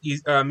get it.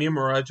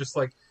 Miyamura, just,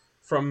 like,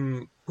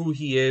 from who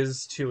he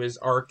is to his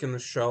arc in the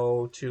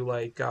show to,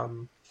 like,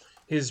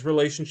 his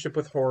relationship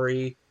with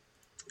Hori,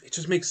 it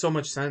just makes so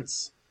much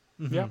sense.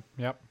 Mm-hmm. Yep.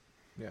 Yep.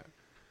 Yeah.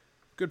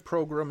 Good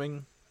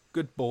programming.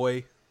 Good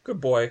boy.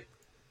 Good boy.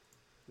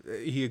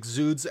 He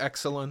exudes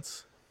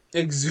excellence.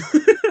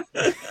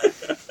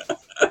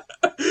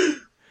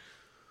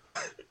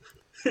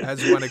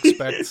 As one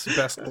expects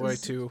Best Boy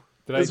to.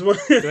 Did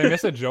I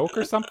miss a joke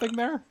or something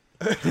there?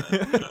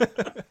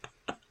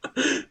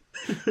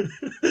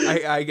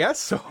 I guess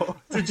so.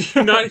 Did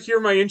you not hear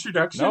my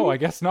introduction? No, I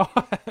guess not.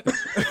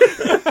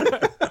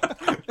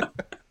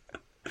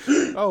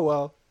 Oh,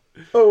 well.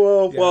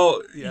 Oh, Yeah,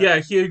 well, yeah. yeah,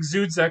 he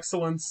exudes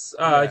excellence.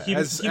 He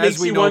as makes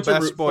we you know, want to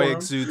Best root Boy for him.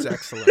 exudes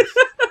excellence.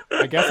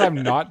 I guess I'm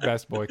not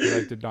Best Boy because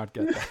I did not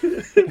get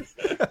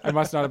that. I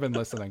must not have been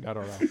listening. I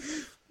don't know.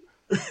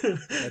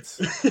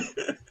 That's...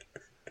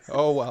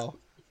 Oh, well.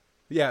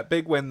 Yeah,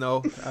 big win,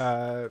 though.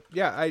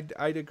 Yeah,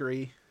 I'd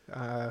agree.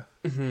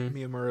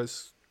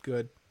 Miyamura's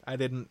good. I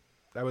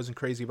wasn't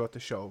crazy about the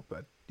show,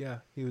 but yeah,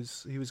 he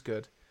was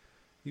good.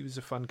 He was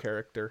a fun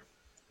character.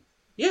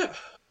 Yeah.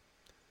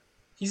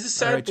 He's a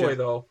sad right, boy, Jim.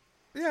 though.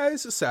 Yeah,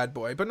 he's a sad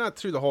boy, but not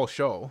through the whole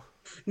show.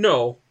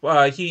 No,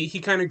 he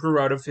kind of grew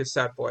out of his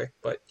sad boy,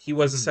 but he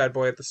was a sad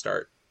boy at the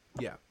start.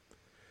 Yeah.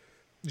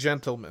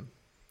 Gentlemen,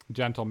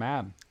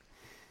 Gentleman.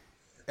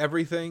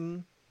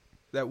 everything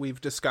that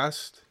we've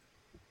discussed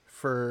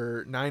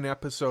for 9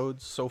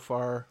 episodes so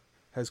far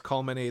has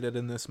culminated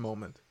in this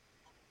moment.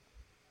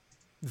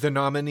 The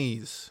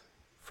nominees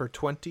for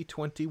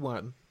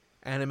 2021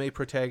 Anime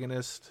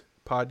Protagonist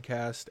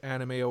Podcast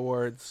Anime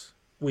Awards,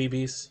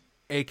 Weebies.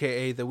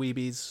 aka the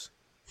Weebies.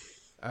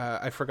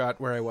 I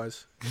forgot where I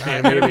was.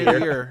 Anime Anime of the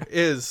Year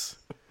is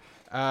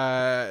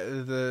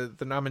the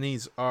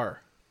nominees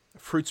are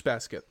Fruits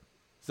Basket,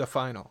 The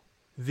Final,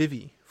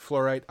 Vivi,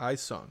 Fluorite Eye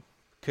Song,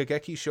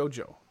 Kageki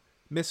Shoujo,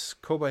 Miss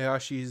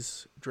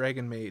Kobayashi's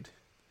Dragon Maid,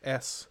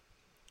 S,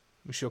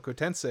 Mushoku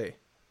Tensei,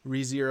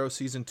 ReZero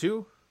Season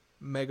 2,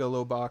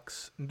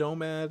 Megalobox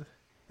Nomad,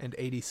 and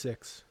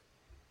 86.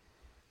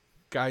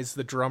 Guys,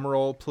 the drum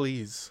roll,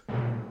 please.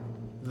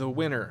 The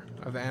winner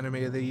of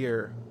Anime of the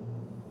Year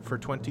for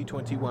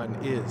 2021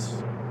 is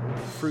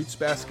Fruits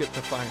Basket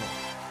The Final.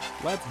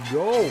 Let's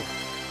go.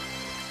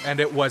 And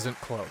it wasn't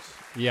close.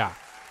 Yeah.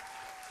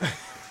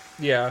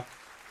 Yeah.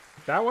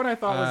 That one I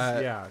thought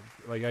was,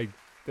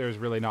 there's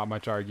really not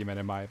much argument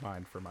in my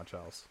mind for much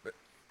else.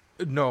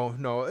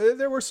 No.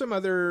 There were some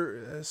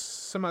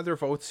other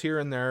votes here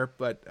and there,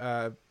 but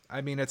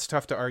I mean, it's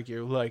tough to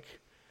argue. Like,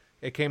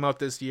 it came out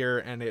this year,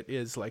 and it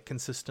is like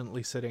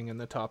consistently sitting in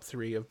the top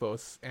 3 of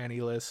both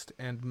Annie List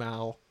and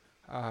Mal.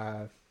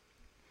 I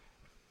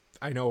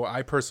know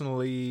I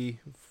personally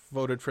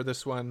voted for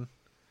this one.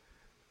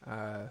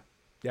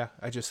 Yeah,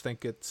 I just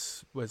think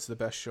was the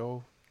best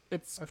show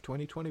of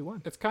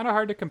 2021. It's kind of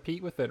hard to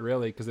compete with it,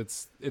 really, because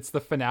it's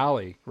the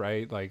finale,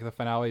 right? Like, the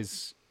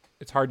finale's,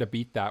 it's hard to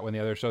beat that when the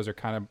other shows are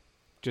kind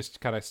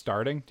of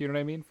starting. Do you know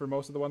what I mean? For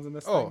most of the ones in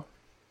this thing.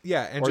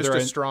 Yeah, and Or just they're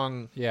a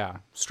in-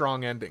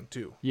 strong ending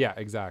too. Yeah,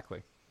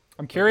 exactly.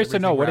 I'm curious to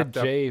know, everything what did wrapped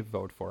up. Jay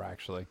vote for,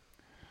 actually?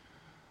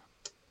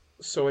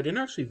 So I didn't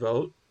actually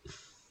vote.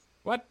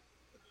 What?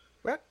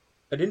 What?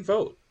 I didn't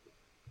vote.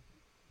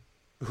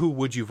 Who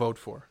would you vote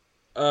for?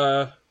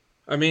 I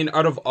mean,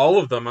 out of all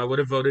of them, I would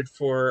have voted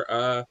for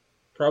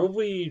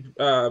probably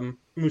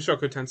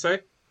Mushoku Tensei.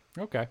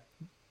 Okay.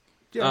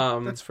 Yeah,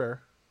 that's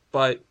fair.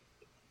 But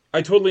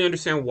I totally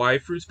understand why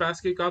Fruits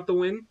Basket got the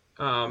win.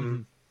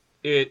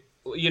 It,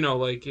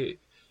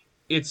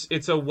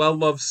 it's a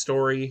well-loved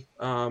story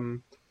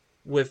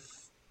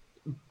with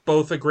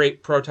both a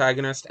great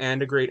protagonist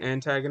and a great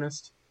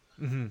antagonist.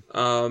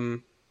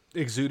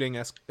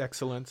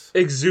 excellence.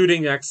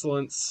 exuding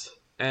excellence,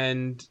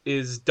 and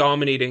is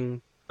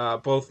dominating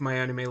both my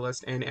anime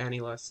list and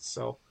Annie list.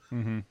 So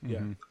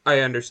Yeah. I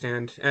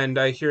understand, and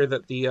I hear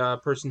that the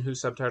person who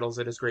subtitles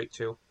it is great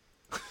too.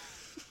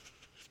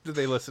 Do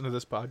they listen to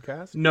this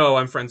podcast? No,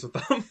 I'm friends with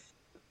them.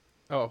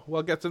 Oh,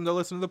 well, get them to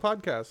listen to the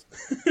podcast.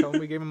 Tell them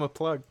we gave them a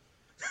plug.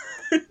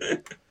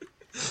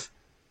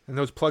 And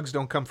those plugs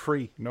don't come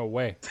free. No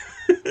way.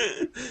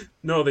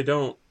 No, they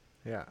don't.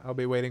 Yeah, I'll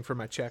be waiting for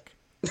my check.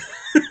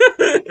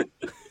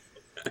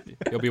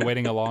 You'll be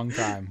waiting a long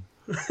time.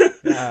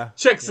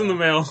 Checks in the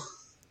mail.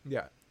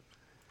 Yeah.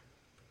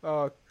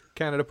 Oh,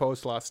 Canada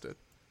Post lost it.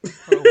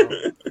 Oh,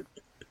 well.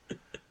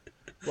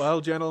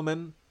 Well,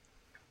 gentlemen.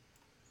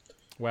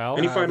 Well,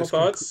 Any final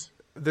thoughts?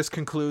 This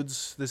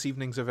concludes this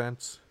evening's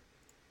events.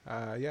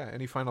 Yeah,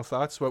 any final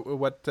thoughts?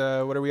 What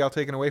are we all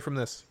taking away from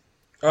this?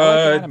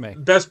 I like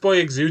anime. Best boy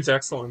exudes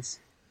excellence.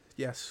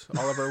 Yes,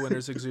 all of our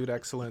winners exude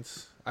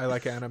excellence. I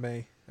like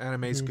anime.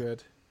 Anime's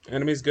good.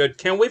 Anime's good.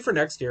 Can't wait for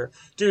next year,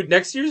 dude.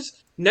 Next year's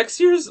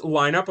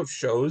lineup of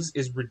shows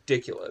is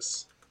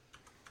ridiculous.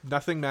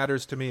 Nothing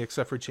matters to me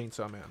except for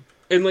Chainsaw Man.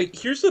 And like,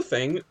 here's the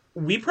thing: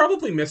 we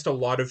probably missed a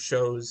lot of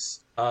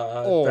shows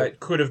that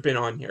could have been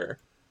on here.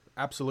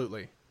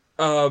 Absolutely.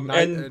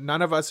 And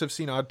none of us have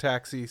seen Odd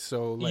Taxi,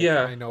 so like,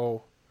 Yeah.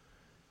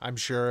 I'm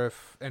sure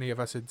if any of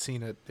us had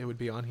seen it, it would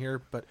be on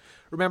here. But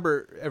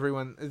remember,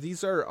 everyone,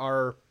 these are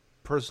our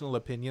personal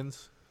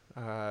opinions.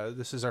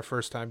 This is our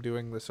first time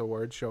doing this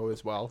award show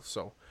as well,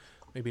 so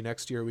maybe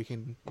next year we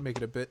can make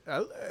it a bit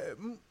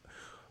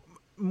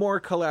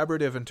more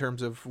collaborative in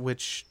terms of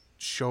which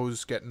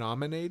shows get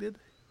nominated.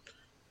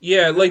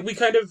 yeah, like we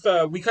kind of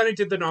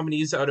did the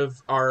nominees out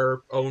of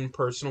our own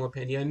personal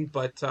opinion,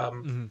 but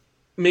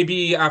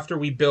maybe after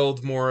we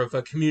build more of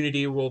a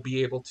community, we'll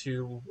be able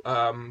to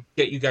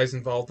get you guys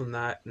involved in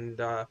that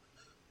and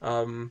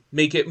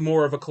make it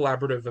more of a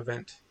collaborative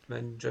event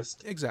than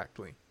just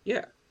Exactly.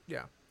 yeah.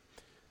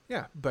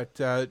 Yeah, but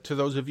to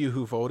those of you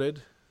who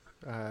voted,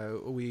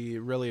 we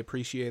really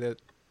appreciate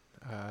it.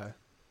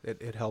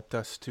 It helped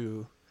us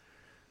to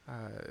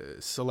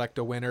select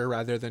a winner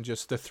rather than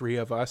just the three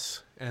of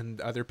us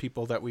and other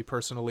people that we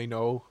personally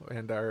know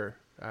and are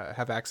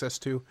have access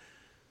to.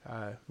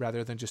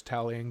 Rather than just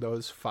tallying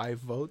those 5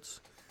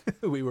 votes,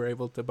 we were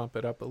able to bump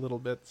it up a little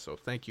bit. So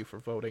thank you for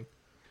voting.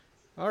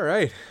 All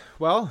right.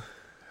 Well,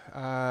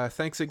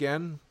 thanks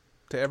again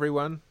to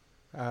everyone.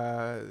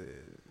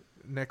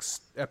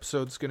 Next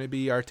episode's going to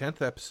be our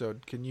 10th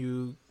episode. Can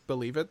you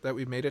believe it that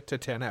we made it to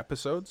 10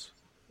 episodes?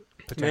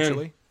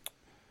 Potentially.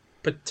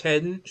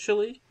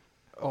 Potentially.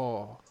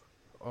 Oh,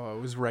 it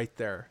was right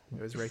there.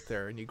 It was right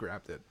there, and you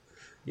grabbed it.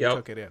 You Yep.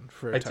 took it in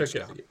for a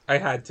touchdown. Took it. I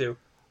had to.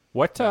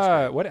 What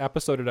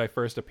episode did I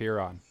first appear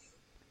on?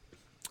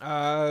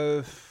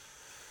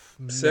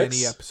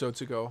 Many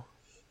episodes ago.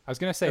 I was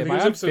gonna say, I am think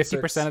it I was on episode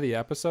 50% 6. of the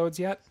episodes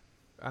yet?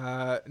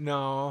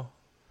 No,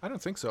 I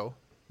don't think so.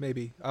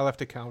 Maybe I'll have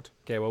to count.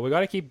 Okay, well, we got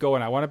to keep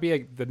going. I want to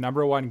be the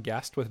number one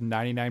guest with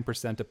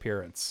 99%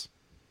 appearance.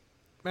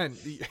 Man,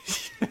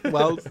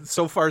 well,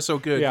 so far so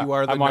good. Yeah, You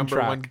are the I'm on number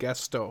track. one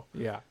guesto.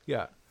 Yeah.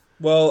 Yeah.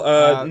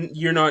 Well,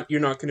 you're not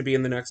going to be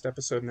in the next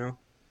episode now.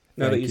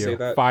 Now that Thank you say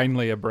that,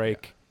 Finally, a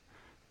break.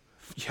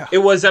 Yeah. it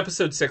was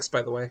episode 6,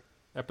 by the way.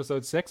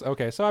 Episode 6?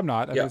 Okay, so I'm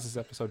not. I Yeah. think this is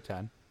episode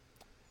 10.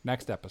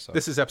 Next episode.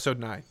 This is episode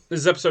 9.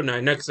 This is episode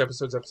 9. Next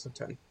episode's episode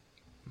 10.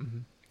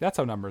 That's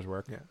how numbers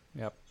work. Yeah.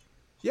 Yep.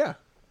 Yeah.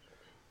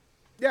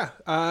 Yeah.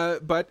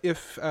 But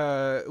if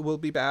we'll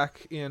be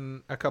back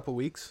in a couple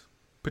weeks,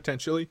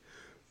 potentially.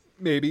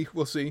 Maybe.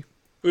 We'll see.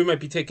 We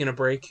might be taking a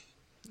break.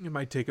 You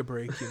might take a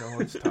break,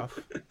 it's tough.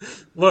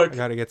 Look, I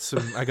gotta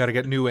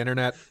get new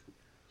internet.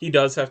 he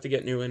does have to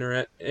get new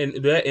internet. And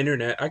that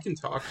internet, I can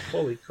talk.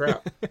 Holy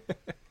crap.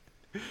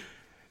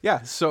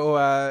 Yeah,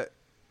 so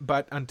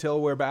but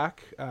until we're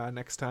back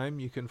next time,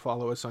 you can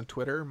follow us on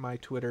Twitter. My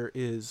Twitter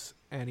is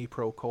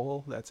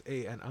AniproCole. That's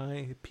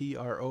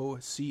ANIPROCOLE.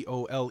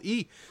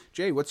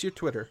 Jay, what's your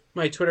Twitter?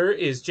 My Twitter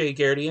is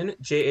JGaredian,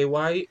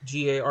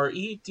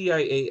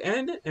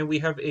 JayGaredian, and we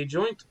have a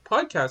joint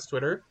podcast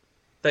Twitter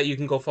that you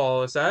can go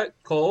follow us at.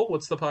 Cole,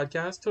 what's the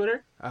podcast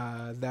Twitter?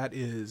 That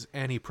is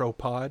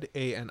AniProPod,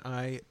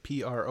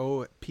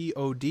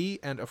 ANIPROPOD.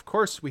 And of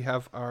course, we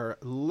have our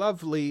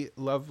lovely,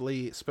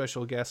 lovely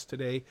special guest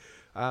today.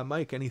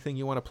 Mike, anything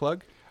you want to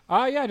plug?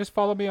 Yeah, just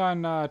follow me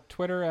on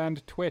Twitter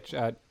and Twitch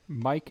at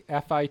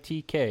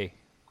MikeFITK.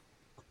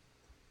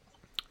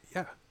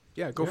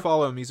 Yeah, go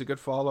follow him. He's a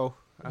good follow.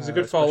 He's a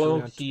good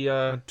follow.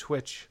 On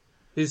Twitch.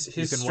 His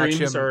can watch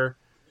streams him- are...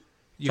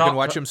 You can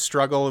watch him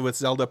struggle with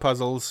Zelda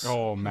puzzles.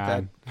 Oh,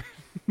 man.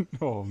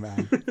 Oh,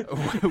 man.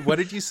 What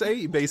did you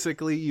say?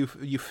 Basically, you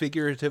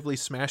figuratively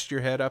smashed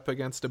your head up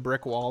against a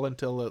brick wall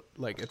until it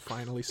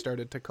finally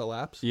started to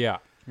collapse. Yeah.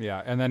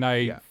 And then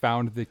I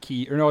found the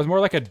key. Or no, it was more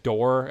like a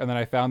door, and then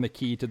I found the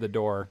key to the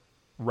door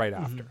right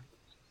after.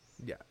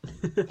 Yeah.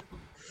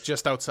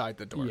 Just outside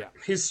the door. Yeah.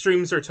 His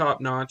streams are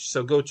top notch,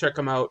 so go check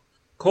them out.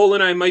 Cole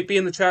and I might be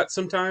in the chat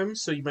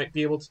sometimes, so you might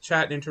be able to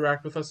chat and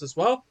interact with us as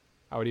well.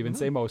 I would even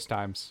say most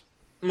times.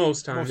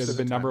 Most You times. guys have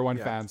been number one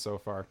yeah. fans so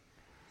far.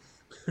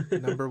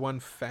 Number one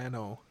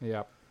fano.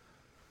 Yep.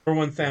 Number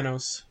one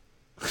Thanos.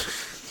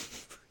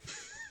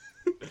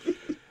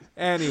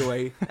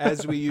 Anyway,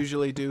 as we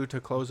usually do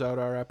to close out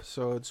our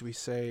episodes, we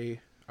say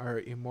our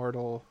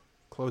immortal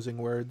closing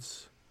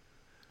words.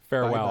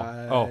 Farewell.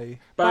 Bye-bye. Oh,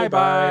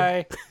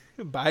 Bye-bye.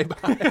 bye.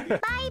 Bye-bye.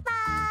 Bye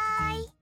bye.